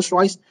be in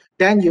Rolls-Royce.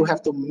 Then you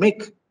have to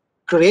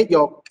create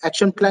your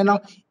action planner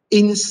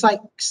inside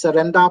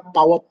Serenda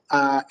power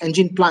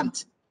engine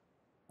plant.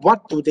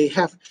 What do they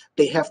have?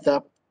 They have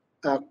the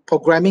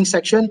programming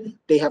section,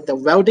 they have the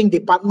welding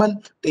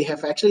department, they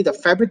have actually the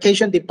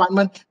fabrication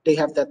department, they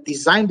have the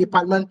design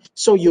department.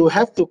 So you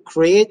have to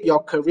create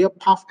your career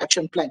path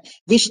action plan,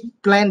 which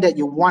plan that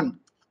you want.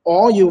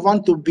 Or you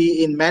want to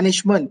be in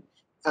management,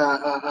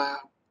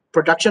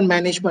 production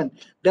management.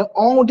 Then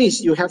all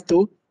this you have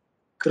to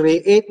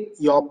create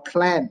your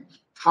plan.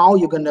 How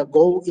you're gonna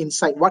go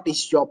inside? What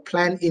is your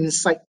plan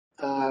inside?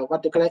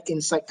 What they call it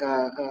inside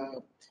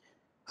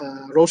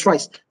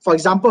Rolls-Royce. For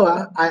example,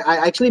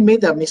 I actually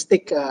made a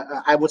mistake.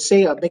 I would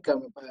say make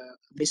a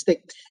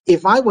mistake.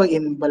 If I were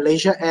in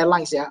Malaysia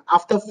Airlines, yeah,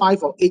 after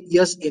 5 or 8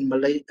 years in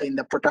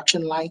the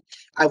production line,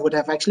 I would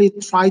have actually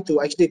tried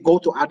to actually go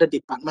to other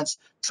departments,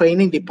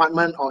 training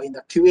department, or in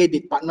the QA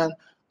department,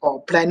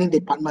 or planning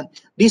department.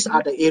 These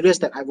are the areas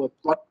that I would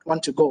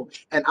want to go.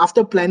 And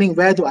after planning,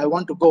 where do I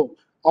want to go?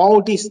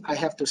 All this I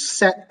have to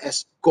set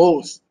as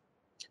goals.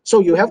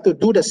 So you have to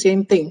do the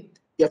same thing.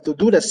 You have to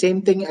do the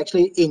same thing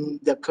actually in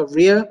the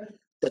career,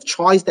 the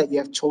choice that you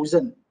have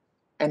chosen,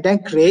 and then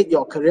create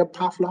your career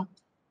path.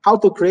 How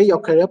to create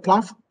your career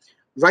path?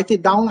 Write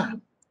it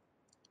down.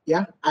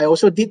 Yeah, I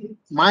also did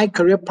my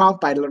career path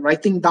by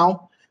writing down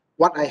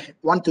what I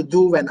want to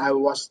do when I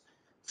was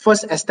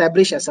first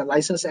established as a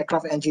licensed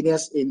aircraft engineer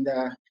in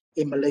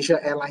Malaysia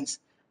Airlines.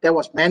 That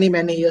was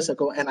many years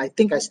ago, and I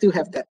think I still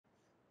have that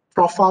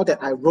profile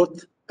that I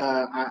wrote,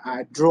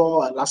 I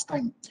draw last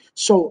time.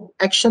 So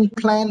action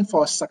plan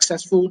for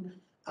successful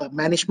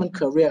management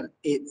career,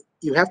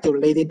 you have to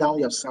lay it down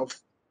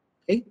yourself.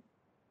 Okay.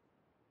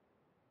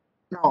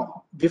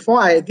 Now,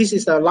 this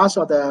is the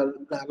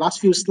last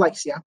few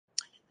slides. Yeah,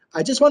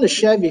 I just want to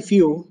share with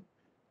you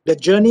the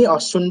journey of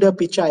Sundar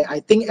Pichai.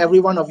 I think every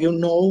one of you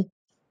know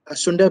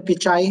Sundar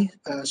Pichai.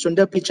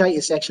 Sundar Pichai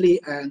is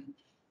actually an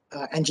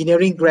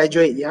engineering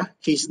graduate. Yeah,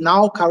 he's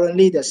now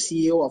currently the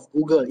CEO of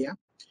Google. Yeah.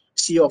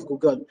 CEO of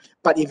Google.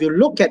 But if you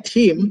look at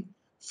him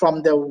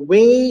from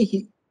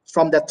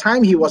the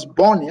time he was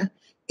born, yeah,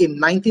 in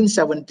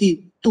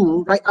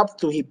 1972, right up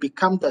to he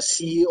become the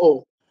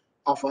CEO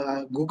of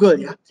Google,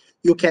 yeah,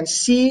 you can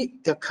see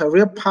the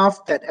career path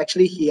that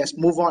actually he has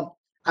moved on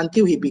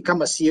until he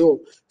become a CEO.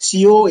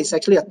 CEO is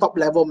actually a top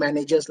level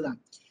manager.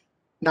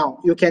 Now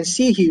you can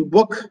see he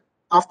worked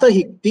after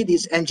he did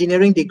his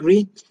engineering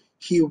degree.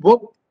 He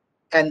worked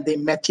in the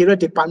material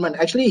department.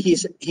 Actually,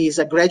 he's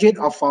a graduate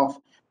of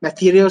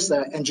materials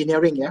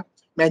engineering, yeah,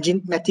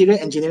 material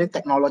engineering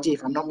technology,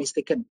 if I'm not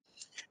mistaken.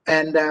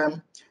 And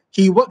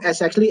he worked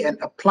as actually an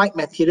applied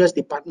materials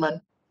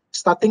department,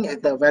 starting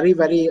at the very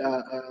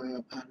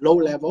low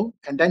level,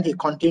 and then he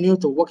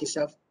continued to work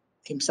himself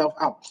himself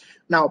out.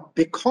 Now,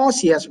 because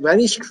he has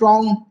very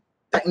strong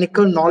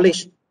technical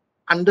knowledge,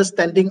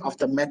 understanding of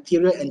the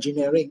material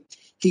engineering,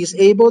 he is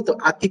able to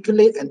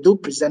articulate and do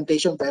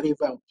presentation very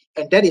well.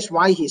 And that is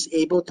why he's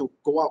able to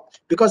go out.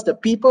 Because the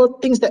people,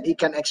 things that he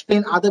can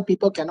explain, other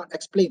people cannot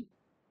explain.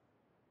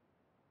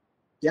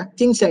 Yeah,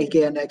 things that he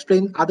can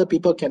explain, other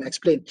people can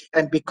explain.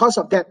 And because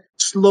of that,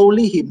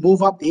 slowly he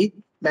moved up the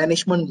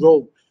management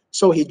role.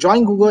 So he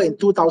joined Google in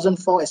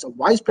 2004 as a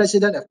vice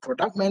president of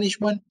product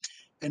management.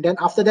 And then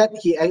after that,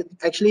 he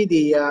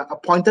actually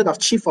appointed of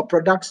chief of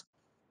products.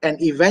 And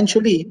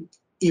eventually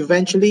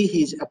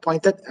he's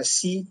appointed as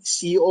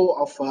CEO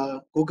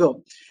of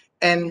Google.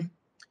 And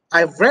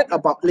I've read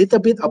about little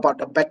bit about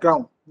the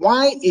background.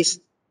 Why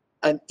is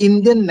an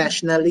Indian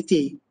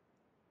nationality,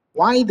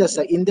 why does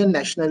an Indian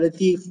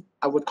nationality,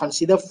 I would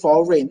consider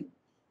foreign,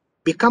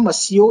 become a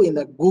CEO in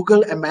a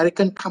Google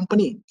American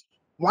company?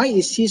 Why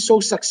is he so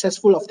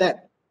successful of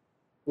that?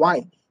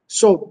 Why?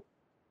 So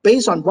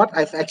based on what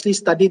I've actually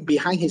studied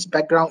behind his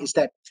background is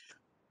that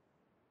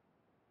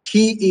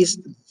he is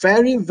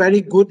very,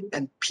 very good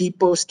at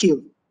people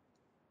skill.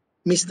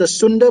 Mr.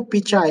 Sundar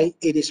Pichai,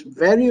 it is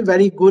very,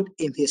 very good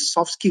in his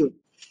soft skill.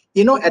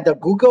 You know, at the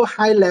Google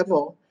high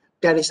level,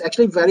 there is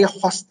actually very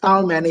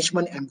hostile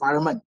management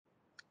environment.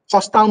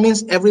 Hostile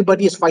means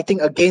everybody is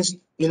fighting against,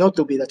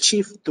 to be the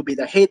chief, to be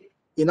the head,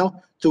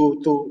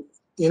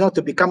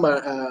 to become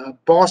a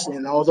boss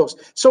and all those.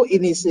 So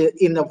it is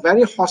in a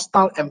very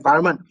hostile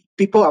environment.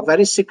 People are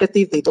very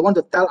secretive. They don't want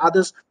to tell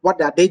others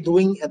what are they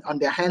doing on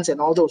their hands and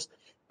all those.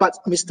 But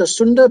Mr.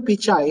 Sundar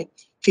Pichai,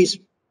 he's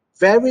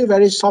very,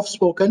 very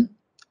soft-spoken.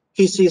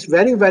 He's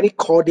very, very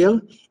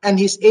cordial, and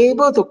he's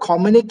able to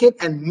communicate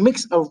and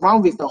mix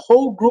around with the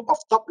whole group of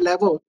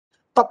top-level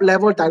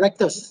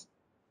directors.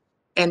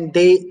 And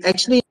they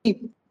actually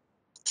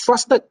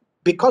trusted,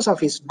 because of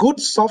his good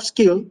soft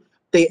skill,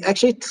 they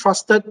actually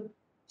trusted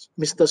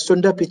Mr.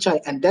 Sundar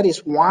Pichai, and that is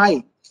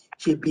why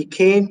he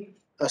became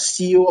a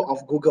CEO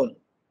of Google.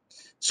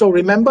 So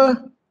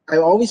remember, I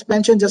always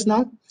mentioned just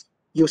now,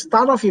 you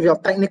start off with your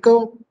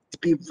technical,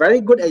 be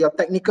very good at your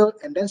technical,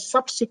 and then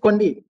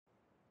subsequently,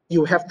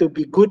 you have to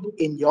be good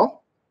in your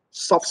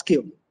soft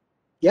skill.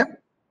 Yeah.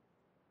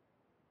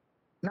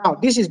 Now,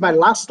 this is my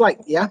last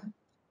slide. Yeah.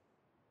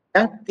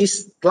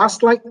 This last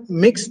slide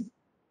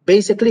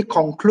basically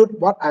conclude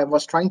what I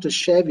was trying to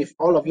share with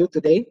all of you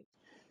today.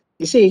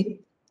 You see,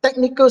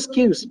 technical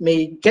skills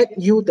may get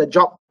you the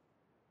job.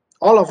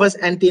 All of us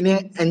enter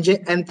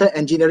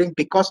engineering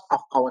because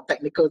of our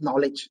technical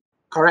knowledge,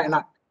 correct or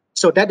not?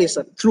 So that is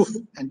a truth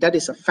and that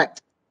is a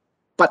fact.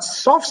 But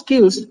soft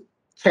skills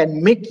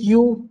can make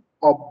you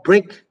or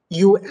break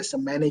you as a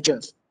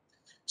manager.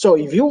 So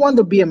if you want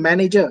to be a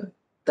manager,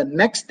 the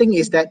next thing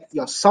is that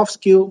your soft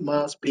skill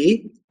must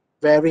be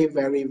very,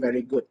 very,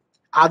 very good.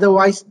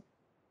 Otherwise,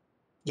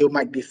 you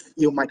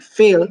might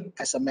fail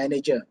as a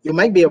manager. You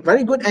might be a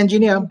very good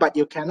engineer, but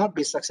you cannot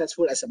be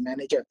successful as a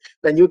manager.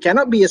 When you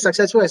cannot be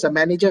successful as a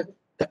manager,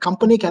 the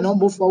company cannot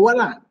move forward.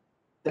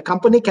 The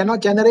company cannot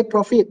generate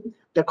profit.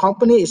 The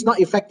company is not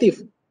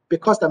effective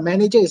because the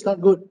manager is not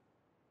good.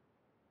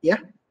 Yeah.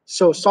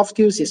 So soft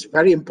skills is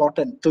very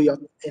important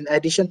in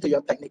addition to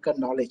your technical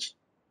knowledge.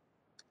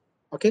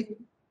 Okay.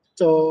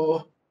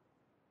 So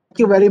thank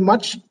you very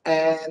much.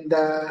 And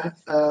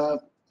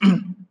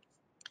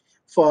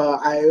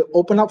I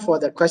open up for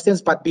the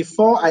questions, but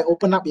before I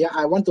open up,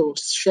 I want to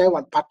share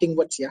one parting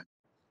words here.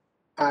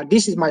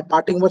 This is my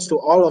parting words to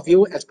all of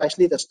you,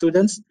 especially the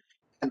students,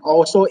 and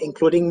also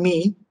including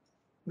me.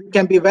 We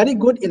can be very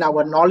good in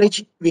our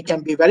knowledge. We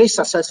can be very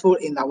successful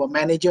in our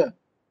manager.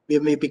 We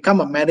may become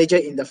a manager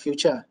in the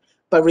future.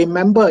 But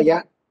remember,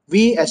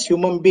 we as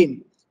human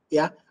beings,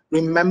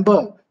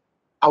 remember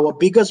our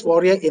biggest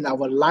warrior in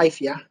our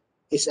life,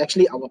 is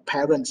actually our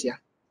parents,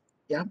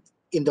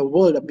 in the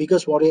world, the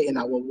biggest warrior in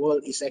our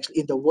world is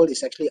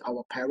actually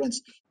our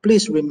parents.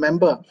 Please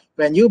remember,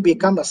 when you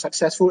become a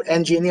successful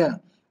engineer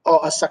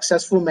or a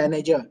successful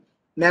manager,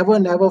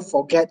 never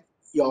forget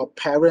your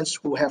parents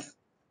who have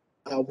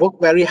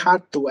worked very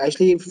hard to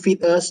actually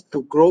feed us,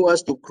 to grow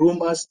us, to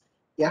groom us.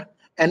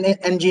 An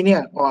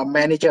engineer or a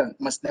manager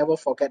must never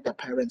forget their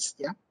parents.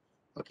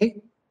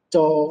 Okay.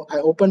 So I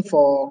open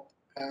for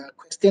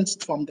questions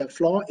from the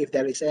floor if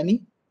there is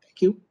any.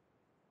 Thank you.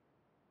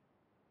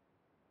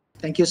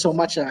 Thank you so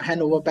much.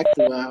 Hand over back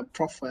to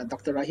Prof.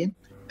 Dr. Rahim.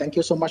 Thank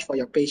you so much for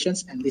your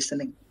patience and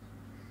listening.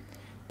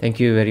 Thank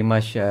you very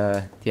much,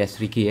 T.S.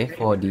 Ricky,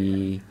 for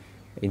the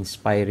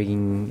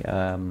inspiring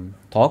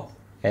talk.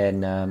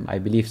 And I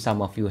believe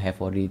some of you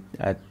have already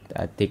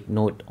take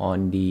note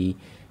on the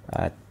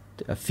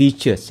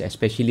features,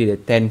 especially the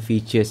 10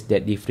 features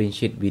that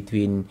differentiate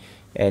between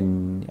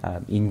an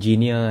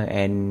engineer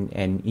and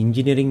an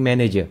engineering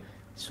manager.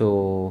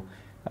 So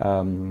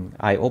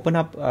I open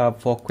up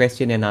for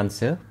question and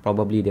answer.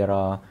 Probably there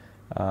are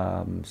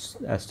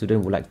a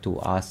student would like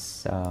to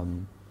ask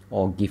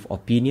or give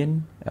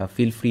opinion.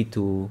 Feel free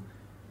to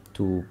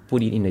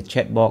put it in the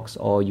chat box,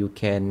 or you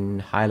can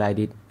highlight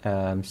it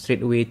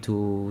straight away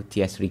to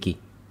T.S. Ricky.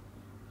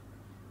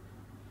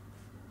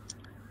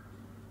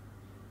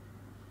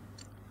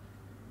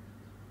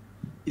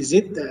 Is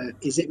it?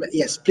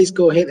 Yes, please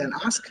go ahead and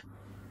ask.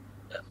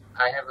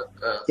 I have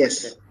a Yes.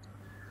 question.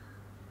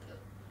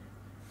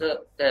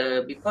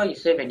 So, before you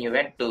say when you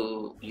went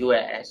to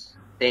US,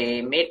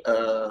 they made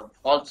a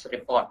false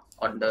report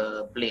on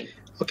the plane.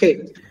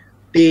 Okay.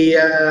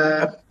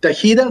 The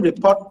hidden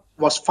report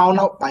was found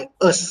out by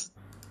us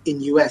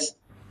in US.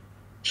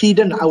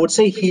 Hidden, I would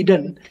say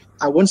hidden.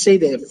 I won't say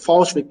the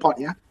false report.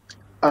 Yeah.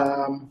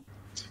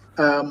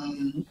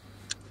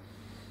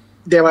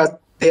 There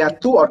are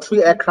 2 or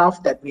 3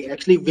 aircraft that we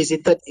actually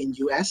visited in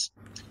US.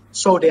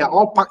 So they are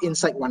all parked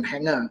inside one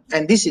hangar,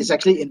 and this is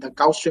actually in the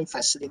Gulfstream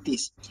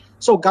facilities.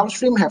 So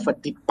Gulfstream have a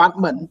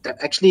department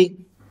that actually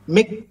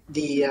make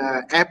the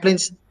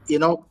airplanes,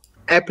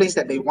 airplanes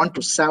that they want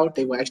to sell,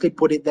 they will actually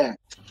put it there.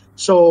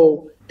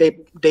 So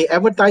they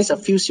advertise a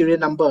few serial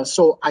numbers.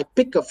 So I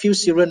pick a few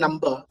serial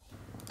number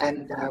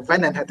and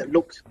went and had a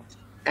look.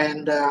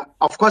 And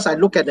of course, I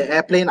look at the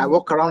airplane, I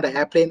walk around the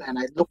airplane, and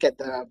I look at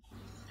the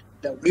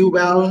wheel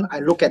well, I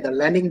look at the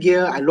landing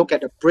gear, I look at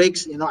the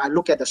brakes, I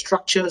look at the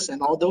structures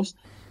and all those.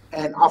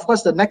 And of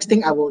course, the next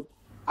thing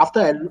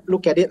after I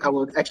look at it, I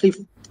will actually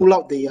pull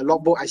out the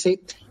logbook. I say,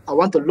 I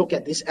want to look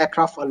at this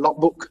aircraft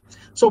logbook.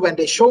 So when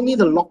they show me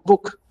the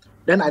logbook,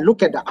 then I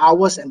look at the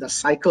hours and the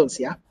cycles,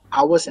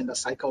 hours and the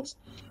cycles.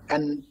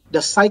 And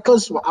the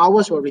cycles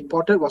hours were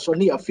reported was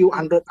only a few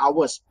hundred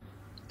hours,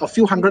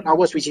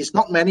 which is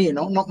not many,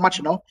 not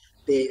much,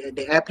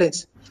 the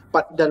airplanes.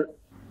 But the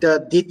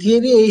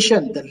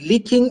deterioration, the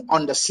leaking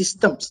on the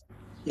systems,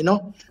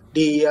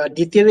 the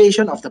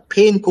deterioration of the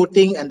paint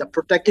coating and the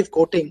protective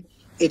coating,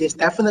 it is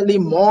definitely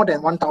more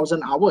than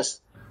 1,000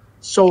 hours.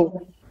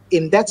 So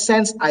in that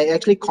sense, I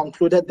actually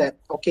concluded that,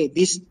 okay,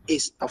 this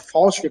is a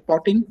false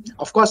reporting.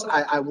 Of course,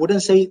 I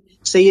wouldn't say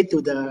it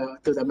to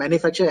the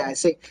manufacturer. I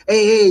say,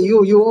 hey,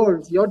 you all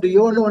do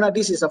you all know that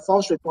this is a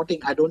false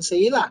reporting? I don't say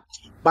it,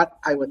 but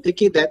I would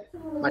take it that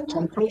my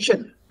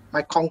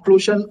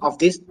conclusion of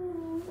this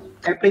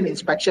airplane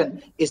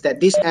inspection is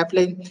that this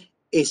airplane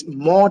is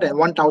more than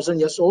 1,000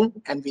 years old,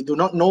 and we do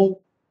not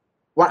know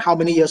how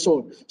many years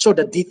old. So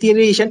the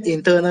deterioration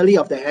internally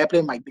of the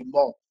airplane might be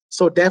more.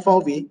 So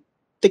therefore, we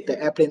take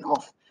the airplane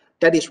off.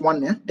 That is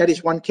one. That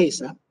is one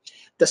case.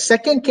 The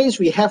second case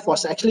we have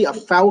was actually a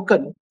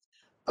Falcon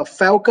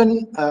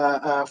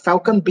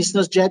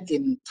business jet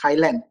in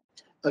Thailand.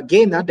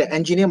 Again, the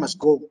engineer must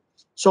go.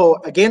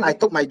 So again, I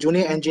took my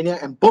junior engineer,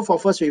 and both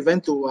of us, we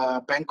went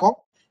to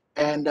Bangkok,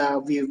 and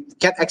we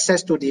get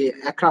access to the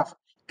aircraft.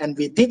 And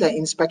we did an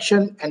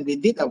inspection, and we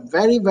did a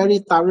very, very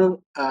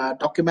thorough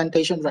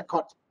documentation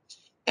record.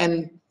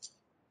 And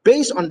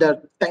based on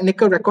the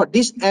technical record,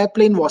 this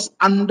airplane was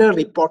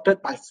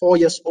under-reported by 4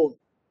 years old.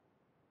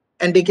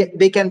 And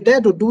they can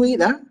dare to do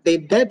it. They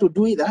dare to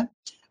do it.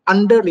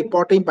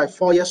 Under-reporting by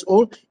 4 years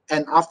old.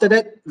 And after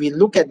that, we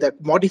look at the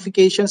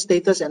modification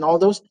status and all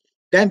those.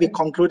 Then we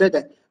concluded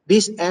that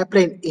this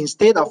airplane,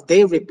 instead of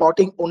they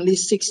reporting only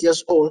 6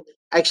 years old,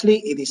 actually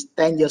it is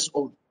 10 years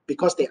old,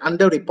 because they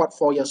under-report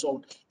 4 years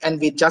old. And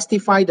we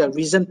justify the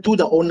reason to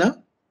the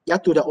owner,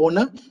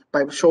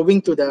 by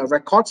showing to the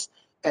records.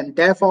 And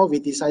therefore, we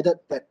decided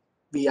that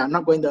we are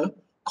not going to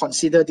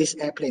consider this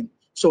airplane.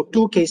 So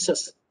 2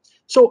 cases.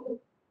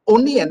 So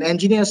only an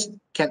engineer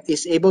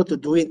is able to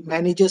do it.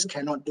 Managers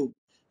cannot do.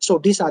 So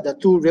these are the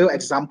 2 real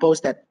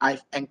examples that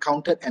I've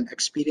encountered and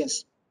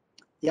experienced.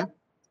 Yeah.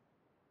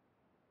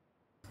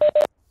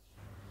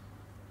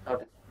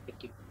 Okay,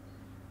 thank you.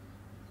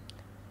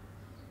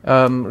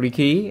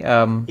 Ricky,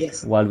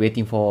 Yes. while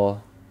waiting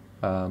for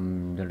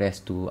the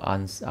rest to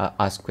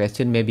ask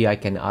question, maybe I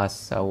can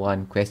ask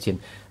one question.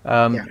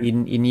 Yeah.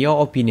 In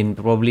your opinion,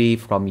 probably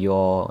from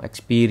your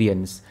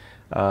experience,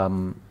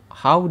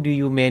 how do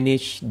you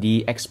manage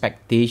the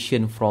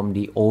expectation from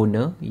the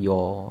owner,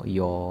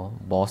 your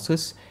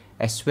bosses,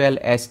 as well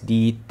as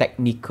the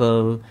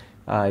technical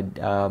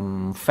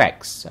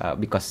facts?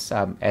 Because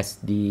as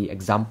the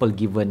example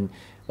given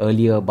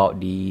earlier about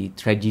the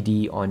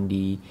tragedy on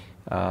the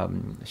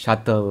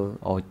shuttle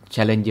or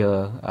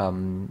Challenger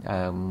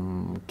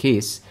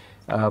case,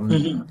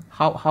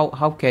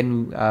 how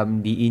can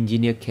the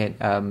engineer can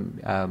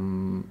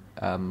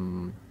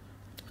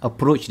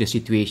approach the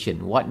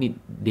situation? What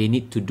they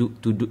need to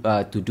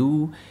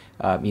do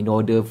in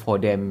order for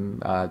them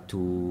to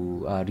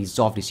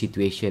resolve the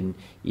situation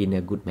in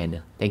a good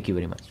manner? Thank you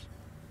very much.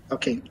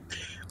 Okay.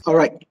 All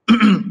right.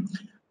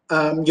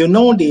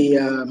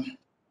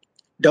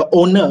 The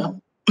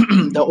owner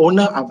the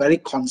owner are very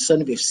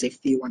concerned with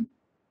safety one.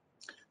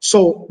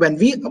 So when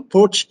we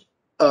approach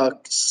a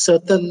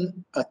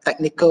certain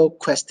technical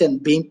question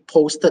being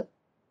posted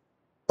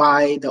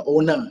by the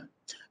owner,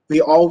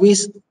 we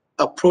always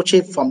approach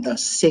it from the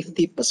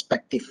safety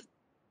perspective.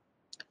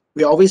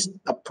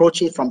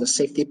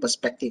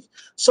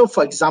 So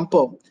for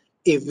example,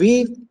 if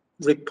we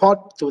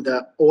report to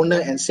the owner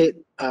and say,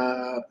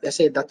 let's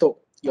say, Dato,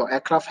 your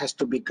aircraft has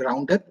to be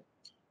grounded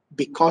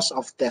because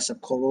of there's a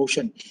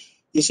corrosion.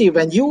 You see,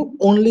 when you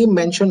only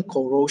mention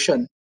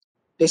corrosion,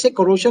 they say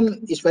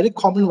corrosion is very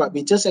common, right?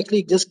 We just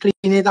clean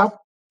it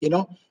up,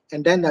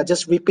 and then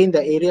just repaint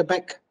the area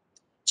back.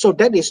 So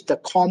that is the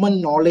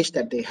common knowledge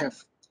that they have.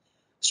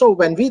 So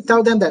when we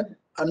tell them that,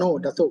 no,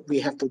 Dato', we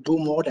have to do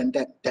more than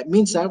that, that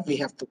means that we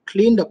have to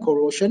clean the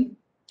corrosion,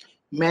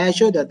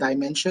 measure the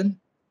dimension,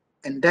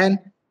 and then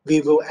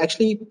we will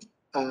actually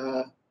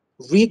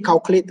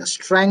recalculate the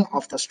strength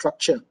of the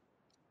structure.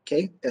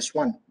 Okay, that's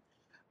one.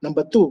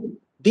 Number two,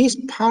 this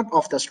part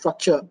of the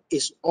structure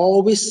is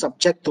always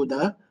subject to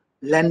the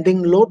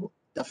landing load,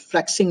 the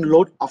flexing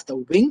load of the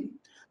wing,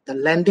 the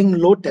landing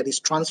load that is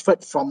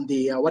transferred from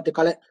the, what they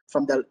call it,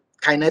 from the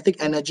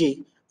kinetic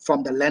energy,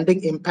 from the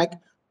landing impact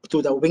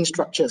to the wing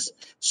structures.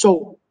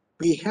 So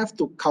we have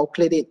to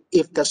calculate it.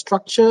 If the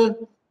structure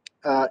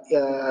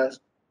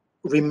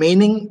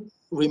remaining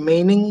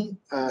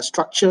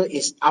structure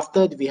is,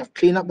 after we have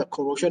cleaned up the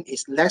corrosion,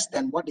 is less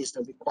than what is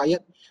the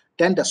required,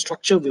 then the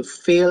structure will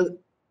fail.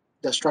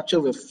 The structure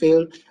will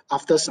fail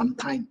after some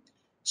time.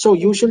 So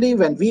usually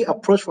when we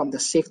approach from the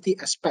safety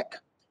aspect,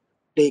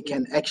 they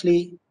can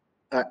actually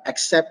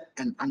accept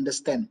and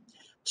understand.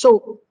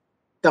 So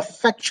the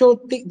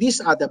factual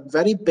these are the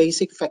very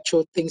basic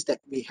factual things that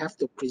we have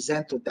to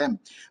present to them.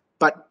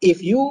 But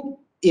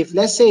if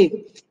let's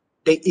say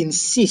they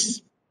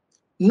insist,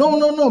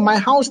 no, my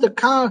house, the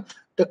car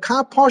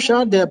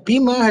Porsche, the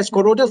Beamer has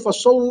corroded for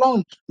so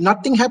long,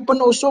 nothing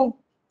happened also,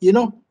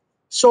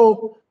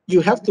 So you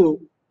have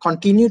to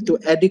continue to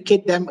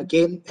educate them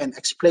again and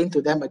explain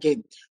to them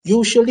again.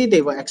 Usually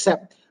they will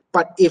accept.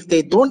 But if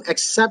they don't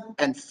accept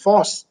and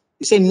force,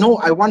 you say, no,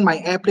 I want my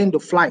airplane to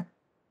fly,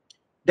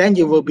 then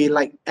you will be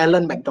like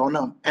Alan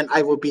McDonald, and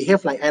I will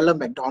behave like Alan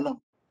McDonald.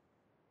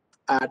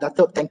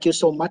 Dato', thank you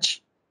so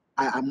much.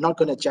 I'm not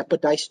going to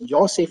jeopardize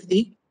your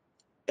safety,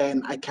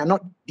 and I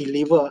cannot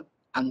deliver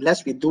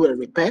unless we do a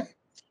repair,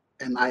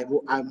 and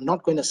I'm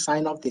not going to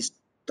sign off these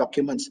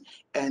documents,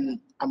 and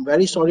I'm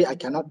very sorry I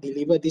cannot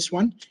deliver this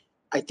one.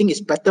 I think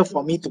it's better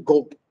for me to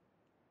go.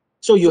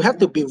 So you have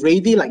to be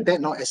ready like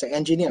that now as an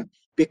engineer,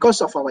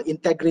 because of our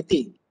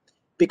integrity.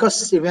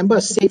 Because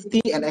remember,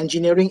 safety and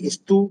engineering is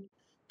two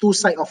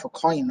sides of a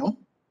coin, no?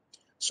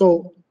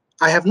 So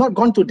I have not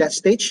gone to that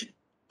stage,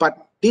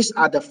 but these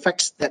are the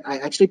facts that I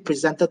actually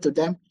presented to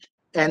them.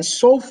 And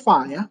so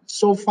far,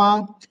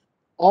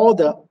 all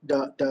the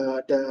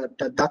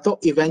Dato'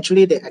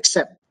 eventually they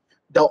accept.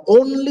 The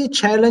only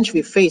challenge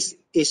we face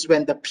is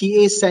when the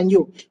PA send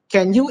you,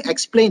 can you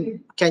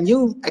explain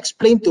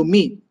to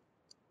me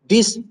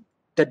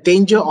the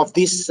danger of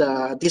this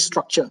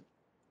structure,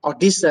 or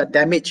this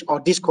damage, or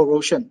this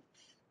corrosion.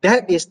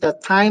 That is the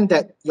time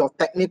that your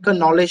technical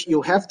knowledge,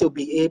 you have to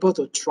be able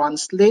to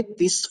translate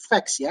these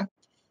facts,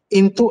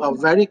 into a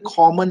very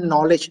common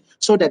knowledge,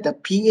 so that the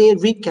PA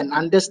read can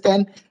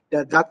understand.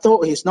 The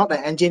Dato' is not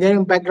an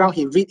engineering background,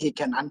 he read, he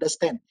can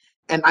understand.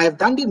 And I've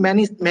done it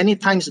many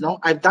times,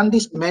 I've done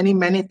this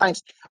many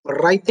times,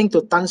 writing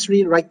to Tan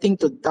Sri, writing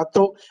to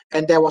Dato',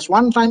 and there was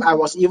one time I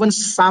was even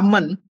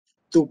summoned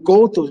to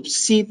go to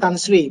see Tan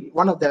Sri,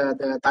 one of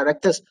the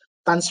directors,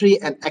 Tan Sri,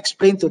 and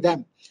explain to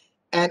them.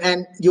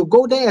 And you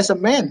go there as a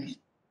man,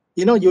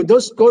 you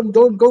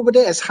don't go over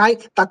there as high,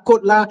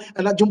 takut lah,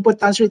 nak jumpa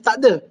Tan Sri, tak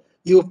ada.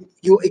 You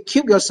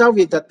equip yourself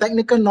with the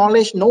technical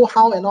knowledge,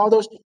 know-how, and all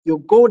those. You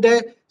go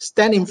there,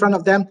 stand in front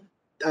of them.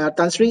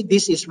 Tan Sri,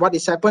 this is what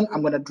has happened.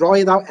 I'm going to draw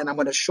it out and I'm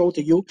going to show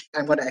to you.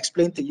 I'm going to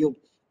explain to you.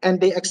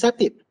 And they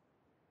accept it.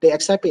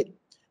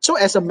 So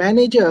as a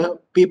manager,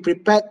 be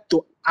prepared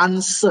to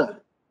answer.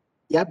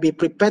 Be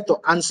prepared to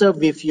answer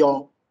with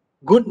your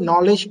good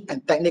knowledge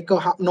and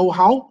technical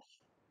know-how,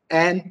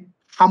 and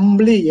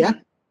humbly,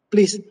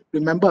 please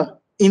remember,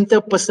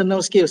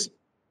 interpersonal skills.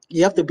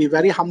 You have to be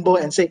very humble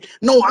and say,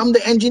 no, I'm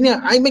the engineer,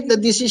 I make the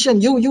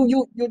decision,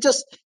 you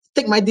just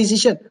take my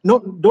decision. No,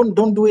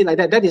 don't do it like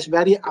that. That is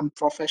very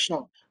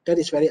unprofessional. I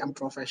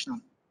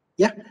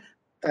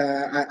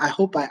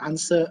hope I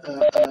answer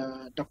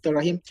Dr.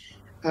 Rahim.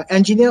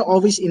 Engineer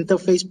always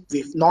interface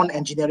with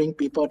non-engineering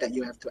people that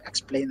you have to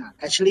explain.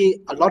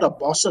 Actually, a lot of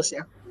bosses,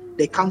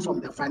 they come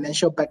from the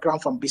financial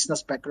background, from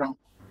business background.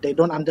 They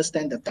don't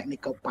understand the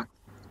technical part.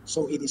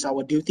 So it is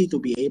our duty to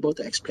be able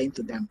to explain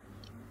to them.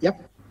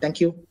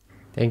 Thank you.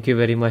 Thank you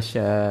very much,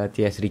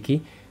 T.S.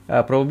 Ricky.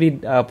 Probably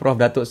Prof.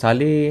 Datuk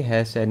Saleh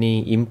has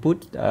any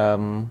input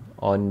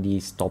on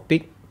this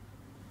topic.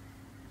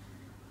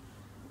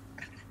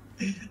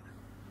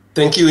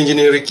 Thank you,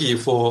 Engineer Ricky,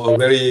 for a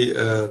very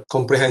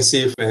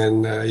comprehensive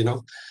and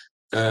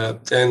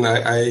and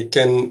I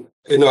can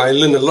I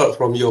learned a lot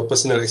from your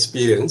personal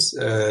experience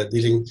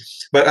dealing,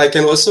 but I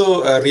can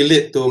also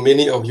relate to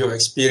many of your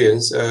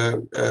experience.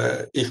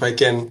 If I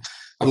can,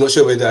 I'm not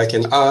sure whether I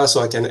can ask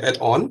or I can add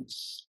on.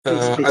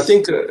 Please. I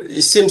think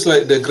it seems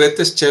like the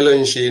greatest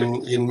challenge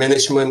in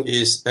management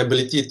is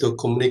ability to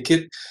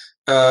communicate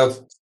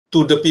to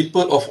the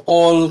people of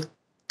all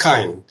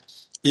kind.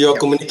 You're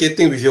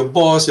communicating with your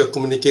boss, you're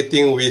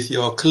communicating with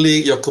your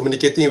colleague, you're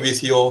communicating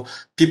with your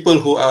people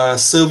who are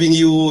serving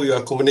you, you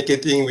are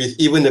communicating with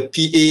even a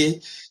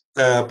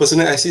PA,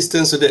 personal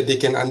assistant, so that they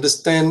can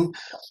understand.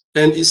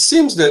 And it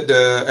seems that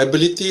the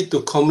ability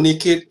to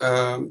communicate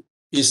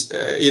is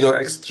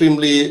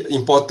extremely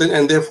important,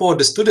 and therefore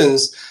the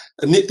students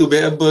need to be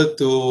able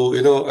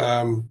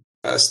to,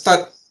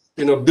 start,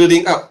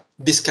 building up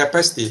this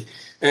capacity.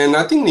 And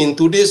I think in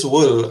today's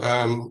world,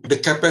 the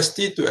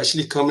capacity to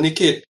actually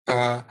communicate,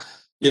 there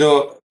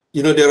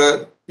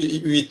are,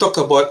 we talk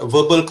about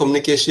verbal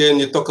communication,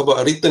 you talk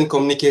about written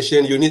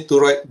communication, you need to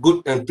write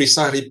good and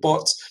precise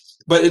reports.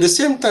 But at the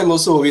same time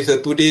also with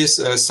today's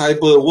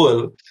cyber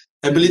world,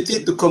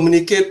 ability to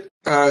communicate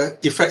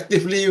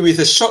effectively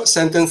with short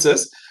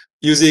sentences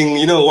using,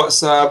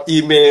 WhatsApp,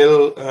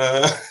 email,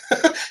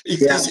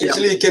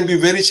 it can be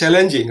very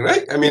challenging,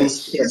 right? I mean,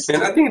 yes.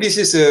 and I think this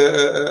is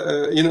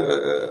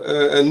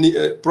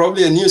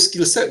probably a new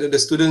skill set that the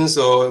students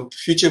or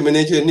future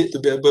manager need to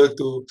be able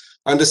to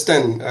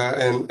understand,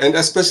 and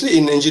especially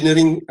in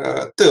engineering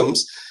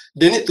terms,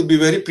 they need to be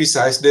very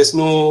precise.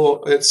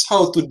 It's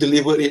how to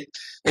deliver it.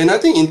 And I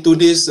think in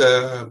today's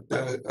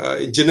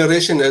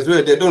generation as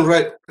well, they don't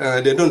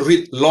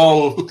read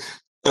long,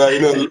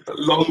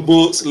 long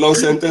books, long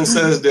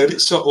sentences. They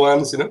read short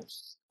ones.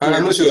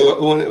 I'm not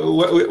sure.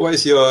 What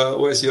is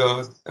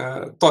your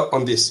thought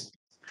on this?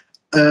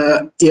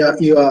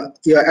 You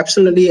are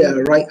absolutely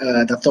right,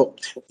 Dato.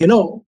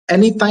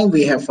 Anytime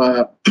we have,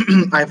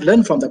 I've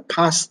learned from the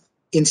past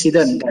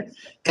incident that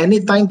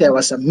anytime there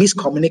was a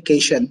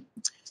miscommunication,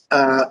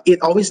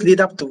 it always lead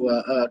up to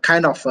a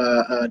kind of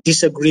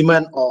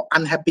disagreement or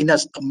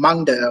unhappiness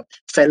among the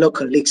fellow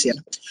colleagues. Yeah?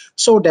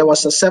 So there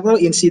was several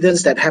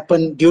incidents that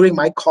happened during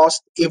my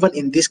course, even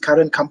in this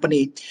current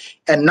company.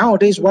 And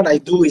nowadays, what I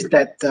do is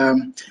that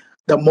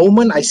the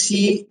moment I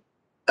see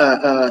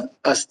a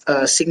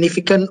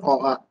significant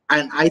or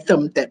an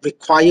item that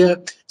require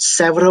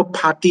several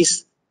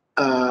parties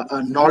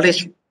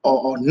knowledge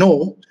or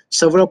know,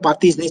 several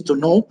parties need to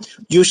know,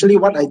 usually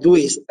what I do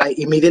is I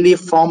immediately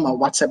form a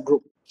WhatsApp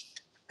group.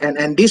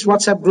 And this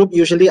WhatsApp group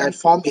usually I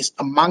form is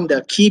among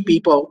the key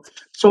people,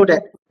 so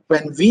that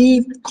when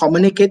we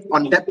communicate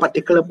on that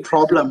particular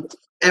problem,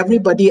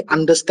 everybody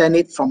understand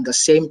it from the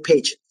same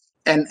page.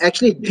 And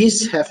actually,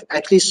 this have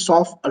actually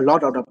solved a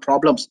lot of the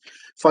problems.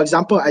 For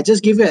example, I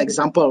just give you an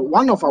example.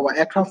 One of our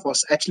aircraft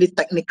was actually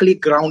technically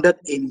grounded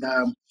in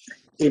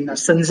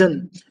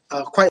Shenzhen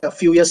quite a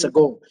few years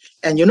ago.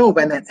 And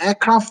when an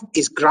aircraft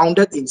is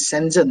grounded in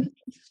Shenzhen,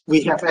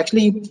 we have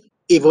actually,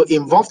 it will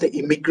involve the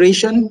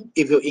immigration,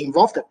 it will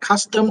involve the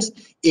customs,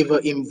 it will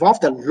involve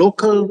the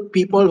local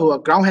people who are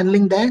ground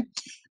handling there.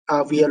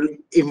 We are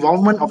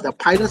involvement of the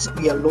pilots.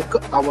 Our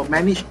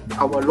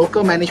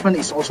local management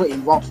is also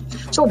involved.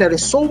 So there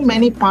is so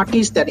many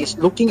parties that is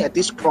looking at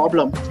this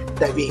problem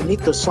that we need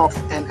to solve.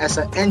 And as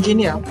an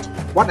engineer,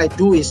 what I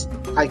do is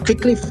I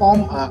quickly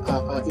form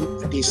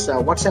this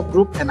WhatsApp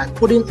group, and I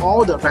put in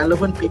all the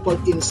relevant people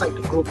inside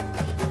the group.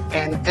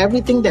 And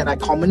everything that I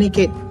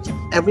communicate,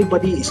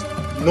 everybody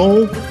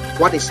know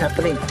what is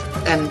happening,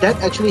 and that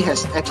actually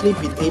has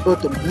been able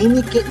to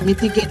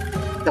mitigate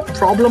the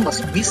problem of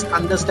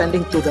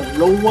misunderstanding to the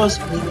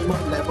lowest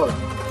minimum level.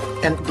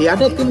 And the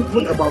other thing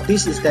good about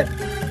this is that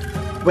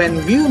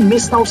when we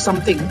missed out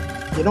something,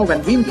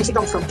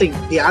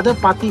 the other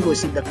party who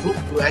is in the group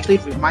will actually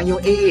remind you,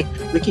 hey,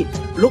 Ricky,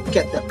 look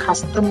at the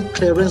custom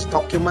clearance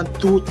document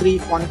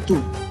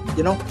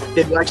 2312.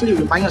 They will actually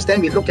remind us. Then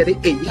we look at it,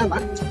 hey,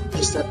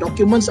 it's the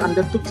documents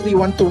under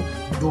 2312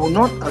 do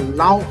not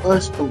allow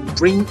us to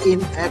bring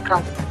in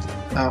aircraft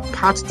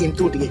parts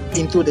into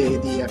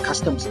the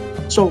customs.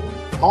 So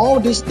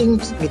all these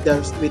things with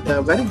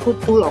the very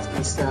good tool of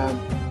this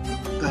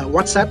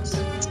WhatsApp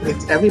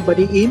with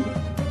everybody in,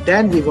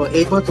 then we were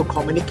able to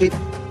communicate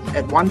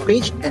at one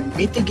page and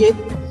mitigate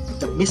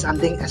the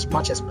misunderstanding as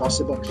much as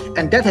possible.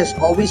 And that has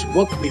always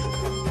worked with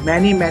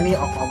many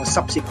of our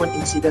subsequent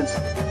incidents.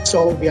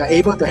 So we are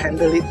able to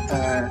handle it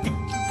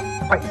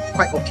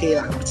quite okay,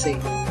 I would say.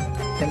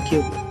 Thank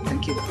you.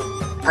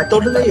 I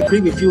totally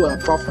agree with you,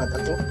 Prof.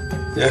 Dato.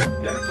 Yeah.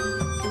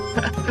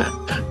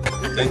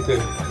 Thank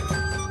you.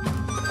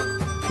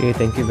 Okay,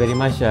 thank you very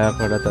much, Prof.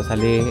 Dato'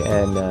 Saleh.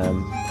 And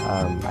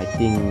I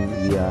think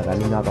we are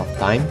running out of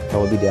time.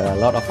 Probably there are a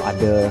lot of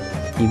other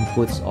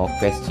inputs or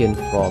questions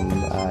from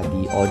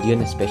the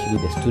audience, especially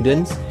the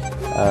students.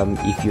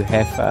 If you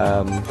have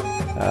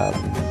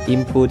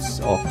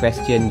inputs or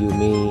questions, you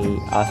may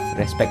ask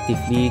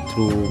respectively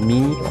through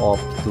me or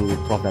to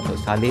Prof. Dato'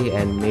 Saleh,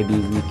 and maybe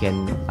we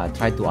can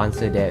try to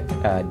answer the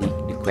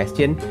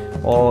question.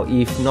 Or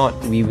if not,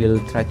 we will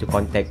try to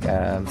contact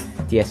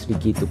TS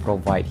Ricky to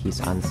provide his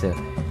answer.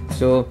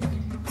 So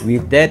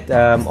with that,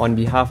 on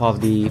behalf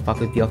of the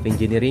Faculty of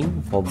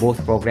Engineering for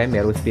both program,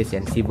 Aerospace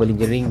and Civil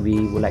Engineering, we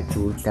would like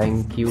to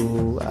thank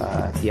you,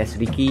 TS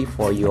Ricky,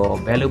 for your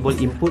valuable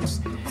inputs.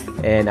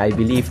 And I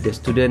believe the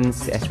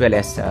students, as well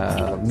as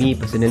me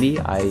personally,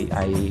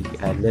 I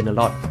learned a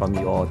lot from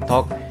your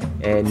talk,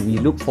 and we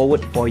look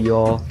forward for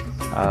your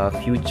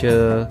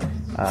future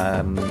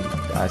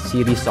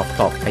series of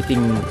talk. I think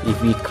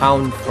if we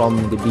count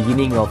from the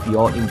beginning of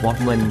your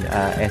involvement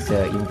as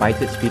an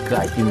invited speaker,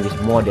 I think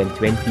it's more than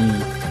 20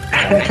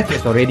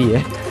 speakers already.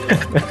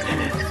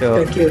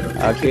 So, Thank you.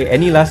 Okay,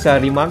 any last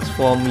remarks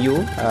from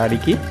you,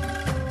 Ricky?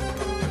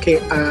 Okay,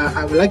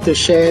 I would like to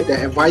share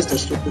the advice to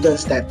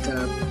students that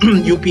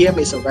UPM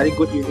is a very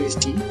good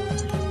university,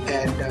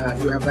 and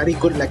you have very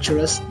good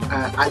lecturers.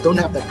 I don't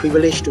have the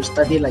privilege to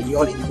study like you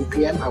all in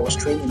UPM. I was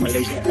trained in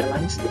Malaysia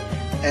Airlines,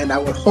 and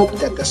I would hope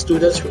that the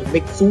students will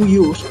make full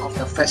use of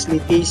the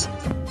facilities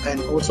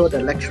and also the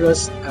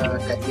lecturers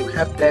that you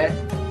have there,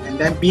 and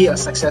then be a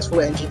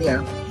successful engineer.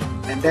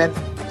 And then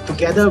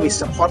together we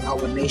support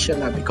our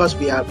nation, because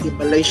we are in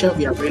Malaysia,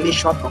 we are really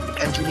short of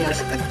engineers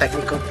and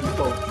technical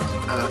people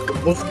to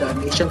move the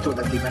nation to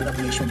the developed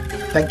nation.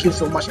 Thank you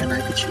so much, and I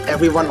wish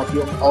every one of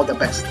you all the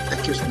best.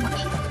 Thank you so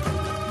much.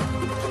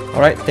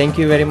 Alright, thank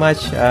you very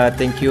much.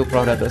 Thank you,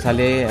 Prof. Datuk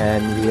Saleh,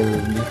 and we'll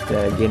meet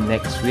again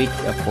next week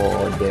for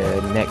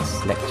the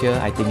next lecture.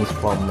 I think it's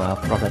from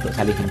Prof. Datuk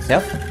Saleh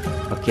himself.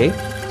 Okay,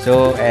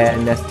 so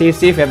and stay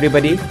safe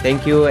everybody.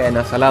 Thank you, and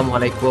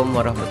Assalamualaikum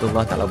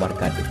warahmatullahi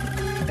wabarakatuh.